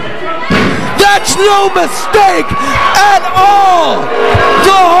 That's no mistake at all!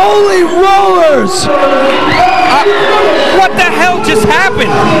 The Holy Rollers! What the hell just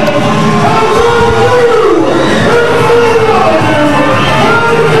happened?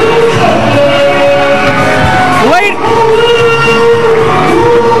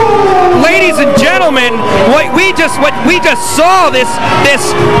 gentlemen, what we just saw, let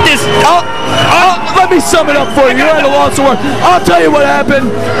me sum it up for you. You're at a loss of words. I'll tell you what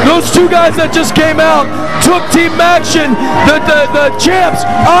happened. Those two guys that just came out took Team Action, the champs,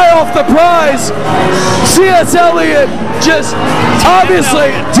 eye off the prize. C.S. Elliott just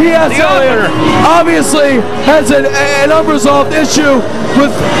obviously, T.S. Elliott obviously has an unresolved issue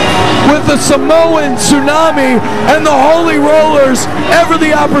with the Samoan Tsunami and the Holy Rollers. Ever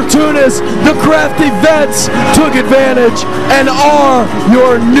the opportunists, the crafty vets took advantage and are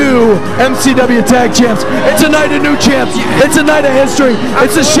your new MCW Tag Champs. It's a night of new champs. It's a night of history.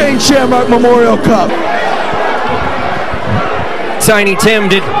 It's the Shane Shamrock Memorial Cup. Tiny Tim,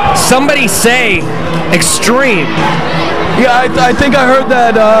 did somebody say extreme? Yeah, I think I heard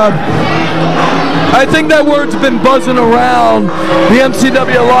that. I think that word's been buzzing around the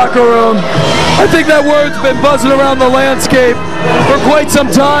MCW locker room. I think that word's been buzzing around the landscape for quite some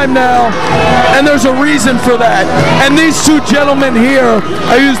time now, and there's a reason for that. And these two gentlemen here,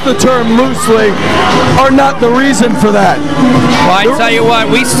 I use the term loosely, are not the reason for that. Well, I tell you what,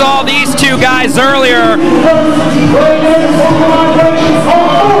 we saw these two guys earlier.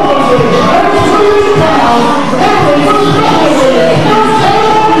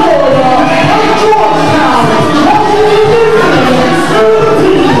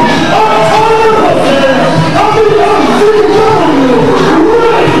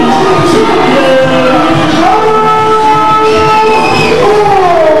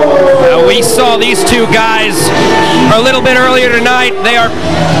 We saw these two guys a little bit earlier tonight. They are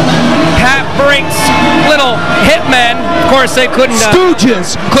Pat Brink's little hitmen. Of course, they couldn't.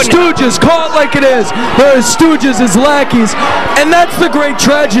 Stooges. Stooges. Call it like it is. They're stooges, as lackeys. And that's the great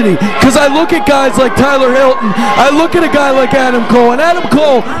tragedy. Because I look at guys like Tyler Hilton. I look at a guy like Adam Cole. And Adam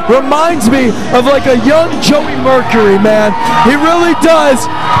Cole reminds me of like a young Joey Mercury, man. He really does.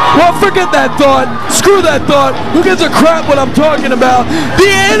 Well, forget that thought. Screw that thought. Who gives a crap what I'm talking about? The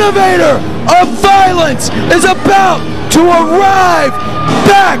innovator of violence is about to arrive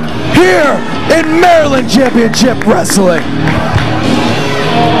back here in Maryland Championship Wrestling.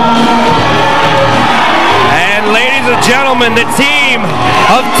 And ladies and gentlemen, the team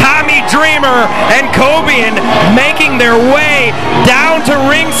of Tommy Dreamer and Cobian making their way down to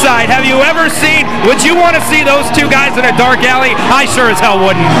ringside. Have you ever seen, would you want to see those two guys in a dark alley? I sure as hell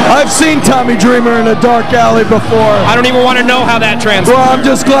wouldn't. I've seen Tommy Dreamer in a dark alley before. I don't even want to know how that translates. Well, I'm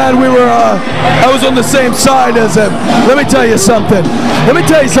just glad we were, I was on the same side as him. Let me tell you something. Let me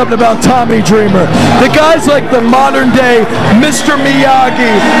tell you something about Tommy Dreamer. The guy's like the modern day Mr.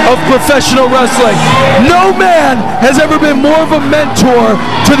 Miyagi of professional wrestling. No man has ever been more of a mentor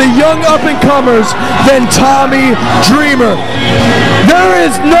to the young up-and-comers than Tommy Dreamer. There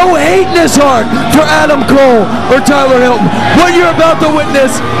is no hate in his heart for Adam Cole or Tyler Hilton. What you're about to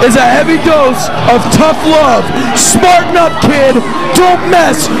witness is a heavy dose of tough love. Smarten up, kid. Don't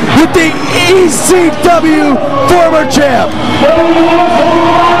mess with the ECW former champ.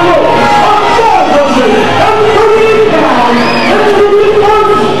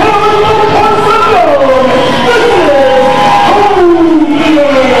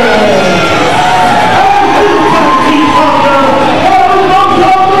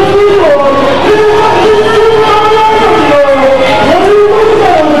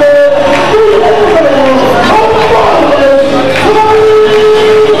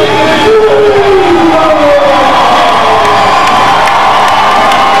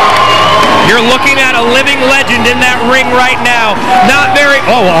 Legend in that ring right now. Not very.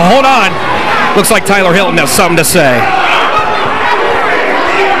 Oh, well, hold on. Looks like Tyler Hilton has something to say.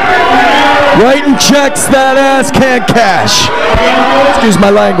 Writing checks that ass can't cash. Excuse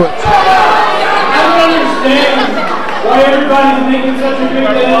my language. I don't understand why everybody's making such a big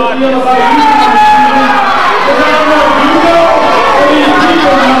deal about you. Because I don't know if you know or these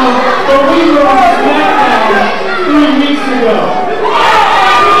people know, but we were on SmackDown 3 weeks ago.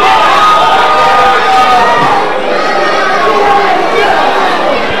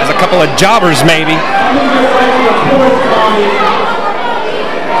 Couple of jobbers, maybe. If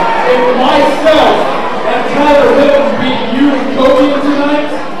myself and Tyler Hilton beat you and Cody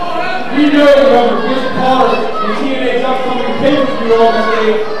tonight, you know you have a big part in TNA's upcoming pay-per-view on the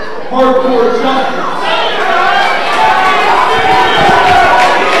day, Hardcore Justice.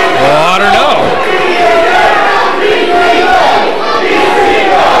 Well, I don't know.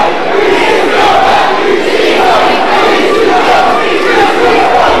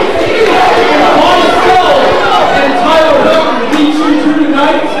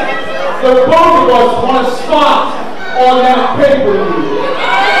 The both of us want a spot on that pay-per-view.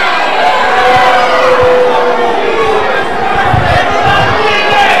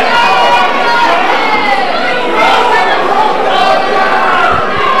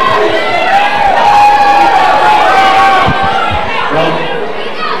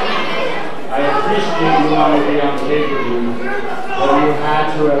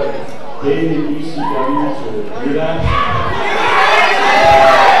 to have been in ECW to do that.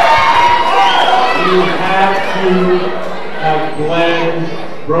 You have to have bled,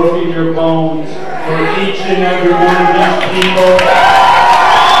 broken your bones for each and every one of these people.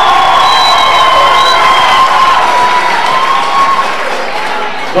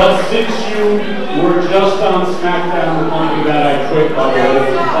 But since you were just on SmackDown, the company that I quit, by the way,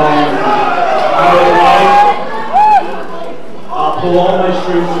 I would like, I'll pull all my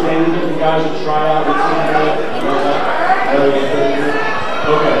strings today and give you guys a tryout with somebody.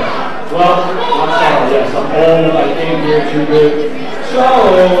 Okay. Well, I'm sorry, yes, I'm old, I came here too good. So,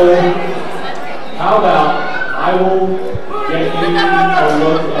 how about I will get you a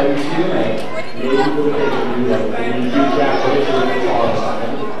look at TNA, maybe for the pay-per-view, like maybe do Jack Richard or something.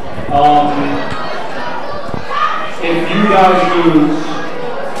 If you guys lose,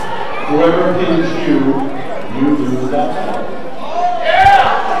 whoever pins you lose that battle.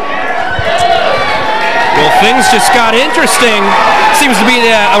 Well, things just got interesting. Seems to be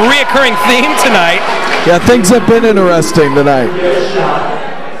a reoccurring theme tonight. Yeah, things have been interesting tonight. You get a shot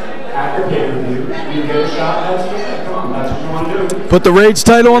at the pay-per-view. You get a shot at SmackDown. Come on, that's what you want to do. Put the Rage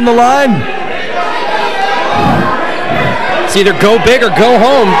title on the line. It's either go big or go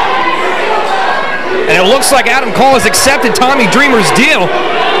home. And it looks like Adam Cole has accepted Tommy Dreamer's deal.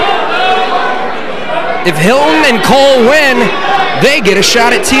 If Hilton and Cole win, they get a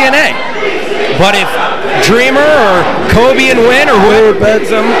shot at TNA. But if Dreamer or Kobe win or whoever bets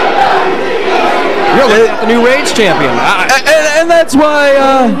them, you're the new Rage champion. And that's why,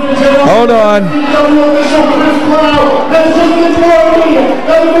 hold on.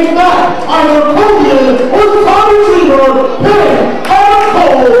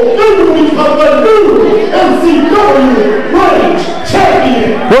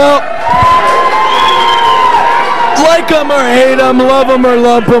 Well, like him or hate him, love him or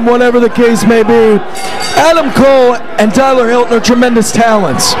lump him, whatever the case may be, Adam Cole and Tyler Hilton are tremendous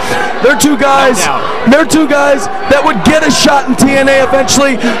talents. They're two guys. They're two guys that would get a shot in TNA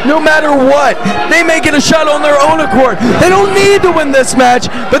eventually, no matter what. They may get a shot on their own accord. They don't need to win this match,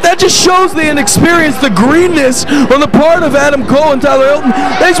 but that just shows the inexperience, the greenness on the part of Adam Cole and Tyler Hilton.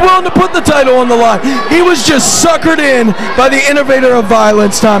 He's willing to put the title on the line. He was just suckered in by the innovator of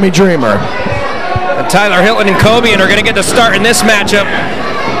violence, Tommy Dreamer. And Tyler Hilton and Kobe are going to get the start in this matchup.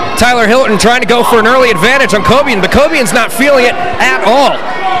 Tyler Hilton trying to go for an early advantage on Kobe, but Kobe's not feeling it at all.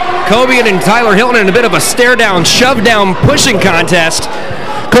 Kobe and Tyler Hilton in a bit of a stare-down, shove-down, pushing contest.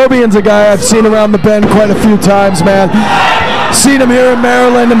 Kobe's a guy I've seen around the bend quite a few times, man. Seen him here in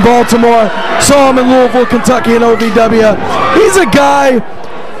Maryland and Baltimore. Saw him in Louisville, Kentucky, and OVW. He's a guy,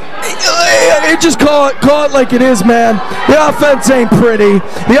 just call it like it is, man. The offense ain't pretty.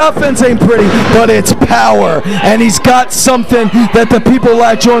 The offense ain't pretty, but it's power. And he's got something that the people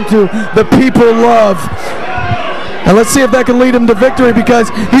latch onto, the people love. And let's see if that can lead him to victory,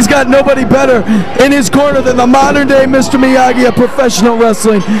 because he's got nobody better in his corner than the modern-day Mr. Miyagi of professional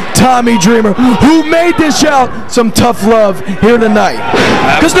wrestling, Tommy Dreamer, who may dish out some tough love here tonight.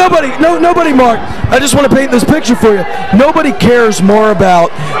 Because nobody, Mark, I just want to paint this picture for you. Nobody cares more about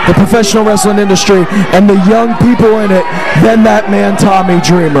the professional wrestling industry and the young people in it than that man, Tommy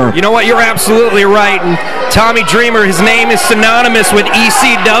Dreamer. You know what? You're absolutely right. And Tommy Dreamer, his name is synonymous with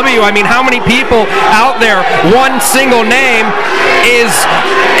ECW. I mean, how many people out there, one single name is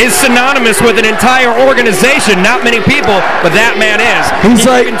synonymous with an entire organization? Not many people, but that man is. He's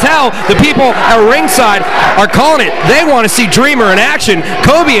like, you can tell the people at ringside are calling it. They want to see Dreamer in action.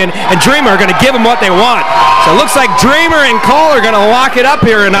 Kobe and Dreamer are going to give him what they want. So it looks like Dreamer and Cole are going to lock it up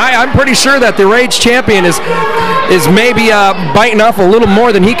here, and I'm pretty sure that the Rage champion is maybe biting off a little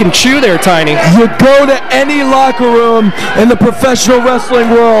more than he can chew there, Tiny. You go to any locker room in the professional wrestling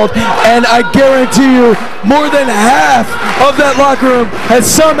world, and I guarantee you more than half of that locker room has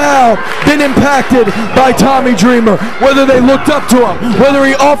somehow been impacted by Tommy Dreamer. Whether they looked up to him, whether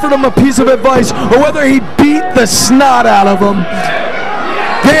he offered him a piece of advice, or whether he beat the snot out of him,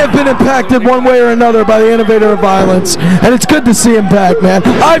 they have been impacted one way or another by the innovator of violence, and it's good to see him back, man.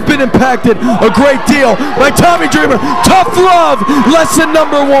 I've been impacted a great deal by Tommy Dreamer. Tough love, lesson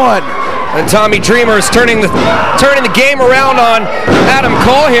number one. And Tommy Dreamer is turning the game around on Adam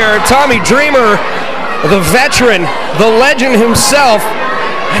Cole here. Tommy Dreamer, the veteran, the legend himself.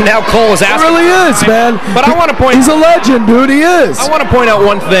 And now Cole is asking. He really is, man. But I want to point. He's a legend, dude. He is. I want to point out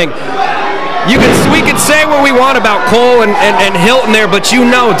one thing. We can say what we want about Cole and Hilton there, but you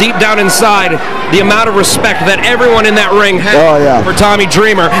know deep down inside the amount of respect that everyone in that ring has for Tommy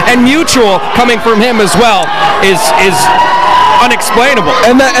Dreamer, and mutual coming from him as well is unexplainable.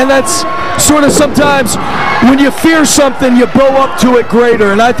 And that's sort of sometimes when you fear something, you bow up to it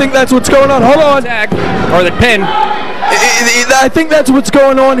greater, and I think that's what's going on. Hold on. Tag, or the pin. I think that's what's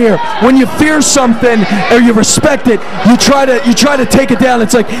going on here. When you fear something or you respect it, you try to take it down.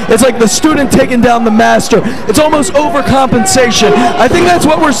 It's like the student taking down the master. It's almost overcompensation. I think that's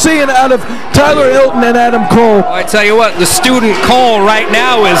what we're seeing out of Tyler Hilton and Adam Cole. I tell you what, the student Cole right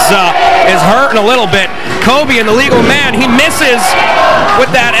now is hurting a little bit. Kobe and the legal man, he misses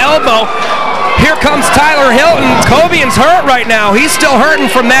with that elbow. Here comes Tyler Hilton. Kobe's hurt right now. He's still hurting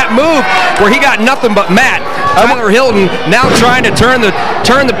from that move where he got nothing but mat. Tyler Hilton now trying to turn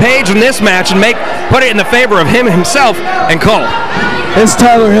the page in this match and put it in the favor of himself and Cole. It's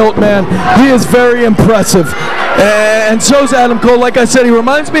Tyler Hilton, man. He is very impressive. And so's Adam Cole. Like I said, he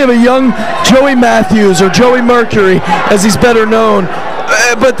reminds me of a young Joey Matthews or Joey Mercury, as he's better known.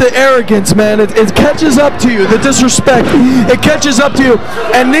 But the arrogance, man, it catches up to you. The disrespect, it catches up to you.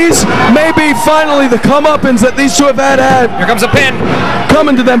 And these may be finally the comeuppance that these two have had. Here comes a pin.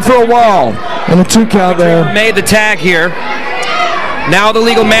 Coming to them for a while. And a 2 count there. Made the tag here. Now the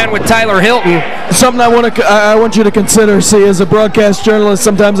legal man with Tyler Hilton. Something I want you to consider. See, as a broadcast journalist,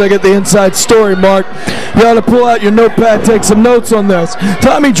 sometimes I get the inside story, Mark. You ought to pull out your notepad, take some notes on this.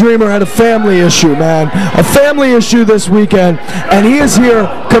 Tommy Dreamer had a family issue, man. A family issue this weekend, and he is here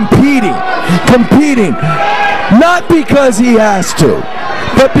competing. Not because he has to,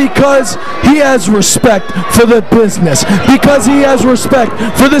 but because he has respect for the business, because he has respect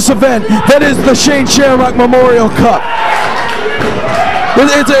for this event that is the Shane Shamrock Memorial Cup.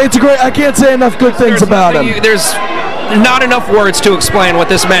 It's a great. I can't say enough good things about him. There's not enough words to explain what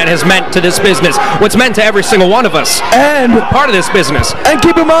this man has meant to this business, what's meant to every single one of us, and part of this business. And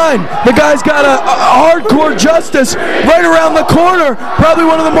keep in mind, the guy's got a hardcore justice right around the corner. Probably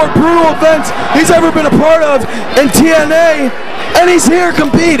one of the more brutal events he's ever been a part of in TNA, and he's here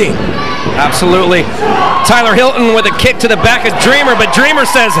competing. Absolutely. Tyler Hilton with a kick to the back of Dreamer, but Dreamer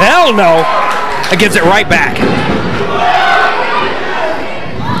says hell no and gives it right back.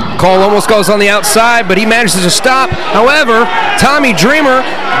 Cole almost goes on the outside, but he manages to stop. However, Tommy Dreamer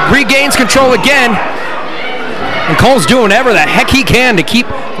regains control again, and Cole's doing whatever the heck he can to keep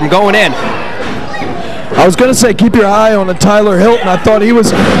from going in. I was going to say keep your eye on Tyler Hilton. I thought he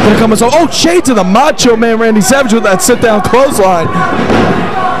was going to come as oh, shades of the Macho Man Randy Savage with that sit-down clothesline.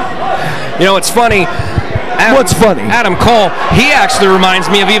 You know, it's funny. What's funny? Adam Cole, he actually reminds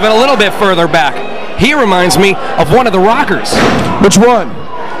me of even a little bit further back. He reminds me of one of the Rockers. Which one?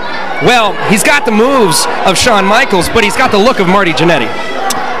 Well, he's got the moves of Shawn Michaels, but he's got the look of Marty Jannetty.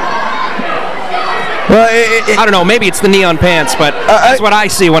 Well, I don't know, maybe it's the neon pants, but that's what I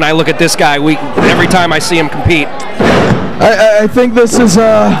see when I look at this guy every time I see him compete. I think this is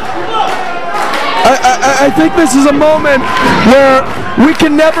I think this is a moment where we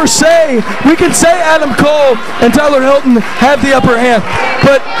can say Adam Cole and Tyler Hilton have the upper hand,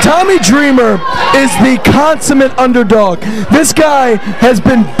 but Tommy Dreamer is the consummate underdog. This guy has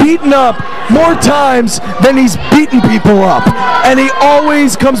been beaten up more times than he's beaten people up, and he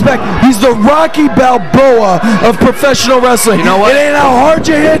always comes back. He's the Rocky Balboa of professional wrestling. You know what? It ain't how hard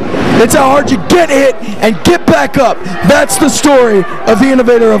you hit, it's how hard you get hit and get back up. That's the story of the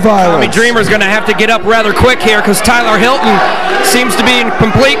innovator of violence. Tommy Dreamer's going to have to get up rather quick here because Tyler Hilton seems to be in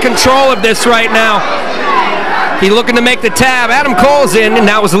complete control of this right now. He's looking to make the tab. Adam Cole's in, and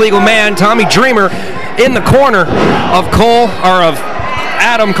that was the legal man. Tommy Dreamer in the corner of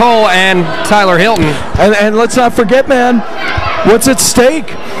Adam Cole and Tyler Hilton. And let's not forget, man, what's at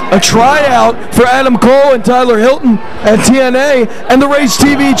stake? A tryout for Adam Cole and Tyler Hilton at TNA and the Rage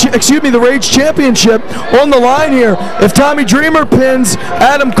Championship on the line here. If Tommy Dreamer pins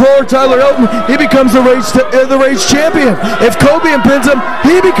Adam Cole or Tyler Hilton, he becomes the Rage Champion. If Kobe pins him,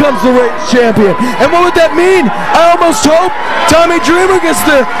 he becomes the Rage Champion. And what would that mean? I almost hope Tommy Dreamer gets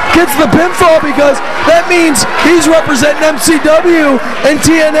the pinfall, because that means he's representing MCW and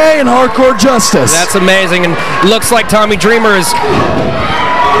TNA and Hardcore Justice. That's amazing, and looks like Tommy Dreamer is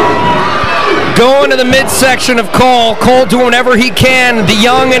going to the midsection of Cole. Cole doing whatever he can, the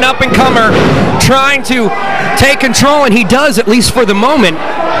young and up-and-comer, trying to take control, and he does, at least for the moment.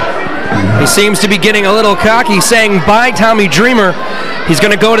 He seems to be getting a little cocky, saying bye, Tommy Dreamer. He's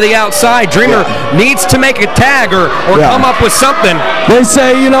going to go to the outside. Dreamer needs to make a tag or come up with something. They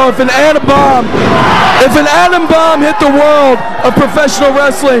say, you know, if an atom bomb hit the world of professional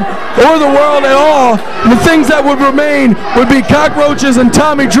wrestling, or the world at all, the things that would remain would be cockroaches and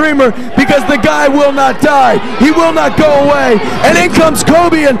Tommy Dreamer, because the guy will not die. He will not go away. And in comes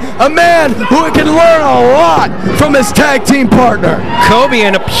Kobe, a man who can learn a lot from his tag team partner. Kobe,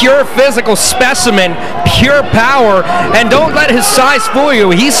 a pure physical specimen, pure power, and don't let his size fool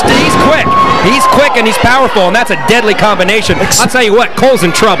you. He's quick. He's quick and he's powerful, and that's a deadly combination. I'll tell you what, Cole's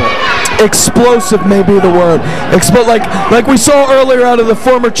in trouble. Explosive may be the word. Like we saw earlier out of the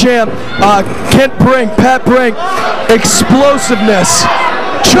former champ, Pat Brink. Explosiveness.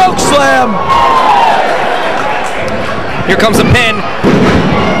 Choke slam. Here comes a pin.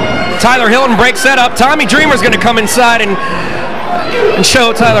 Tyler Hilton breaks that up. Tommy Dreamer's going to come inside and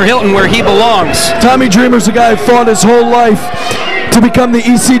show Tyler Hilton where he belongs. Tommy Dreamer's a guy who fought his whole life to become the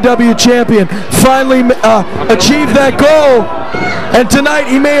ECW champion. Finally achieved that goal. And tonight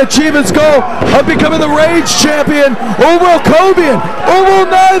he may achieve his goal of becoming the Rage champion, or will Cobian, or will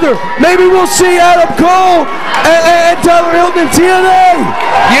neither. Maybe we'll see Adam Cole and Tyler Hilton in TNA.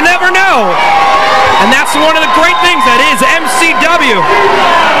 You never know. And that's one of the great things that is MCW.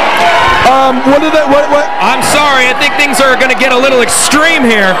 What? I'm sorry, I think things are going to get a little extreme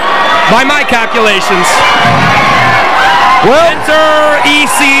here by my calculations. Well, enter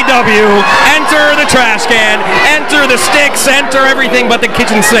ECW, enter the trash can, enter the sticks, enter everything but the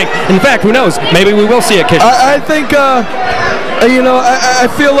kitchen sink. In fact, who knows? Maybe we will see a kitchen sink. I think, I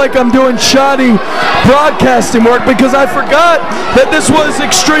feel like I'm doing shoddy broadcasting work because I forgot that this was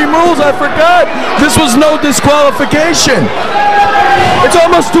Extreme Rules. I forgot this was no disqualification. It's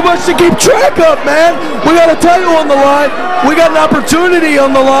almost too much to keep track of, man. We got a title on the line. We got an opportunity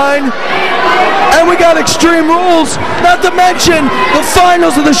on the line. And we got Extreme Rules, not to mention the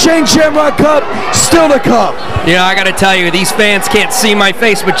finals of the Shane Shamrock Cup still to come. Yeah, I got to tell you, these fans can't see my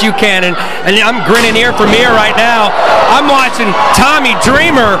face, but you can, and I'm grinning ear from ear right now. I'm watching Tommy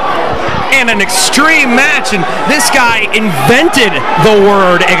Dreamer in an extreme match, and this guy invented the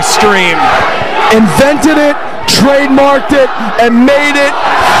word extreme. Invented it, trademarked it, and made it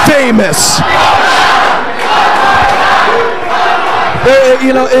famous.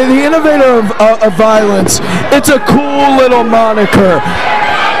 The innovator of violence, it's a cool little moniker.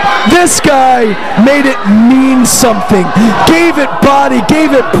 This guy made it mean something, gave it body,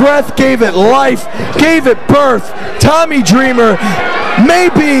 gave it breath, gave it life, gave it birth. Tommy Dreamer may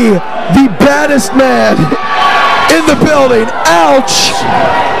be the baddest man in the building. Ouch!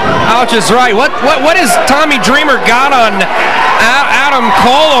 Ouch is right. What has Tommy Dreamer got on Adam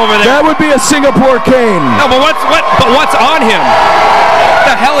Cole over there? That would be a Singapore cane. No, but what's on him? What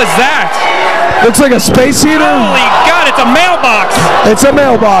the hell is that? Looks like a space heater. Holy God, it's a mailbox. It's a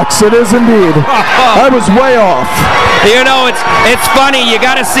mailbox. It is indeed. I was way off. You know, it's funny. You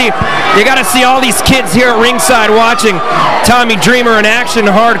gotta see all these kids here at ringside watching Tommy Dreamer in action,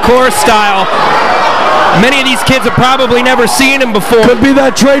 hardcore style. Many of these kids have probably never seen him before. Could be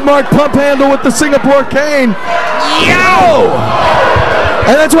that trademark pump handle with the Singapore cane. Yo!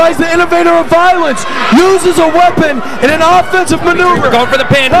 And that's why he's the innovator of violence. Uses a weapon in an offensive maneuver. Going for the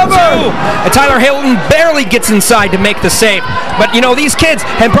pin. Two. And Tyler Hilton barely gets inside to make the save. But you know, these kids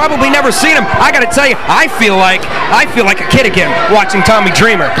have probably never seen him. I gotta tell you, I feel like a kid again watching Tommy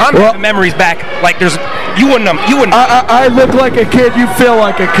Dreamer. I'm getting memories back. Like you wouldn't. I look like a kid. You feel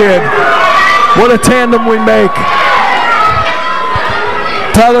like a kid. What a tandem we make.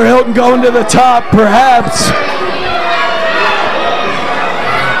 Tyler Hilton going to the top, perhaps.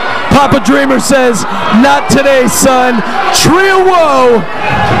 Papa Dreamer says, not today, son. Tree of woe.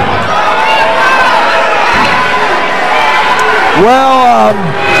 Well,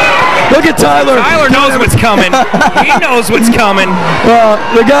 look at Tyler. Tyler knows what's coming. He knows what's coming.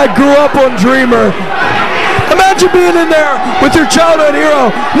 The guy grew up on Dreamer. Imagine being in there with your childhood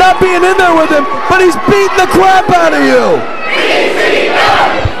hero, not being in there with him, but he's beating the crap out of you.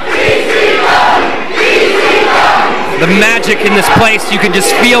 The magic in this place, you can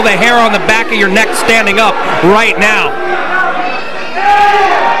just feel the hair on the back of your neck standing up right now.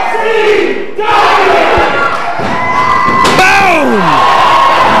 Boom!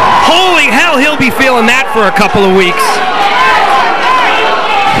 Holy hell, he'll be feeling that for a couple of weeks.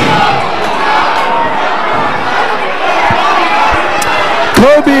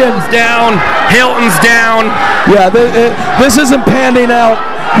 Cobian's down, Hilton's down. Yeah, this isn't panning out.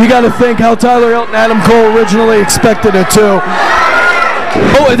 You got to think how Tyler Hilton and Adam Cole originally expected it to.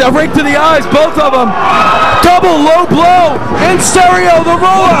 Oh, a rake to the eyes, both of them. Double low blow in stereo, the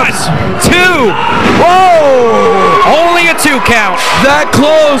roll-ups. 1, 2. Whoa! Only a 2 count. That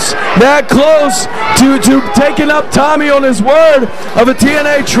close to taking up Tommy on his word of a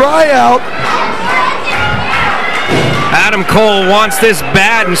TNA tryout. Adam Cole wants this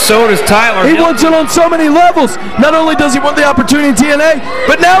bad, and so does Tyler. He wants it on so many levels. Not only does he want the opportunity in TNA,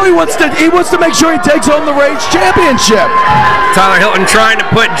 but now he wants to make sure he takes home the Rage Championship. Tyler Hilton trying to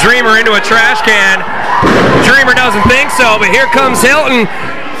put Dreamer into a trash can. Dreamer doesn't think so, but here comes Hilton.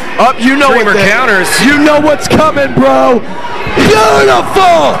 Up, you know Dreamer counters. You know what's coming, bro.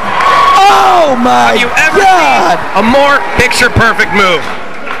 Beautiful. Oh my God! Have you ever God. seen a more picture-perfect move?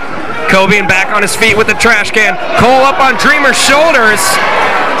 Cobian back on his feet with the trash can. Cole up on Dreamer's shoulders.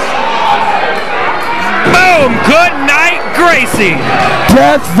 Boom! Good night, Gracie.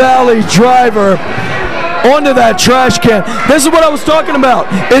 Death Valley driver onto that trash can. This is what I was talking about.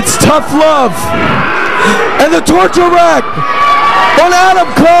 It's tough love. And the torture rack on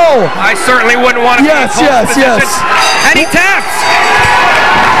Adam Cole. I certainly wouldn't want to be in Cole's position. And he taps.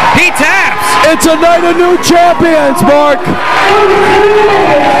 He taps. It's a night of new champions, Mark.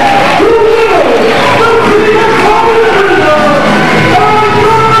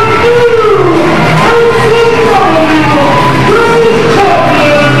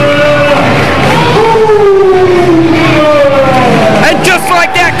 And just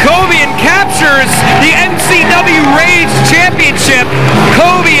like that, Cobian captures the MCW Rage Championship.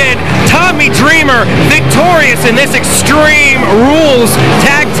 Cobian, Tommy Dreamer, victorious in this Extreme Rules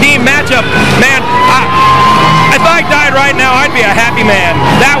tag team matchup. Man, if I died right now, I'd be a happy man.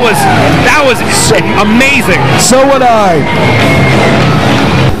 That was amazing. So would I.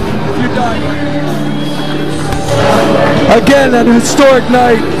 Again, an historic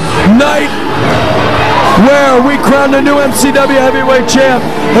night where we crowned a new MCW heavyweight champ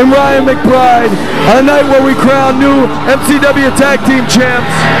in Ryan McBride, a night where we crowned new MCW tag team champs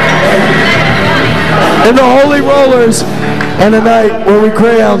in the Holy Rollers, and a night where we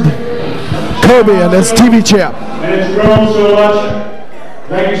crowned Cobian as TV champ. And it's grown so much.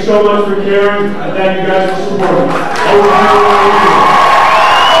 Thank you so much for caring, and thank you guys for supporting.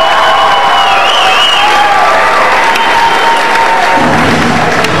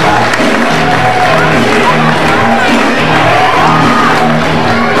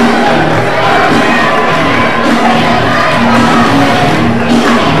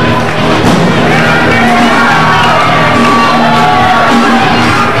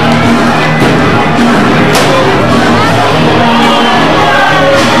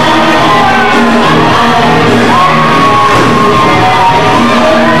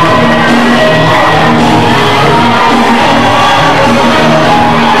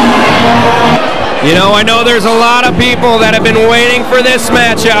 You know, I know there's a lot of people that have been waiting for this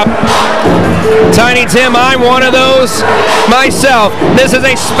matchup. Tiny Tim, I'm one of those myself. This is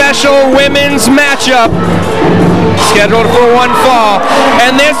a special women's matchup scheduled for one fall.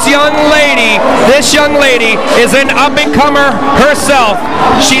 And this young lady is an up-and-comer herself.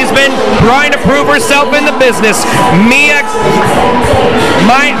 She's been trying to prove herself in the business. Mia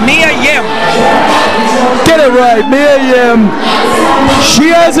Yim. Get it right, Mia Yim. She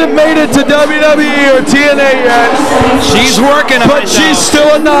hasn't made it to WWE or TNA yet. She's working on it, but she's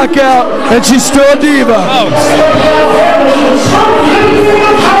still a knockout, and she's still a diva. Oh.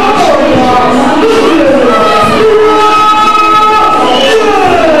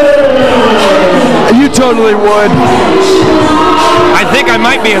 You totally would. I think I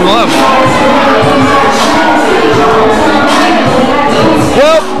might be in love.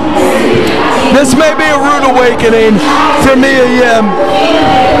 Well, this may be a rude awakening for Mia Yim.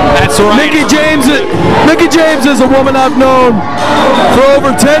 That's right. Mickie James is a woman I've known for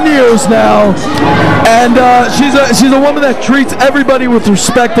over 10 years now, and she's a woman that treats everybody with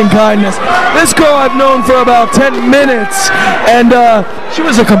respect and kindness. This girl I've known for about 10 minutes, and she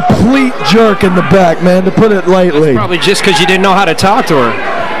was a complete jerk in the back, man, to put it lightly. That's probably just because you didn't know how to talk to her.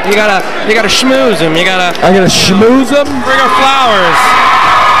 You gotta schmooze him. I gotta schmooze him? Bring her flowers.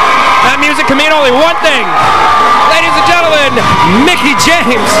 That music can mean only one thing. Ladies and gentlemen, Mickie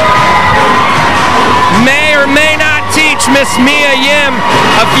James may or may not teach Miss Mia Yim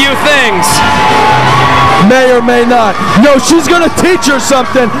a few things. May or may not. No, she's gonna teach her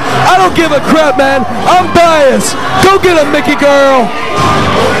something. I don't give a crap, man. I'm biased. Go get her, Mickie girl.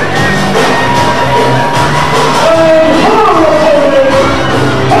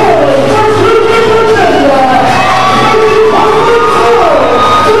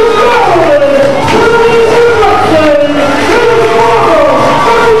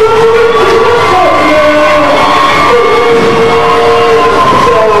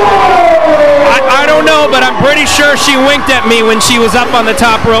 But I'm pretty sure she winked at me when she was up on the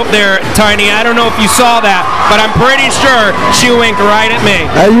top rope there, Tiny. I don't know if you saw that, but I'm pretty sure she winked right at me.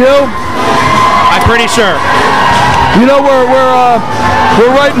 Are you? I'm pretty sure. You know, we're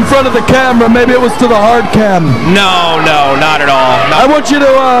right in front of the camera. Maybe it was to the hard cam. No, not at all. I want you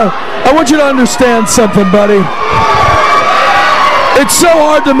to understand something, buddy. It's so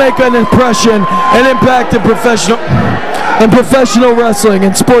hard to make an impression, an impact in professional wrestling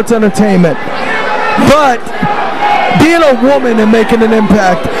and sports entertainment. But being a woman and making an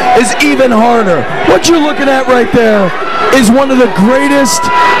impact is even harder. What you're looking at right there is one of the greatest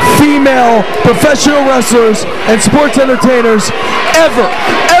female professional wrestlers and sports entertainers ever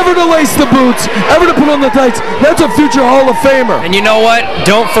to lace the boots, ever to put on the tights. That's a future Hall of Famer. And you know what?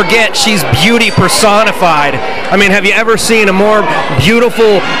 Don't forget, she's beauty personified. I mean, have you ever seen a more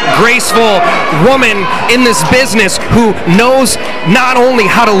beautiful, graceful woman in this business who knows not only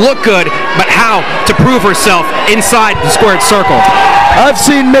how to look good, but how to prove herself inside the squared circle? I've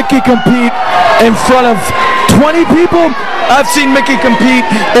seen Mickie compete in front of 20 people. I've seen Mickie compete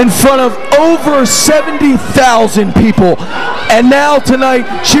in front of over 70,000 people. And now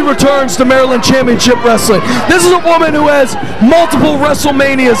tonight, she returns to Maryland Championship Wrestling. This is a woman who has multiple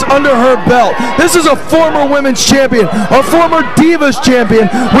WrestleManias under her belt. This is a former women's champion, a former Divas champion,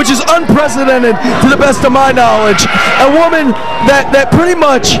 which is unprecedented to the best of my knowledge. A woman that pretty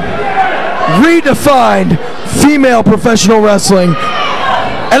much redefined female professional wrestling.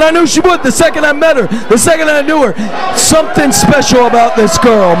 And I knew she would the second I met her, the second I knew her. Something special about this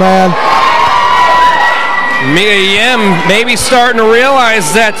girl, man. Mia Yim maybe starting to realize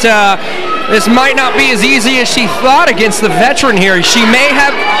that this might not be as easy as she thought against the veteran here. She may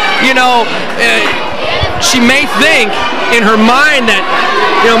have, you know, she may think in her mind that,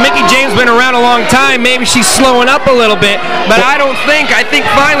 you know, Mickie James been around a long time. Maybe she's slowing up a little bit, but I think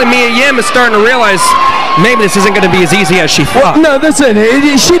finally Mia Yim is starting to realize maybe this isn't going to be as easy as she thought. No, listen,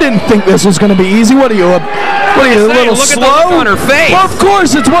 she didn't think this was going to be easy. What are you, a little look slow? At the look on her face. Well, of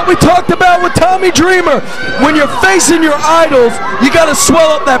course, it's what we talked about with Tommy Dreamer. When you're facing your idols, you got to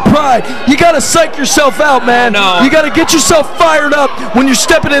swell up that pride. You got to psych yourself out, man. No. You got to get yourself fired up when you're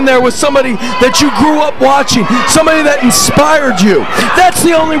stepping in there with somebody that you grew up watching, somebody that inspired you. That's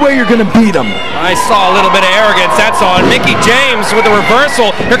the only way you're going to beat them. I saw a little bit of arrogance. That's on Mickie James with the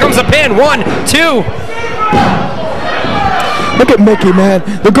reversal. Here comes a pin. 1, 2. Look at Mickie, man.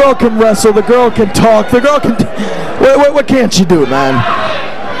 The girl can wrestle. The girl can talk. The girl can... What can't she do, man?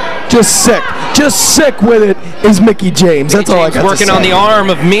 Just sick. Just sick with it is Mickie James. That's all I got to say. Working on the arm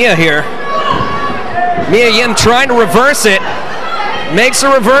of Mia here. Mia Yim trying to reverse it. Makes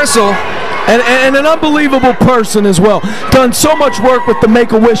a reversal. And an unbelievable person as well. Done so much work with the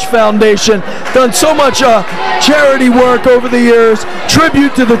Make-A-Wish Foundation. Done so much charity work over the years.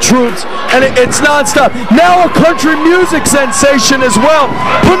 Tribute to the troops. And it's nonstop. Now a country music sensation as well.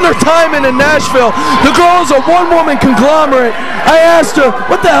 Putting her time in Nashville. The girl is a one-woman conglomerate. I asked her,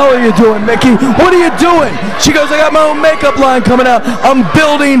 what the hell are you doing, Mickie? What are you doing? She goes, I got my own makeup line coming out. I'm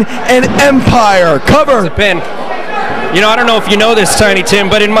building an empire. Cover. It's a pin. You know, I don't know if you know this, Tiny Tim,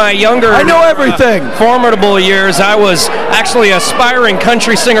 but in my younger... I know everything. Formidable years, I was actually an aspiring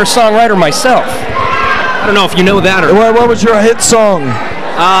country singer-songwriter myself. I don't know if you know that or... What was your hit song?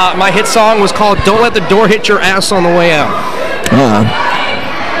 My hit song was called Don't Let the Door Hit Your Ass on the Way Out.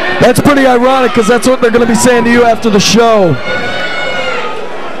 That's pretty ironic, because that's what they're going to be saying to you after the show.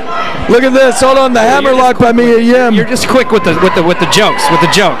 Look at this. Hold on, the hammerlock by Mia Yim. You're just quick with the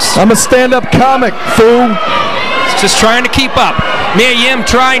jokes. I'm a stand-up comic, fool. Just trying to keep up. Mia Yim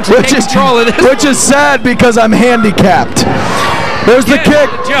trying to take control of this. Which is sad because I'm handicapped. There's the kick.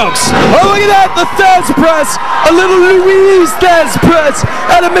 Jokes. Oh, look at that. The Thesz press. A little Louise Thesz press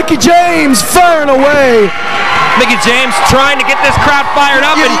out of Mickie James, firing away. Mickie James trying to get this crowd fired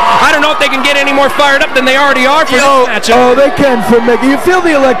up, and I don't know if they can get any more fired up than they already are for this matchup. Oh, they can for Mickie. You feel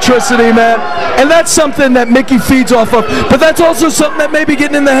the electricity, man, and that's something that Mickie feeds off of. But that's also something that may be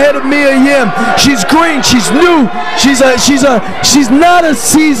getting in the head of Mia Yim. She's green. She's new. She's not a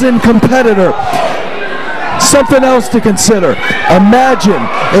seasoned competitor. Something else to consider. Imagine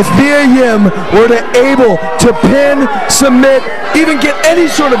if Mia Yim were able to pin, submit, even get any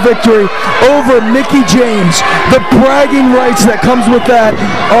sort of victory over Mickie James. The bragging rights that comes with that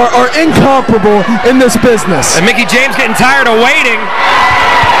are incomparable in this business. And Mickie James getting tired of waiting.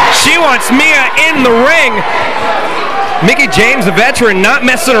 She wants Mia in the ring. Mickie James, a veteran, not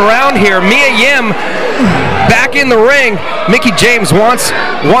messing around here. Mia Yim back in the ring. Mickie James wants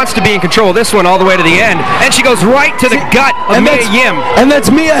to be in control of this one all the way to the end. And she goes right to the gut of Mia Yim. And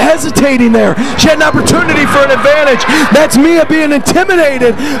that's Mia hesitating there. She had an opportunity for an advantage. That's Mia being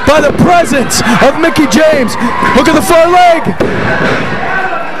intimidated by the presence of Mickie James. Look at the far leg.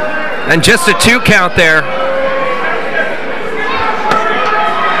 And just a 2 count there.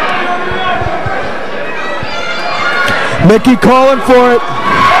 Mickie calling for it.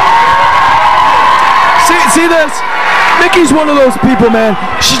 See this? Mickie's one of those people, man.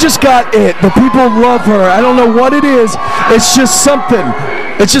 She just got it. The people love her. I don't know what it is. It's just something.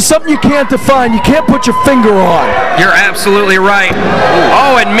 It's just something you can't define. You can't put your finger on. You're absolutely right.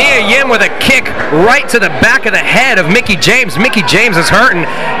 Oh, and Mia Yim with a kick right to the back of the head of Mickie James. Mickie James is hurting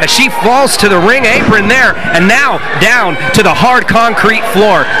as she falls to the ring apron there, and now down to the hard concrete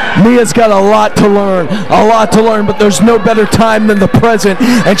floor. Mia's got a lot to learn, but there's no better time than the present,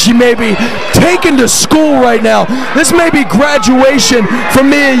 and she may be taken to school right now. This may be graduation for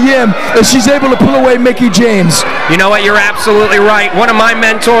Mia Yim as she's able to put away Mickie James. You know what? You're absolutely right. One of my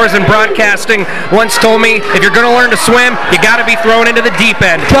mentors in broadcasting once told me, if you're going to learn to swim, you got to be thrown into the deep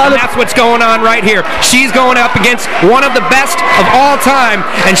end. And that's what's going on right here. She's going up against one of the best of all time,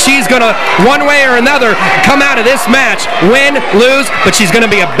 and she's going to, one way or another, come out of this match, win, lose, but she's going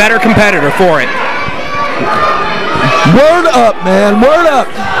to be a better competitor for it. Word up, man. Word up.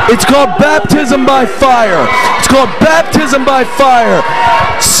 It's called baptism by fire. It's called baptism by fire.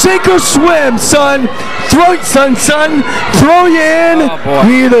 Sink or swim, son. Throw you in. Oh,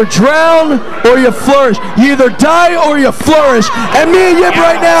 you either drown or you flourish. You either die or you flourish. And Mia Yim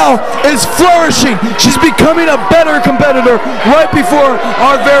right now is flourishing. She's becoming a better competitor right before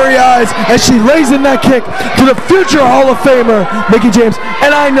our very eyes as she lays in that kick to the future Hall of Famer, Mickie James.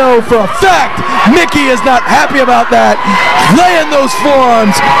 And I know for a fact Mickie is not happy about that. Laying those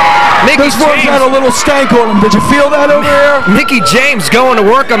forearms. Those forearms had a little stank on them. Did you feel that over here? Mickie James going to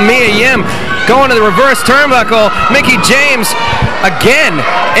work on Mia Yim. Going to the reverse turnbuckle. Mickie James again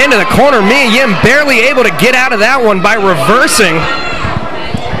into the corner. Mia Yim barely able to get out of that one by reversing.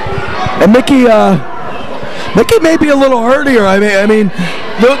 And Mickie may be a little hurt here. I mean,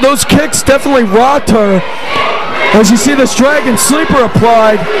 those kicks definitely rocked her. As you see this Dragon Sleeper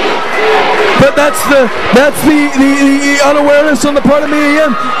applied. But that's the unawareness on the part of Mia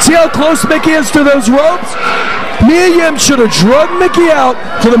Yim. See how close Mickie is to those ropes? Mia Yim should have drugged Mickie out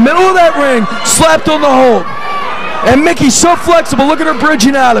to the middle of that ring, slapped on the hold. And Mickie's so flexible. Look at her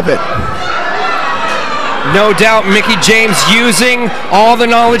bridging out of it. No doubt Mickie James using all the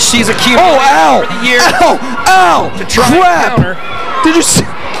knowledge she's accumulated over the years. Ow! To try Crap! and counter. Did you see?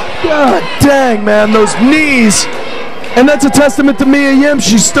 God dang, man, those knees. And that's a testament to Mia Yim.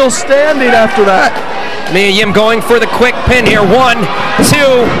 She's still standing after that. Mia Yim going for the quick pin here. 1, 2.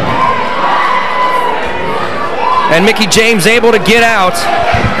 And Mickie James able to get out.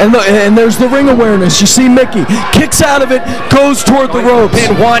 And look, and there's the ring awareness. You see Mickie kicks out of it, goes toward the ropes.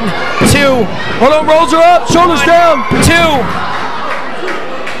 Pin 1, 2. Hold on, rolls her up, shoulders down. 2.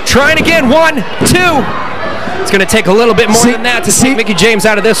 Trying again. 1, 2. It's going to take a little bit more than that to see Mickie James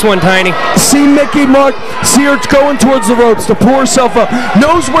out of this one, Tiny. See Mickie, Mark, see her going towards the ropes to pull herself up.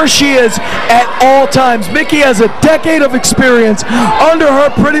 Knows where she is at all times. Mickie has a decade of experience under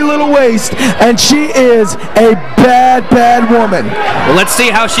her pretty little waist, and she is a bad, bad woman. Well, let's see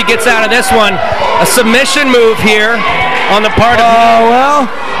how she gets out of this one. A submission move here on the part of... well,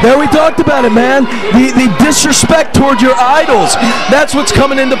 there we talked about it, man. The disrespect toward your idols. That's what's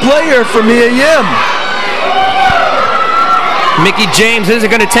coming into play here for Mia Yim. Mickie James isn't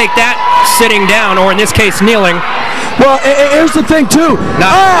going to take that sitting down, or in this case, kneeling. Well, here's the thing too.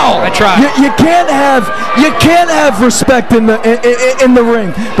 I tried. You can't have respect in the ring.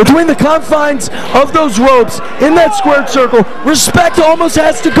 Between the confines of those ropes in that squared circle, respect almost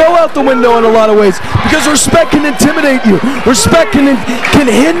has to go out the window in a lot of ways, because respect can intimidate you. Respect can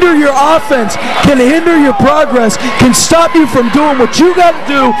hinder your offense, can hinder your progress, can stop you from doing what you got to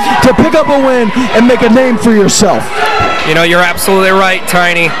do to pick up a win and make a name for yourself. You know, you're absolutely right,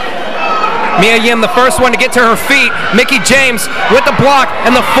 Tiny. Mia Yim, the first one to get to her feet. Mickie James with the block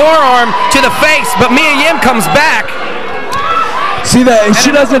and the forearm to the face, but Mia Yim comes back. See that? And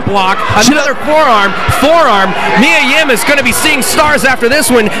she doesn't block. Another forearm. Mia Yim is going to be seeing stars after this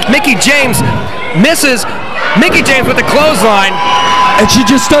one. Mickie James misses. Mickie James with the clothesline. And she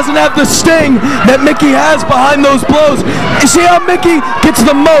just doesn't have the sting that Mickie has behind those blows. You see how Mickie gets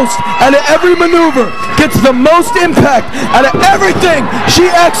the most out of every maneuver, gets the most impact out of everything she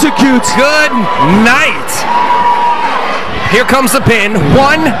executes. Good night. Here comes the pin.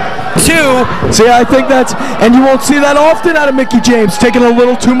 1, 2. See, I think that's, and you won't see that often out of Mickie James, taking a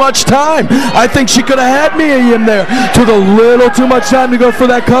little too much time. I think she could have had Mia Yim there. Took a little too much time to go for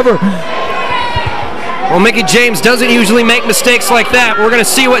that cover. Well, Mickie James doesn't usually make mistakes like that. We're going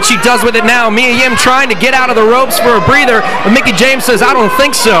to see what she does with it now. Mia Yim trying to get out of the ropes for a breather, but Mickie James says, I don't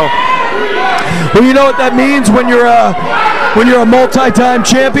think so. Well, you know what that means when you're a multi-time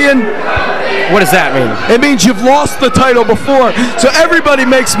champion? What does that mean? It means you've lost the title before. So everybody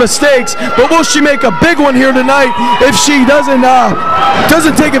makes mistakes, but will she make a big one here tonight if she doesn't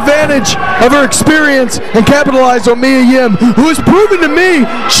take advantage of her experience and capitalize on Mia Yim, who has proven to me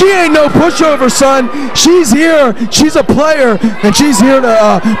she ain't no pushover, son. She's here, she's a player, and she's here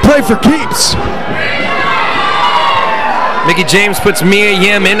to play for keeps. Mickie James puts Mia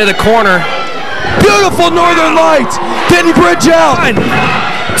Yim into the corner. Beautiful Northern Lights. Didn't bridge out. 1, 2.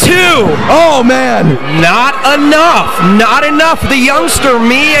 Oh, man. Not enough. Not enough. The youngster,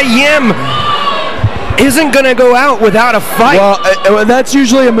 Mia Yim, isn't going to go out without a fight. Well, that's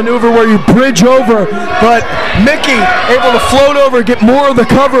usually a maneuver where you bridge over, but Mickie able to float over, get more of the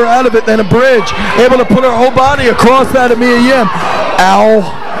cover out of it than a bridge. Able to put her whole body across that of Mia Yim.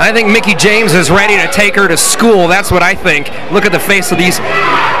 Ow. I think Mickie James is ready to take her to school. That's what I think. Look at the face of these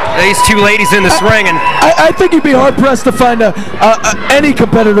two ladies in this ring. And I think you'd be hard-pressed to find any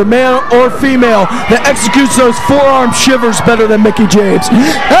competitor, man or female, that executes those forearm shivers better than Mickie James.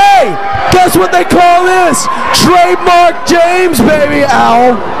 Hey, guess what they call this? Trademark James, baby.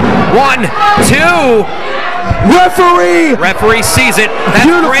 Ow. 1, 2. Referee sees it. That's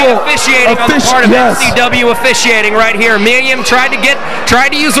beautiful great officiating on the part of MCW officiating right here. Mia Yim tried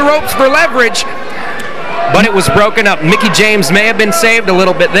to use the ropes for leverage, but it was broken up. Mickie James may have been saved a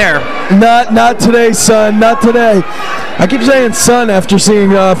little bit there. Not today, son. Not today. I keep saying son after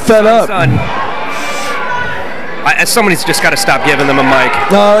seeing Fed Up. Son. Somebody's just got to stop giving them a mic.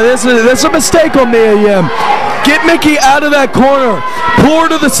 No, this is a mistake on Mia Yim. Get Mickie out of that corner. Pull her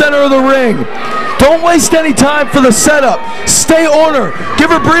to the center of the ring. Don't waste any time for the setup. Stay on her. Give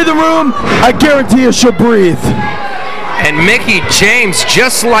her breathing room. I guarantee you she'll breathe. And Mickie James,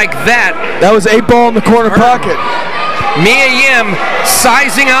 just like that. That was 8 ball in the corner pocket. Mia Yim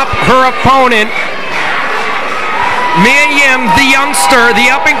sizing up her opponent. Mia Yim, the youngster,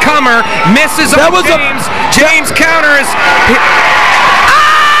 the up-and-comer, misses on James. James counters.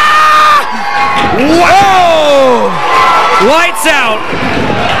 Whoa! Lights out.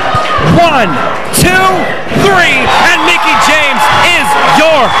 1, 2, 3, and Mickie James is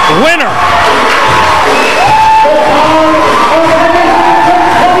your winner.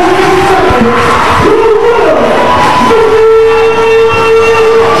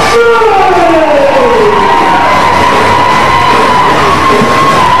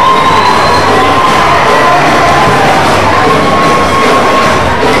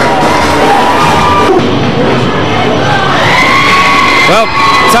 Well,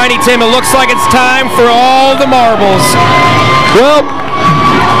 Tiny Tim, it looks like it's time for all the marbles. Well,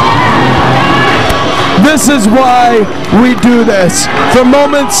 this is why we do this. For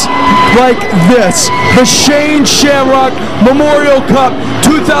moments like this, the Shane Shamrock Memorial Cup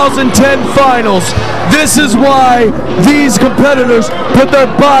 2010 Finals. This is why these competitors put their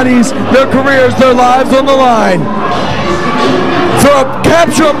bodies, their careers, their lives on the line.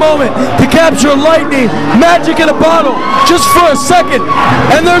 Capture a moment, to capture lightning, magic in a bottle, just for a second.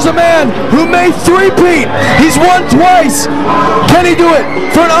 And there's a man who may three-peat. He's won twice. Can he do it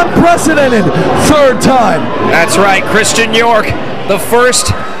for an unprecedented 3rd time? That's right, Christian York, the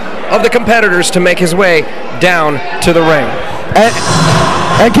first of the competitors to make his way down to the ring.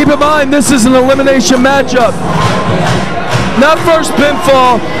 And keep in mind, this is an elimination matchup. Not first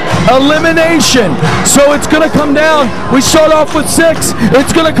pinfall, elimination. So it's going to come down. We start off with 6.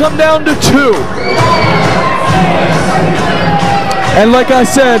 It's going to come down to 2. And like I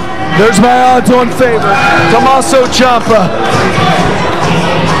said, there's my odds-on favorite, Tommaso Ciampa.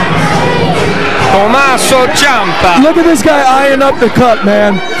 Tommaso Ciampa. Look at this guy eyeing up the cut,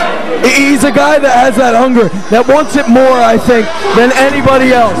 man. He's a guy that has that hunger, that wants it more, I think, than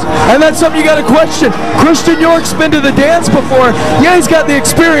anybody else. And that's something you got to question. Christian York's been to the dance before. Yeah, he's got the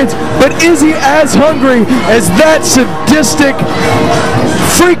experience, but is he as hungry as that sadistic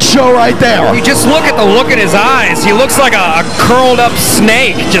freak show right there? You just look at the look in his eyes. He looks like a curled up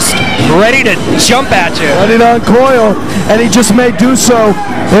snake, just ready to jump at you. Ready to uncoil, and he just may do so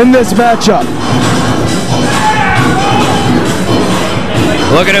in this matchup.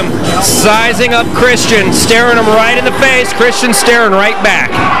 Look at him sizing up Christian, staring him right in the face. Christian staring right back.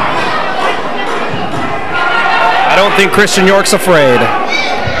 I don't think Christian York's afraid.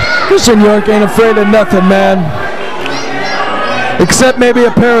 Christian York ain't afraid of nothing, man. Except maybe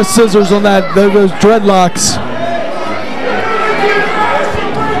a pair of scissors on those dreadlocks.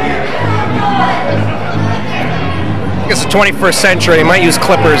 I guess the 21st century, he might use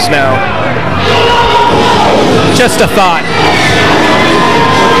clippers now. Just a thought.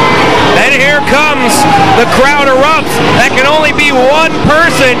 And here comes the crowd erupts. That can only be one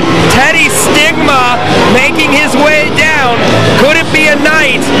person. Teddy Stigma making his way down. Could it be a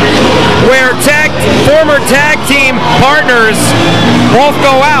night where former tag team partners both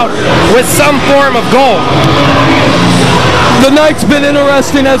go out with some form of gold. The night's been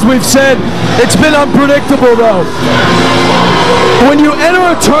interesting, as we've said. It's been unpredictable, though. When you enter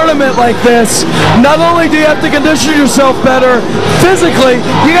a tournament like this, not only do you have to condition yourself better physically,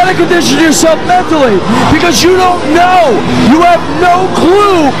 you got to condition yourself mentally, because you don't know. You have no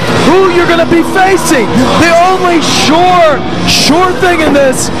clue who you're going to be facing. The only sure thing in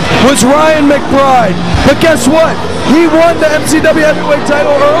this was Ryan McBride. But guess what? He won the MCW heavyweight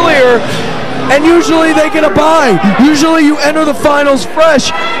title earlier, and usually they get a bye. Usually you enter the finals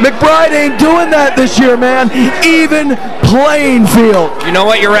fresh. McBride ain't doing that this year, man. Even playing field. You know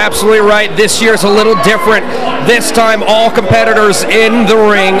what? You're absolutely right. This year's a little different. This time, all competitors in the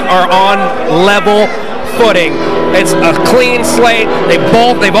ring are on level footing. It's a clean slate.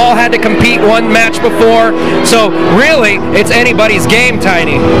 They've all had to compete one match before. So really, it's anybody's game,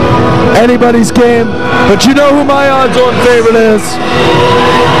 Tiny. Anybody's game. But you know who my odds-on favorite is?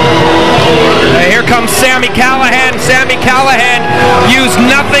 Here comes Sami Callihan. Sami Callihan used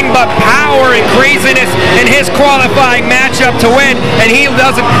nothing but power and craziness in his qualifying matchup to win, and he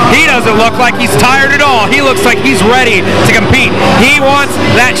doesn't look like he's tired at all. He looks like he's ready to compete. He wants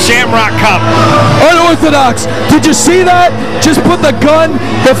that Shamrock Cup. Unorthodox. Did you see that? Just put the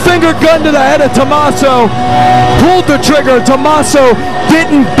finger gun to the head of Tommaso, pulled the trigger. Tommaso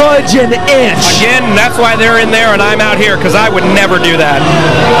didn't budge an inch. Again, that's why they're in there and I'm out here, because I would never do that.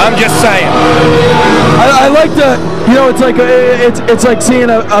 I'm just saying. I like the, you know, it's like seeing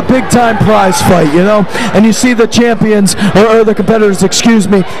a big time prize fight, you know, and you see the champions or the competitors, excuse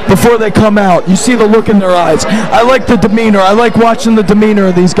me, before they come out. You see the look in their eyes. I like the demeanor. I like watching the demeanor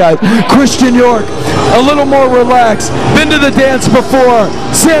of these guys. Christian York, a little more relaxed. Been to the dance before.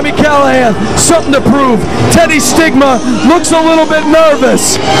 Sami Callihan, something to prove. Teddy Stigma looks a little bit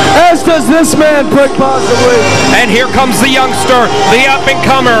nervous, as does this man, quite possibly. And here comes the youngster, the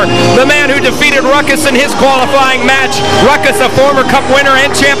up-and-comer, the man who defeated Ruckus in his qualifying match. Ruckus, a former Cup winner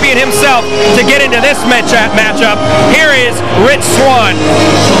and champion himself, to get into this matchup. Here is Rich Swann.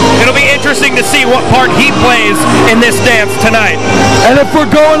 It'll be interesting to see what part he plays in this dance tonight. And if we're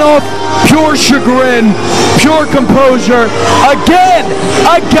going off pure chagrin, pure composure, again,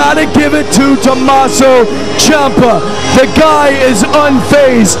 I gotta give it to Tommaso Ciampa. The guy is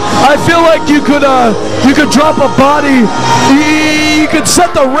unfazed. I feel like you could drop a body, you could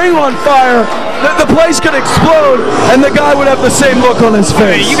set the ring on fire, the place could explode, and the guy would have the same look on his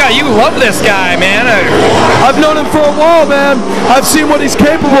face. Hey, you love this guy, man. I've known him for a while, man. I've seen what he's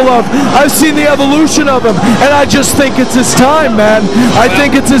capable of. I've seen the evolution of him, and I just think it's his time, man. I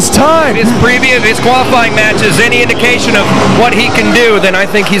think it's his time. If his qualifying match is any indication of what he can do, then I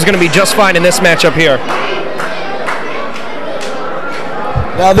think he's going to be just fine in this matchup here.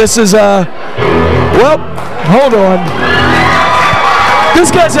 Now this is well, hold on. This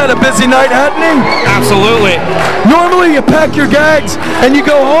guy's had a busy night, hasn't he? Absolutely. Normally you pack your gags and you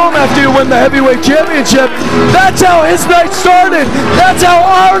go home after you win the heavyweight championship. That's how his night started. That's how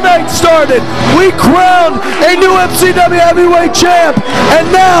our night started. We crowned a new MCW heavyweight champ,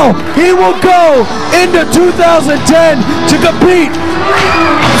 and now he will go into 2010 to compete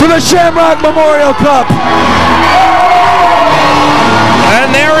for the Shamrock Memorial Cup.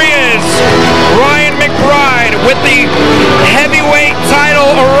 And there he is, Ryan McBride, with the heavyweight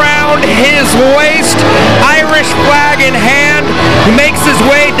title around his waist, Irish flag in hand. He makes his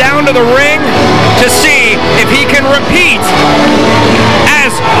way down to the ring to see if he can repeat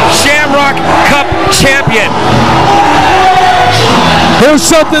as Shamrock Cup champion. There's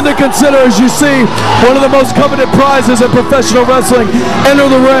something to consider as you see one of the most coveted prizes in professional wrestling enter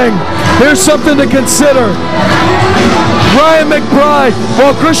the ring. There's something to consider. Ryan McBride,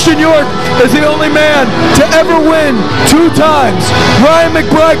 while Christian York is the only man to ever win 2 times, Ryan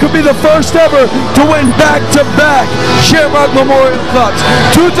McBride could be the first ever to win back-to-back Shamrock Memorial Cups.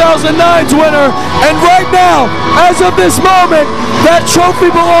 2009's winner, and right now, as of this moment, that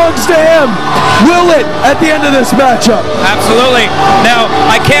trophy belongs to him. Will it at the end of this matchup? Absolutely. Now,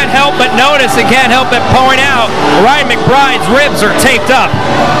 I can't help but notice and can't help but point out Ryan McBride's ribs are taped up.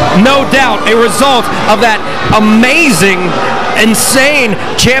 No doubt a result of that amazing, insane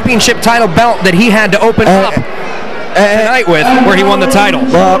championship title belt that he had to open up tonight with, where he won the title.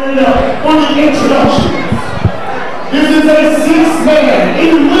 This is a 6-man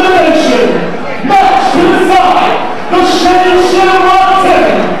elimination match to decide the Shamrock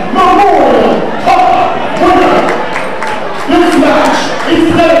Memorial Cup winner. This match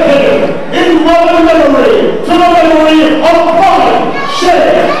is dedicated in love and memory to the memory of Brian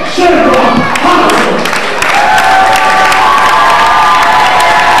Shamrock Harrison.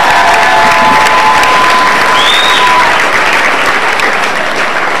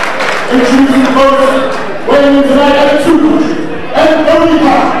 130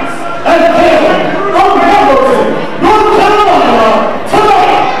 pounds, and hailing from Hamilton, North Carolina,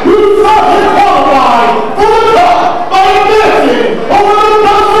 tonight, you saw him qualify for the cup by advancing over the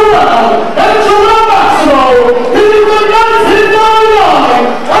first round and Shamrock Maximo. He is the 1999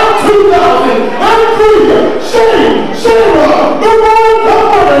 and 2003 Shamrock Memorial Cup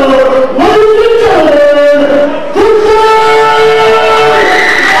winner, ladies and gentlemen,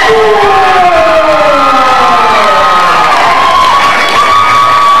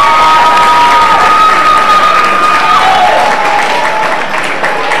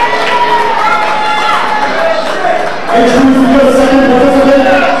 introducing your second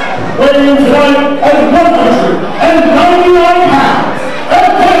participant, weighing tonight at 199 pounds, and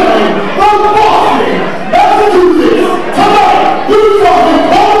hailing from Boston, Massachusetts. Tonight, you saw him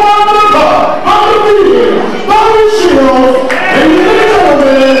qualify for the cup undefeated by the Shields. Ladies and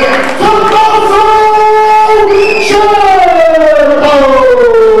gentlemen, Tommaso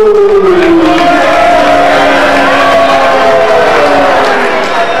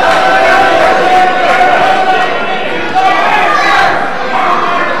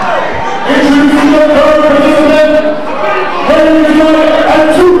introducing the third participant, weighing tonight at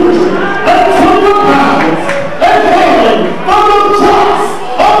 220 pounds, and hailing from the trucks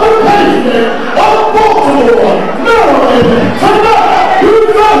of the pavement of Baltimore, Maryland. Tonight, you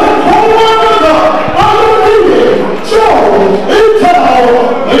saw him qualify for the cup undefeated Joe Intel.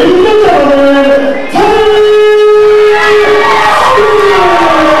 Ladies and gentlemen,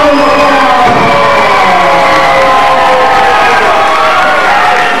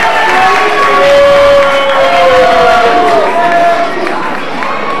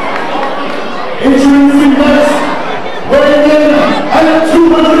 introducing next, weighing in at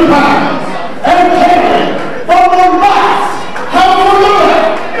 200 pounds, and hailing from the last half of the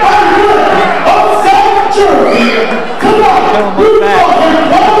of South Jersey. Tonight, we saw him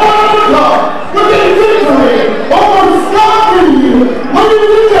qualify for the cup with a victory over Scott Reed. Ladies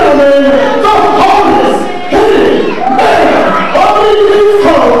and gentlemen, the hardest hitting man of the East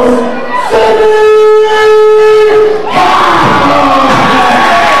Coast, Sammy introducing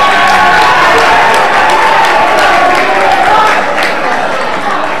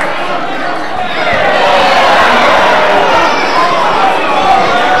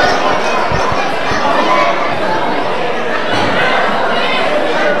next,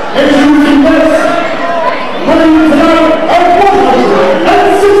 weighing tonight at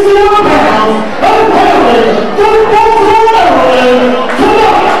 161 pounds, and hailing from Baltimore, Maryland.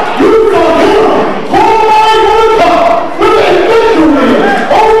 Tonight, you saw him qualify for the cup with a victory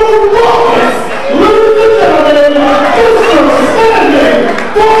over the Rockets. Ladies and gentlemen, Mr. Standing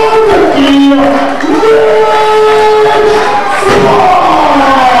 450, Rich Small.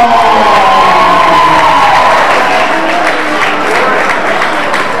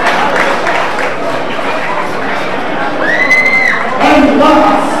 And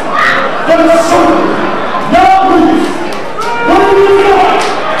last, but certainly not least, weighing tonight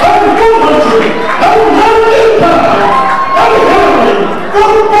at 190 pounds, and hailing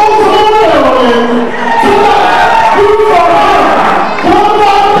from Baltimore, Maryland. Tonight, we saw him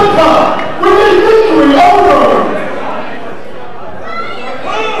qualify for the cup with a victory over.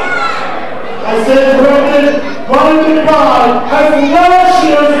 I said corrected, Ryan McBride as last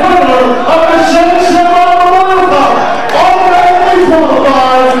year's winner of the Shamrock Memorial Cup. Already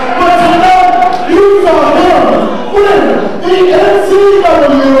qualified, but tonight you saw him win the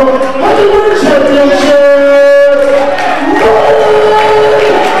MCW Heavyweight Championship.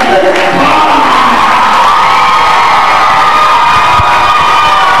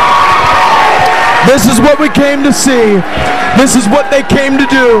 This is what we came to see. This is what they came to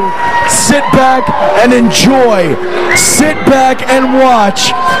do. Sit back and enjoy. Sit back and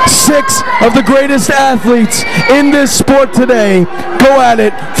watch 6 of the greatest athletes in this sport today go at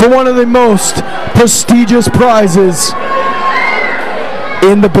it for one of the most prestigious prizes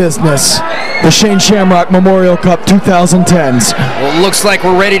in the business. The Shane Shamrock Memorial Cup 2010s. Well, it looks like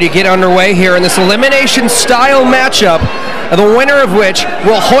we're ready to get underway here in this elimination style matchup, the winner of which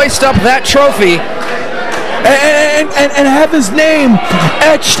will hoist up that trophy and have his name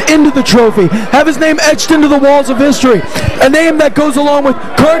etched into the trophy, have his name etched into the walls of history. A name that goes along with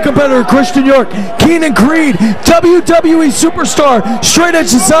current competitor Christian York, Keenan Creed, WWE superstar, Straight Edge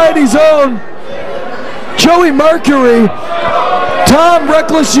Society's own Joey Mercury, Tom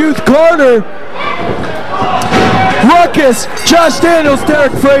Reckless Youth Carter, Ruckus, Josh Daniels,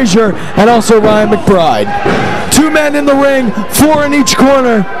 Derek Frazier, and also Ryan McBride. 2 men in the ring, 4 in each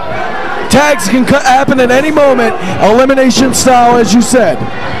corner. Tags can happen at any moment, elimination style, as you said.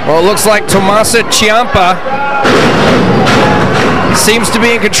 Well, it looks like Tommaso Ciampa seems to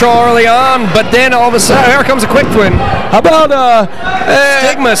be in control early on, but then all of a sudden, here comes a quick twin. How about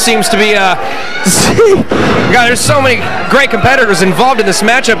Stigma seems to be God, there's so many great competitors involved in this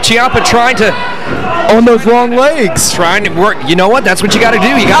matchup. Ciampa trying to on those long legs. Trying to work. You know what? That's what you got to do.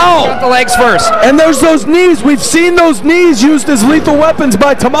 You got to get the legs first. And there's those knees. We've seen those knees used as lethal weapons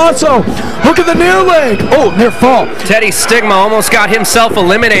by Tommaso. Look at the near leg. Oh, near fall. Teddy Stigma almost got himself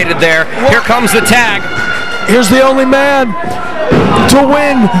eliminated there. Here comes the tag. Here's the only man to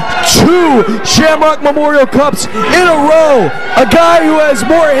win 2 Shamrock Memorial Cups in a row. A guy who has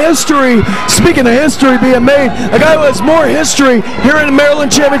more history, speaking of history being made, a guy who has more history here in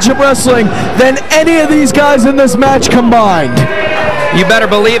Maryland Championship Wrestling than any of these guys in this match combined. You better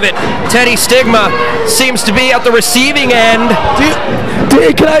believe it. Teddy Stigma seems to be at the receiving end.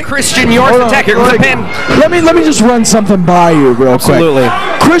 Can I, Christian York's attack. Here comes the pin. Let me just run something by you real Absolutely.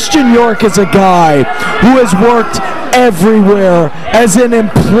 quick. Christian York is a guy who has worked everywhere as in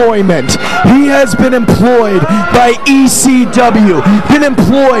employment. He has been employed by ECW, been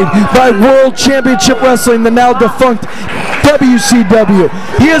employed by World Championship Wrestling, the now defunct WCW.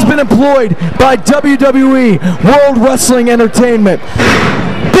 He has been employed by WWE, World Wrestling Entertainment.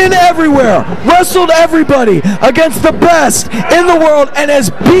 Been everywhere, wrestled everybody against the best in the world and has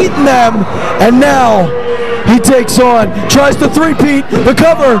beaten them, and now he takes on, tries to three-peat the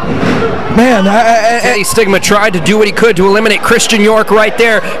cover. Man, Teddy Stigma tried to do what he could to eliminate Christian York right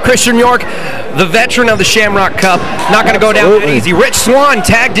there. Christian York, the veteran of the Shamrock Cup, not going to go down that easy. Rich Swann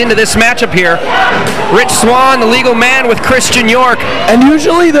tagged into this matchup here. Rich Swann, the legal man with Christian York. And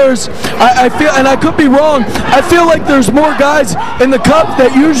usually there's, I feel, and I could be wrong, I feel like there's more guys in the Cup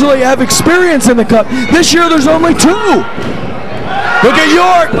that usually have experience in the Cup. This year there's only 2. Look at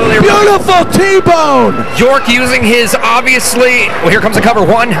York, beautiful T-bone. York using his obviously, well, here comes the cover,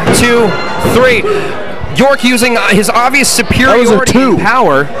 1, 2, 3. York using his obvious superiority in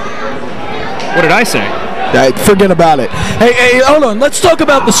power. What did I say? Forget about it. Hey, hold on. Let's talk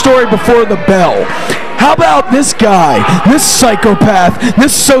about the story before the bell. How about this guy, this psychopath,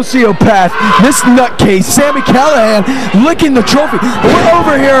 this sociopath, this nutcase, Sami Callihan, licking the trophy. We're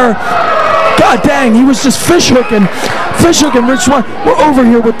over here. God dang, he was just fishhooking Rich Swann. We're over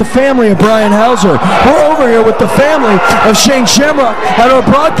here with the family of Brian Hauser. We're over here with the family of Shane Shamrock at our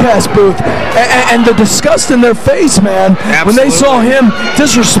broadcast booth. And the disgust in their face, man, when they saw him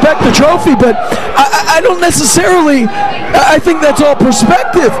disrespect the trophy. But I don't necessarily, I think that's all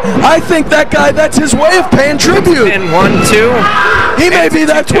perspective. I think that guy, that's his way of paying tribute. And 1, 2. He may be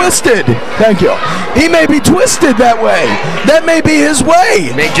that twisted. Thank you. He may be twisted that way. That may be his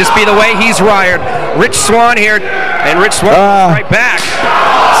way. It may just be the way he's wired. Rich Swann here, and Rich Swann right back.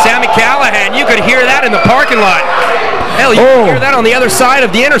 Sami Callihan, you could hear that in the parking lot. Hell, you could hear that on the other side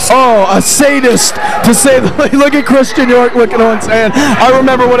of the intersection. Oh, a sadist, to say the least. Look at Christian York looking on saying, I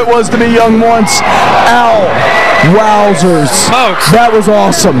remember what it was to be young once. Ow. Wowzers. Smokes. That was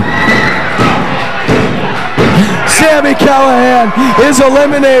awesome. Sami Callihan is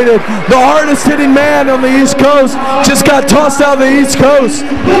eliminated. The hardest hitting man on the East Coast just got tossed out of the East Coast.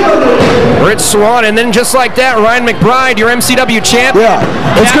 Rich Swann, and then just like that, Ryan McBride, your MCW champion.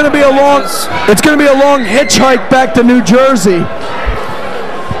 Yeah, it's going to be a long hitchhike back to New Jersey.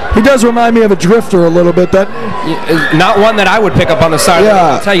 He does remind me of a drifter a little bit. That not one that I would pick up on the side.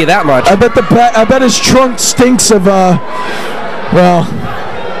 Yeah, I'll tell you that much. I bet his trunk stinks of well,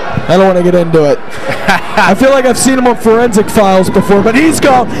 I don't want to get into it. I feel like I've seen him on Forensic Files before, but he's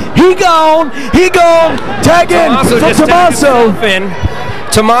gone. He gone. Tag in from Tommaso.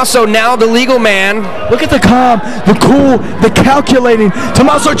 Tommaso now the legal man. Look at the calm, the cool, the calculating.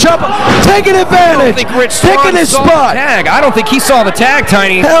 Tommaso Ciampa taking advantage, taking his spot. Tag. I don't think he saw the tag,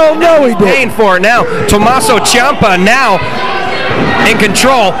 Tiny. Hell no, he didn't. Paying for it now. Tommaso Ciampa now in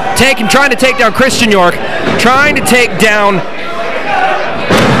control, trying to take down Christian York, trying to take down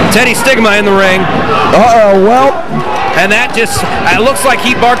Teddy Stigma in the ring. Well. And that just, it looks like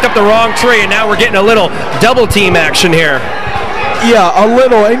he barked up the wrong tree, and now we're getting a little double team action here. Yeah, a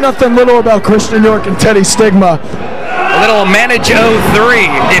little. Ain't nothing little about Christian York and Teddy Stigma. A little manage 03,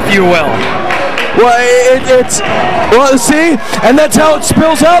 if you will. Well, see, and that's how it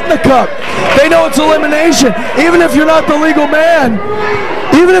spills out in the Cup. They know it's elimination. Even if you're not the legal man,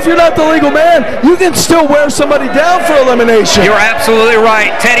 you can still wear somebody down for elimination. You're absolutely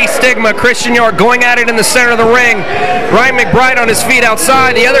right. Teddy Stigma, Christian York going at it in the center of the ring. Ryan McBride on his feet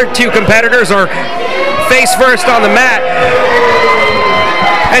outside. The other 2 competitors are face first on the mat.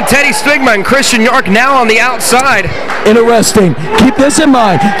 And Teddy Stigma and Christian York now on the outside. Interesting. Keep this in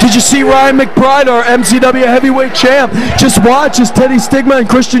mind. Did you see Ryan McBride, our MCW heavyweight champ? Just watch as Teddy Stigma and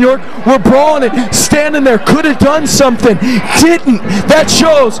Christian York were brawling it, standing there. Could have done something. Didn't. That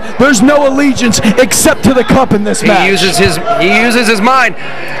shows there's no allegiance except to the cup in this match. He uses his mind.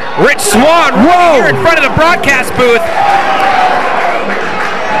 Rich Swann right here in front of the broadcast booth.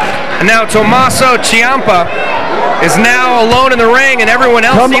 And now Tommaso Ciampa is now alone in the ring, and everyone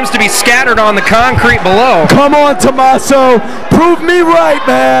else seems to be scattered on the concrete below. Come on, Tommaso. Prove me right,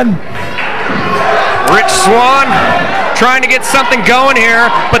 man. Rich Swann trying to get something going here,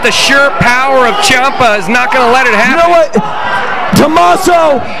 but the sheer power of Ciampa is not going to let it happen. You know what?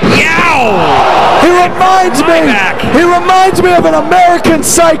 Tommaso! Yow! He reminds me of an American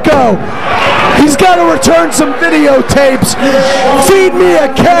Psycho. He's got to return some videotapes. Feed me a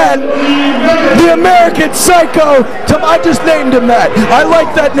cat. The American Psycho. I just named him that. I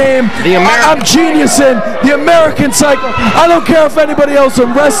like that name. I'm geniusing. The American Psycho. I don't care if anybody else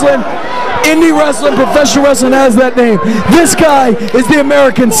in wrestling, indie wrestling, professional wrestling has that name. This guy is the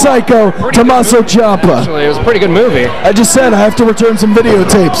American Psycho, Tommaso Ciampa. Actually, it was a pretty good movie. I just said I have to return some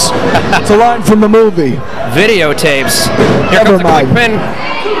videotapes. It's a line from the movie. Videotapes. Here comes the quick pin.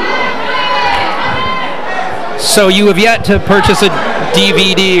 So you have yet to purchase a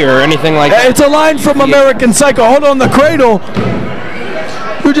DVD or anything like that? It's a line from American Psycho. Hold on, the cradle.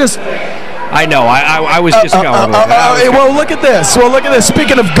 Who just... I know. I was just going. Well, look at this.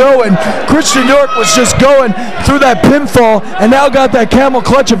 Speaking of going, Christian York was just going through that pinfall and now got that camel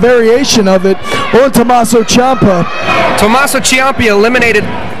clutch, a variation of it, on Tommaso Ciampa. Tommaso Ciampa eliminated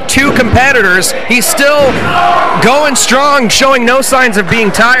 2 competitors. He's still going strong, showing no signs of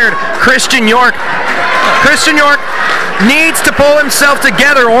being tired. Christian York needs to pull himself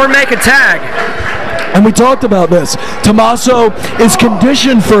together or make a tag. And we talked about this. Tommaso is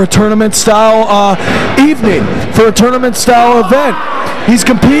conditioned for a tournament-style evening, for a tournament-style event. He's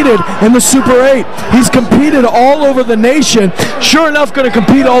competed in the Super 8. He's competed all over the nation. Sure enough, going to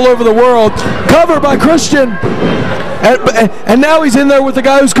compete all over the world. Covered by Christian. And now he's in there with the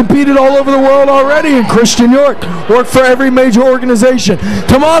guy who's competed all over the world already in Christian York. Worked for every major organization.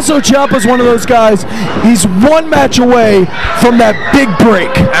 Tommaso Ciampa is one of those guys. He's 1 match away from that big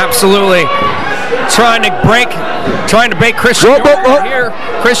break. Absolutely. Trying to bait Christian York here.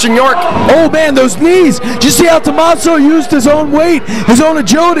 Christian York. Oh man, those knees. Did you see how Tommaso used his own weight, his own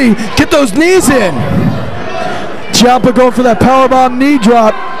agility, get those knees in? Ciampa going for that powerbomb knee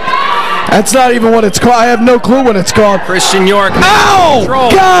drop. That's not even what it's called. I have no clue what it's called. Christian York. Ow!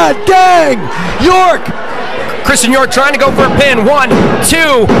 Control. God dang! York! Christian York trying to go for a pin. 1, 2, 3.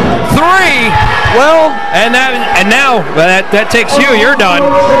 Well, and now that takes you. You're done.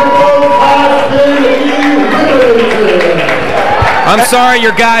 I'm sorry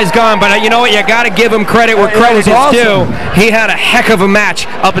your guy's gone, but you know what? You got to give him credit where credit is due. He had a heck of a match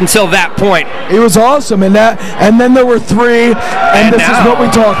up until that point. It was awesome, and then there were 3, and this is what we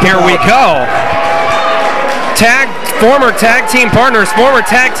talked about. Here we go. Former tag team partners, former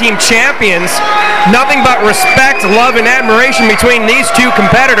tag team champions. Nothing but respect, love, and admiration between these 2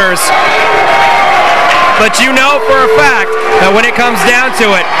 competitors. But you know for a fact that when it comes down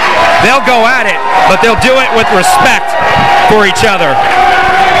to it, they'll go at it, but they'll do it with respect for each other.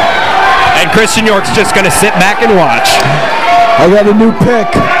 And Christian York's just going to sit back and watch. I got a new pick.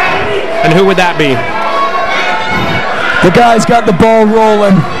 And who would that be? The guy's got the ball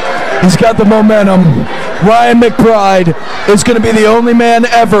rolling. He's got the momentum. Ryan McBride is going to be the only man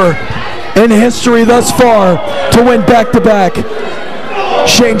ever in history thus far to win back-to-back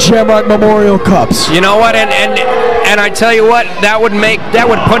Shane Shamrock Memorial Cups. You know what? And I tell you what, that would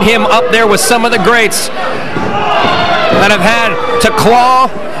put him up there with some of the greats that have had to claw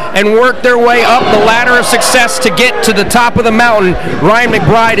and work their way up the ladder of success to get to the top of the mountain. Ryan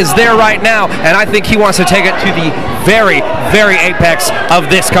McBride is there right now, and I think he wants to take it to the very, very apex of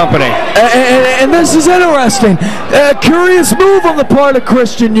this company. And this is interesting. A curious move on the part of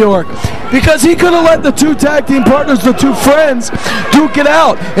Christian York, because he could have let the 2 tag team partners, the 2 friends, duke it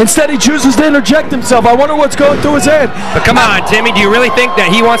out. Instead, he chooses to interject himself. I wonder what's going through his head. But come on, Timmy, do you really think that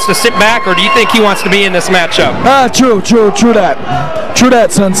he wants to sit back, or do you think he wants to be in this matchup? True that. True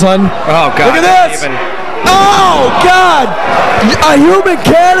that, son. Oh, God. Look at this. Oh, God. A human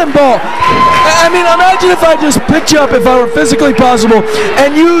cannonball. I mean, imagine if I just picked you up, if I were physically possible,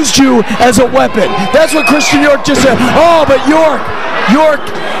 and used you as a weapon. That's what Christian York just said. Oh, but York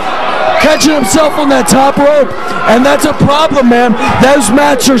catching himself on that top rope, and that's a problem, man. Those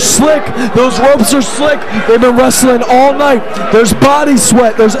mats are slick. Those ropes are slick. They've been wrestling all night. There's body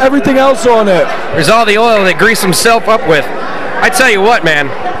sweat. There's everything else on it. There's all the oil they grease himself up with. I tell you what, man.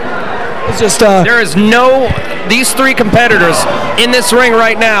 It's just there is these three competitors in this ring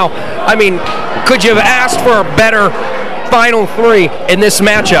right now. I mean, could you have asked for a better final three in this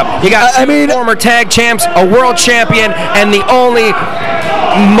matchup? You got former tag champs, a world champion, and the only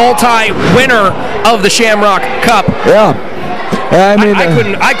multi-winner of the Shamrock Cup. Yeah. I mean,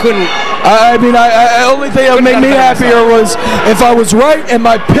 I couldn't. The only thing that would make me happier was if I was right and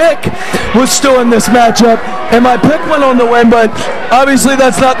my pick was still in this matchup, and my pick went on the win, but obviously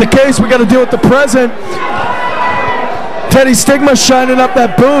that's not the case. We got to deal with the present. Teddy Stigma shining up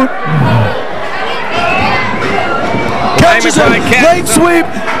that boot. Catches him, late sweep.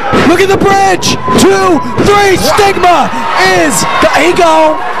 Look at the bridge. 2, 3. Stigma is he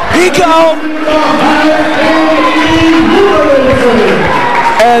gone. He gone.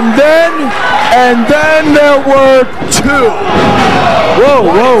 And then there were 2. Whoa,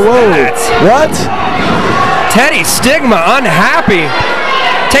 whoa, whoa. What? Teddy Stigma unhappy.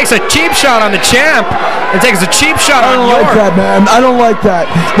 Takes a cheap shot on the champ and takes a cheap shot on York. I don't like that, man. I don't like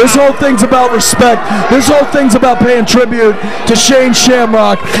that. This whole thing's about respect. This whole thing's about paying tribute to Shane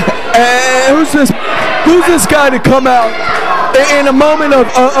Shamrock. And who's this guy to come out in a moment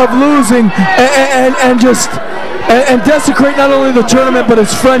of losing and just desecrate not only the tournament but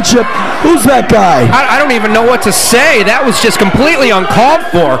his friendship? Who's that guy? I don't even know what to say. That was just completely uncalled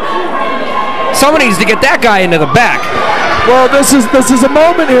for. Someone needs to get that guy into the back. Well, this is a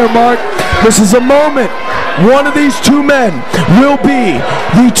moment here, Mark. This is a moment. One of these two men will be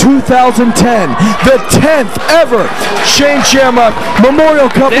the 2010, the 10th ever Shane Shamrock Memorial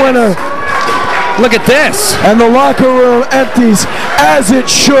Cup winner. Look at this. And the locker room empties as it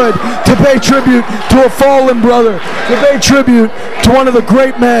should to pay tribute to a fallen brother, to pay tribute to one of the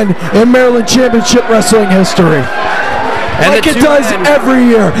great men in Maryland Championship Wrestling history. And like it does every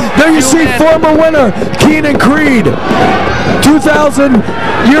year. There you see former winner Keenan Creed,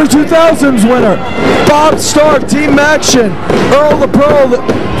 2000's winner Bob Stark, Team Action, Earl the Pearl,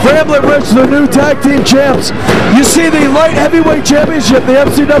 Ramblin' Rich, the new tag team champs. You see the light heavyweight championship, the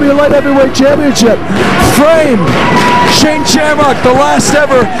MCW light heavyweight championship. Frame, Shane Shamrock, the last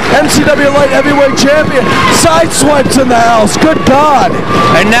ever MCW light heavyweight champion. Side swipes in the house. Good God.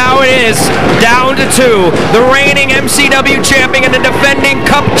 And now it is down to 2. The reigning MCW champion and the defending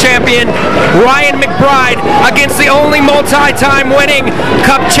Cup champion, Ryan McBride, against the only multi-time winning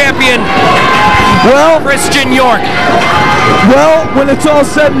Cup champion, Christian York. Well, when it's all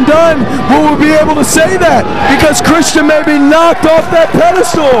said and done, will we be able to say that? Because Christian may be knocked off that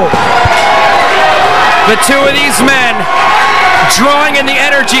pedestal. The two of these men drawing in the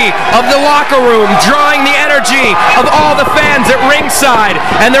energy of the locker room, drawing the energy of all the fans at ringside,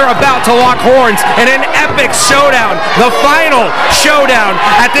 and they're about to lock horns in an epic showdown, the final showdown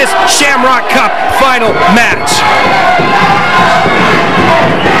at this Shamrock Cup final match.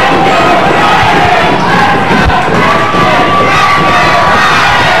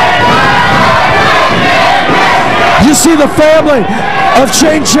 You see the family of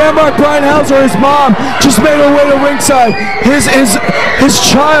Shane Shamrock, Brian Hauser, his mom, just made her way to ringside. His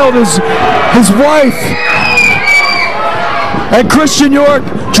child, his wife, and Christian York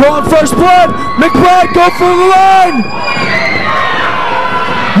drawing first blood. McBride, go for the line.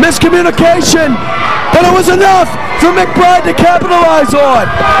 Miscommunication, but it was enough for McBride to capitalize on.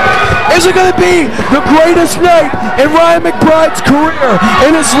 Is it going to be the greatest night in Ryan McBride's career,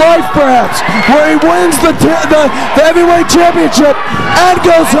 in his life perhaps, where he wins the heavyweight championship and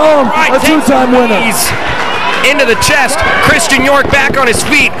goes home a two-time winner? Into the chest, Christian York back on his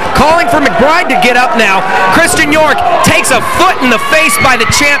feet, calling for McBride to get up now. Christian York takes a foot in the face by the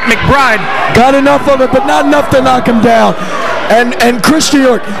champ McBride. Got enough of it, but not enough to knock him down. And Christian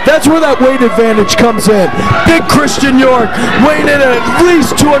York, that's where that weight advantage comes in. Big Christian York, weighing in at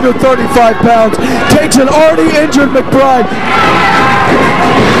least 235 pounds, takes an already injured McBride.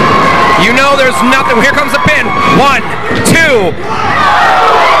 You know there's nothing. Here comes the pin. 1, 2.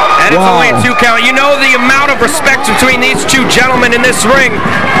 And it's only a 2 count. You know the amount of respect between these two gentlemen in this ring.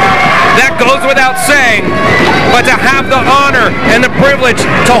 That goes without saying. But to have the honor and the privilege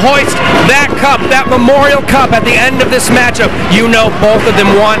to hoist that cup, that Memorial Cup at the end of this matchup, you know both of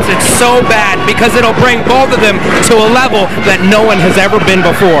them want it so bad because it'll bring both of them to a level that no one has ever been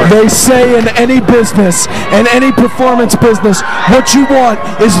before. They say in any business, in any performance business, what you want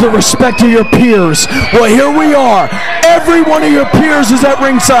is the respect of your peers. Well, here we are. Every one of your peers is at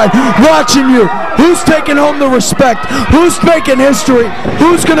ringside watching you. Who's taking home the respect? Who's making history?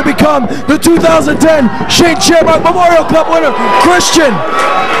 Who's going to become the 2010 Shane Shamrock Memorial Cup winner? Christian.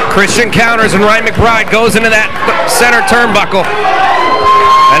 Christian counters and Ryan McBride goes into that center turnbuckle.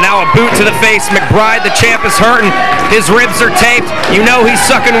 And now Now a boot to the face. McBride, the champ, is hurting. His ribs are taped. You know he's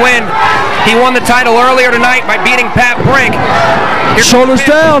sucking wind. He won the title earlier tonight by beating Pat Brink. Shoulders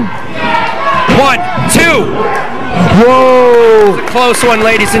down. 1, 2. Whoa. A close one,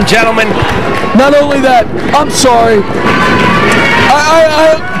 ladies and gentlemen. Not only that, I'm sorry.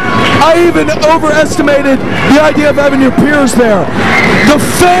 I even overestimated the idea of having your peers there. The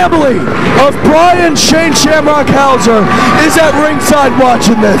family of Brian Shane Shamrock Hauser is at ringside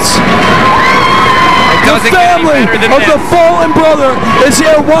watching this. The family of the fallen brother is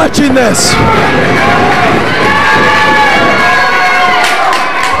here watching this.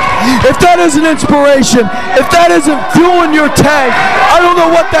 If that isn't inspiration, if that isn't fueling your tank, I don't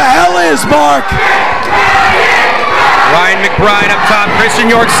know what the hell is, Mark. Ryan McBride up top.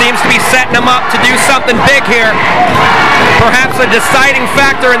 Christian York seems to be setting him up to do something big here. Perhaps a deciding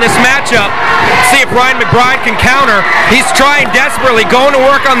factor in this matchup. See if Ryan McBride can counter. He's trying desperately, going to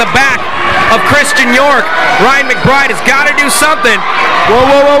work on the back of Christian York. Ryan McBride has got to do something. Whoa,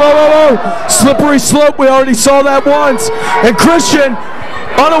 whoa, whoa, whoa, whoa, whoa. Slippery slope. We already saw that once. And Christian,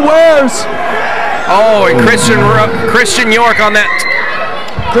 unawares. Oh, and Christian York on that.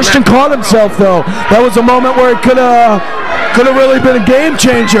 Christian caught himself, though. That was a moment where it could have really been a game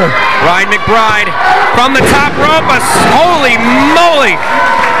changer. Ryan McBride from the top rope. Holy moly!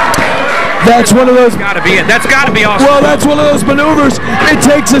 That's one of those. That's got to be it. That's got to be awesome. Well, that's one of those maneuvers. It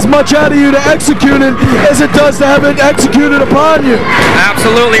takes as much out of you to execute it as it does to have it executed upon you.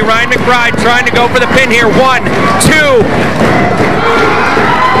 Absolutely. Ryan McBride trying to go for the pin here. 1, 2.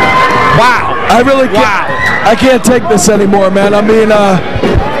 Wow. I really can't. Wow. I can't take this anymore, man. I mean,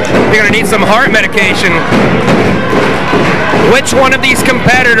 you're going to need some heart medication. Which one of these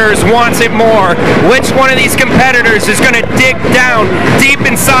competitors wants it more? Which one of these competitors is going to dig down deep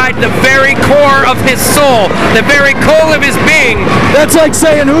inside the very core of his soul, the very core of his being? That's like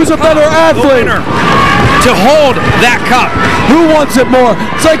saying, who's a better athlete? To hold that cup. Who wants it more?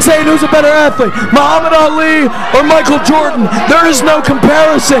 It's like saying, who's a better athlete? Muhammad Ali or Michael Jordan? There is no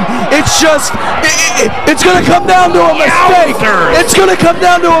comparison. It's just, it's going to come down to a mistake. It's going to come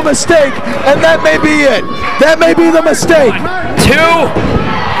down to a mistake, and that may be it. That may be the mistake. 2.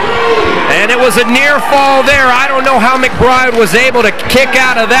 And it was a near fall there. I don't know how McBride was able to kick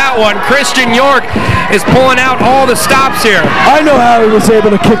out of that one. Christian York is pulling out all the stops here. I know how he was able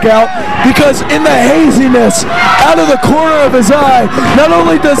to kick out, because in the haziness, out of the corner of his eye, not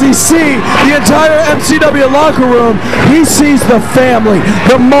only does he see the entire MCW locker room, he sees the family,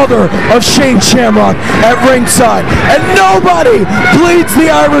 the mother of Shane Shamrock at ringside. And nobody bleeds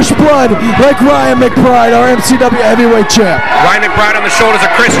the Irish blood like Ryan McBride, our MCW heavyweight champ. Ryan McBride on the shoulders of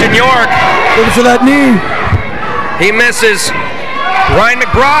Christian York. Looking for that knee. He misses. Ryan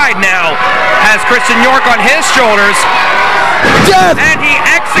McBride now has Christian York on his shoulders. Death! And he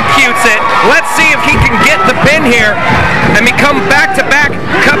executes it. Let's see if he can get the pin here and become back-to-back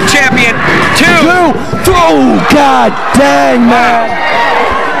Cup champion. 2. Oh, God dang, man.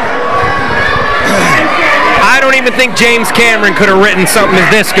 I don't even think James Cameron could have written something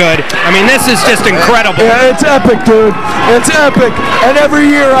this good. I mean, this is just incredible. Yeah, it's epic, dude. It's epic. And every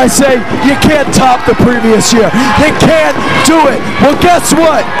year I say, you can't top the previous year. You can't do it. Well, guess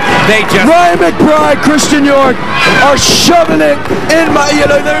what? They just... Ryan McBride, Christian York are shoving it in my,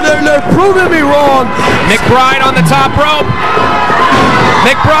 they're proving me wrong. McBride on the top rope.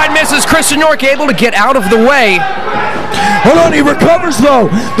 McBride misses. Christian York able to get out of the way. Hold on, he recovers though.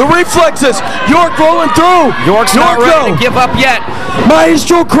 The reflexes. York rolling through. York's not ready to give up yet.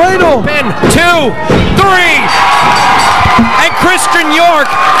 Maestro cradle. Pin. 2, 3. And Christian York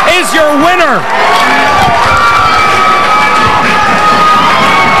is your winner.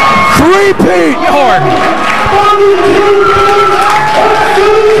 3-peat. York.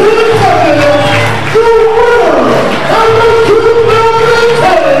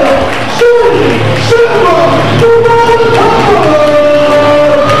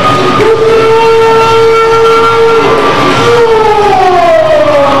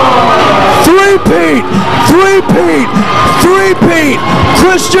 Three-peat,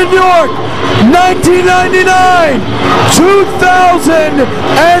 Christian York, 1999,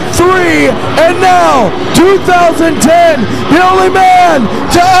 2003, and now 2010, the only man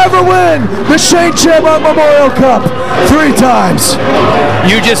to ever win the Shane Shamrock Memorial Cup 3 times.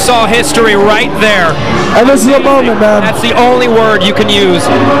 You just saw history right there. And this is a moment, man. That's the only word you can use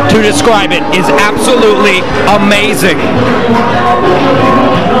to describe it, is absolutely amazing.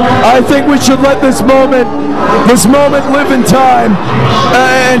 I think we should let this moment live in time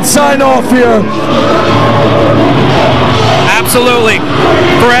and sign off here. Absolutely.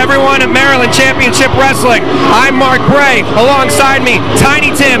 For everyone at Maryland Championship Wrestling, I'm Mark Bray. Alongside me,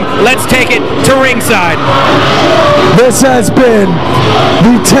 Tiny Tim. Let's take it to ringside. This has been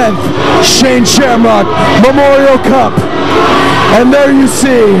the 10th Shane Shamrock Memorial Cup. And there you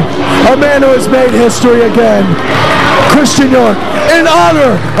see a man who has made history again, Christian York, in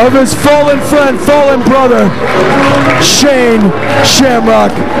honor of his fallen friend, fallen brother, Shane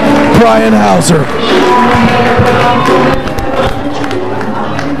Shamrock Brian Hauser.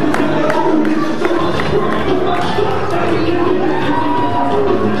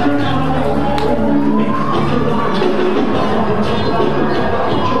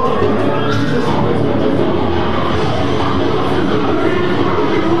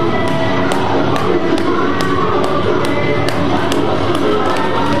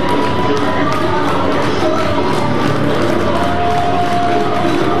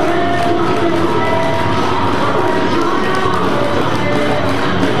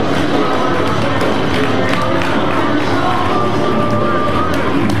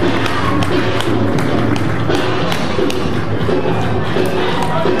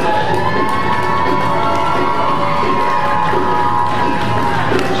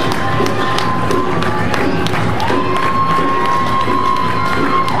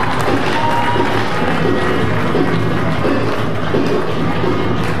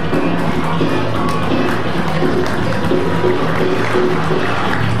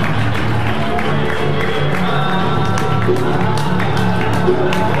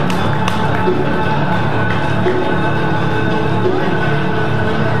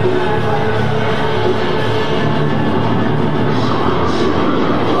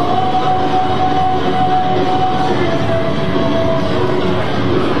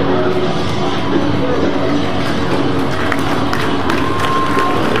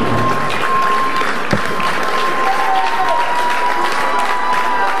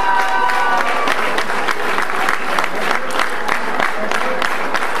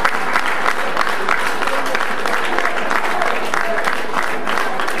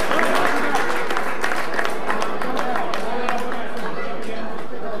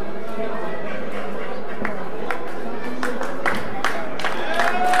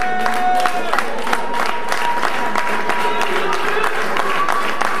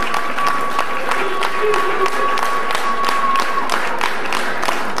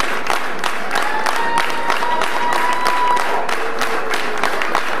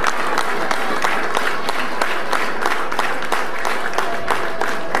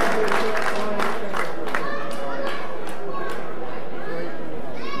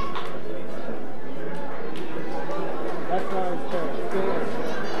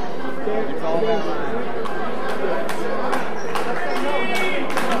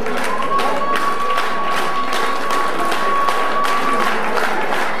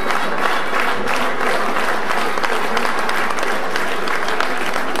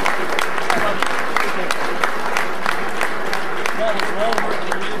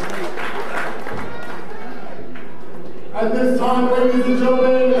 At this time, ladies and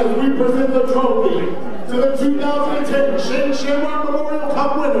gentlemen, as we present the trophy to the 2010 Shane Shamrock Memorial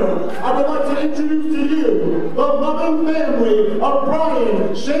Cup winner, I would like to introduce to you the loving family of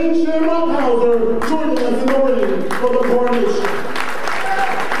Brian Shane Shamrock Hauser joining us in the ring for the coronation.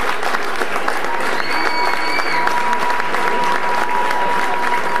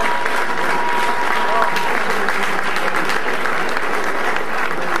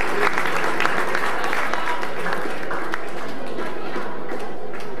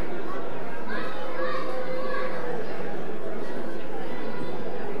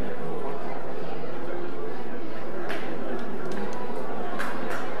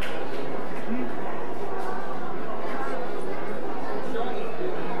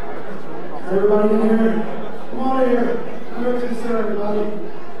 Everybody in here? Come on here. I'm here to serve everybody.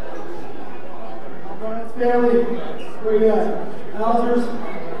 Brian's family. Where you at? Hausers?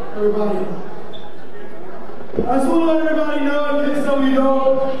 Everybody. I just want to let everybody know, in case some of you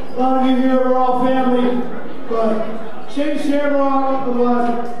don't, a lot of you here are all family, but Shane Shamrock,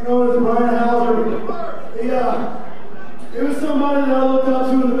 otherwise known as Brian Hauser, he was somebody that I looked up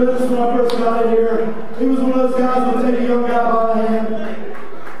to in the business when I first got in here. He was one of those guys that would take a young guy by the hand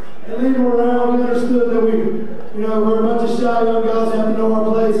and lead him around. We understood that we're a bunch of shy young guys that have to know our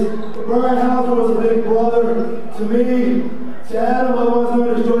place. But Brian Hauser was a big brother to me, to Adam, otherwise known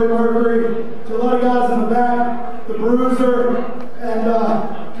as Joey Mercury, to a lot of guys in the back, the Bruiser,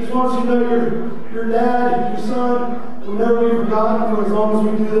 and just want you to know your dad, your son, will never be forgotten for as long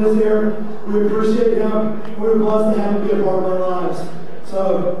as we do this here. We appreciate him. We're blessed to have him be a part of our lives.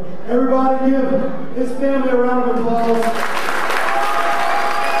 So everybody give his family a round of applause.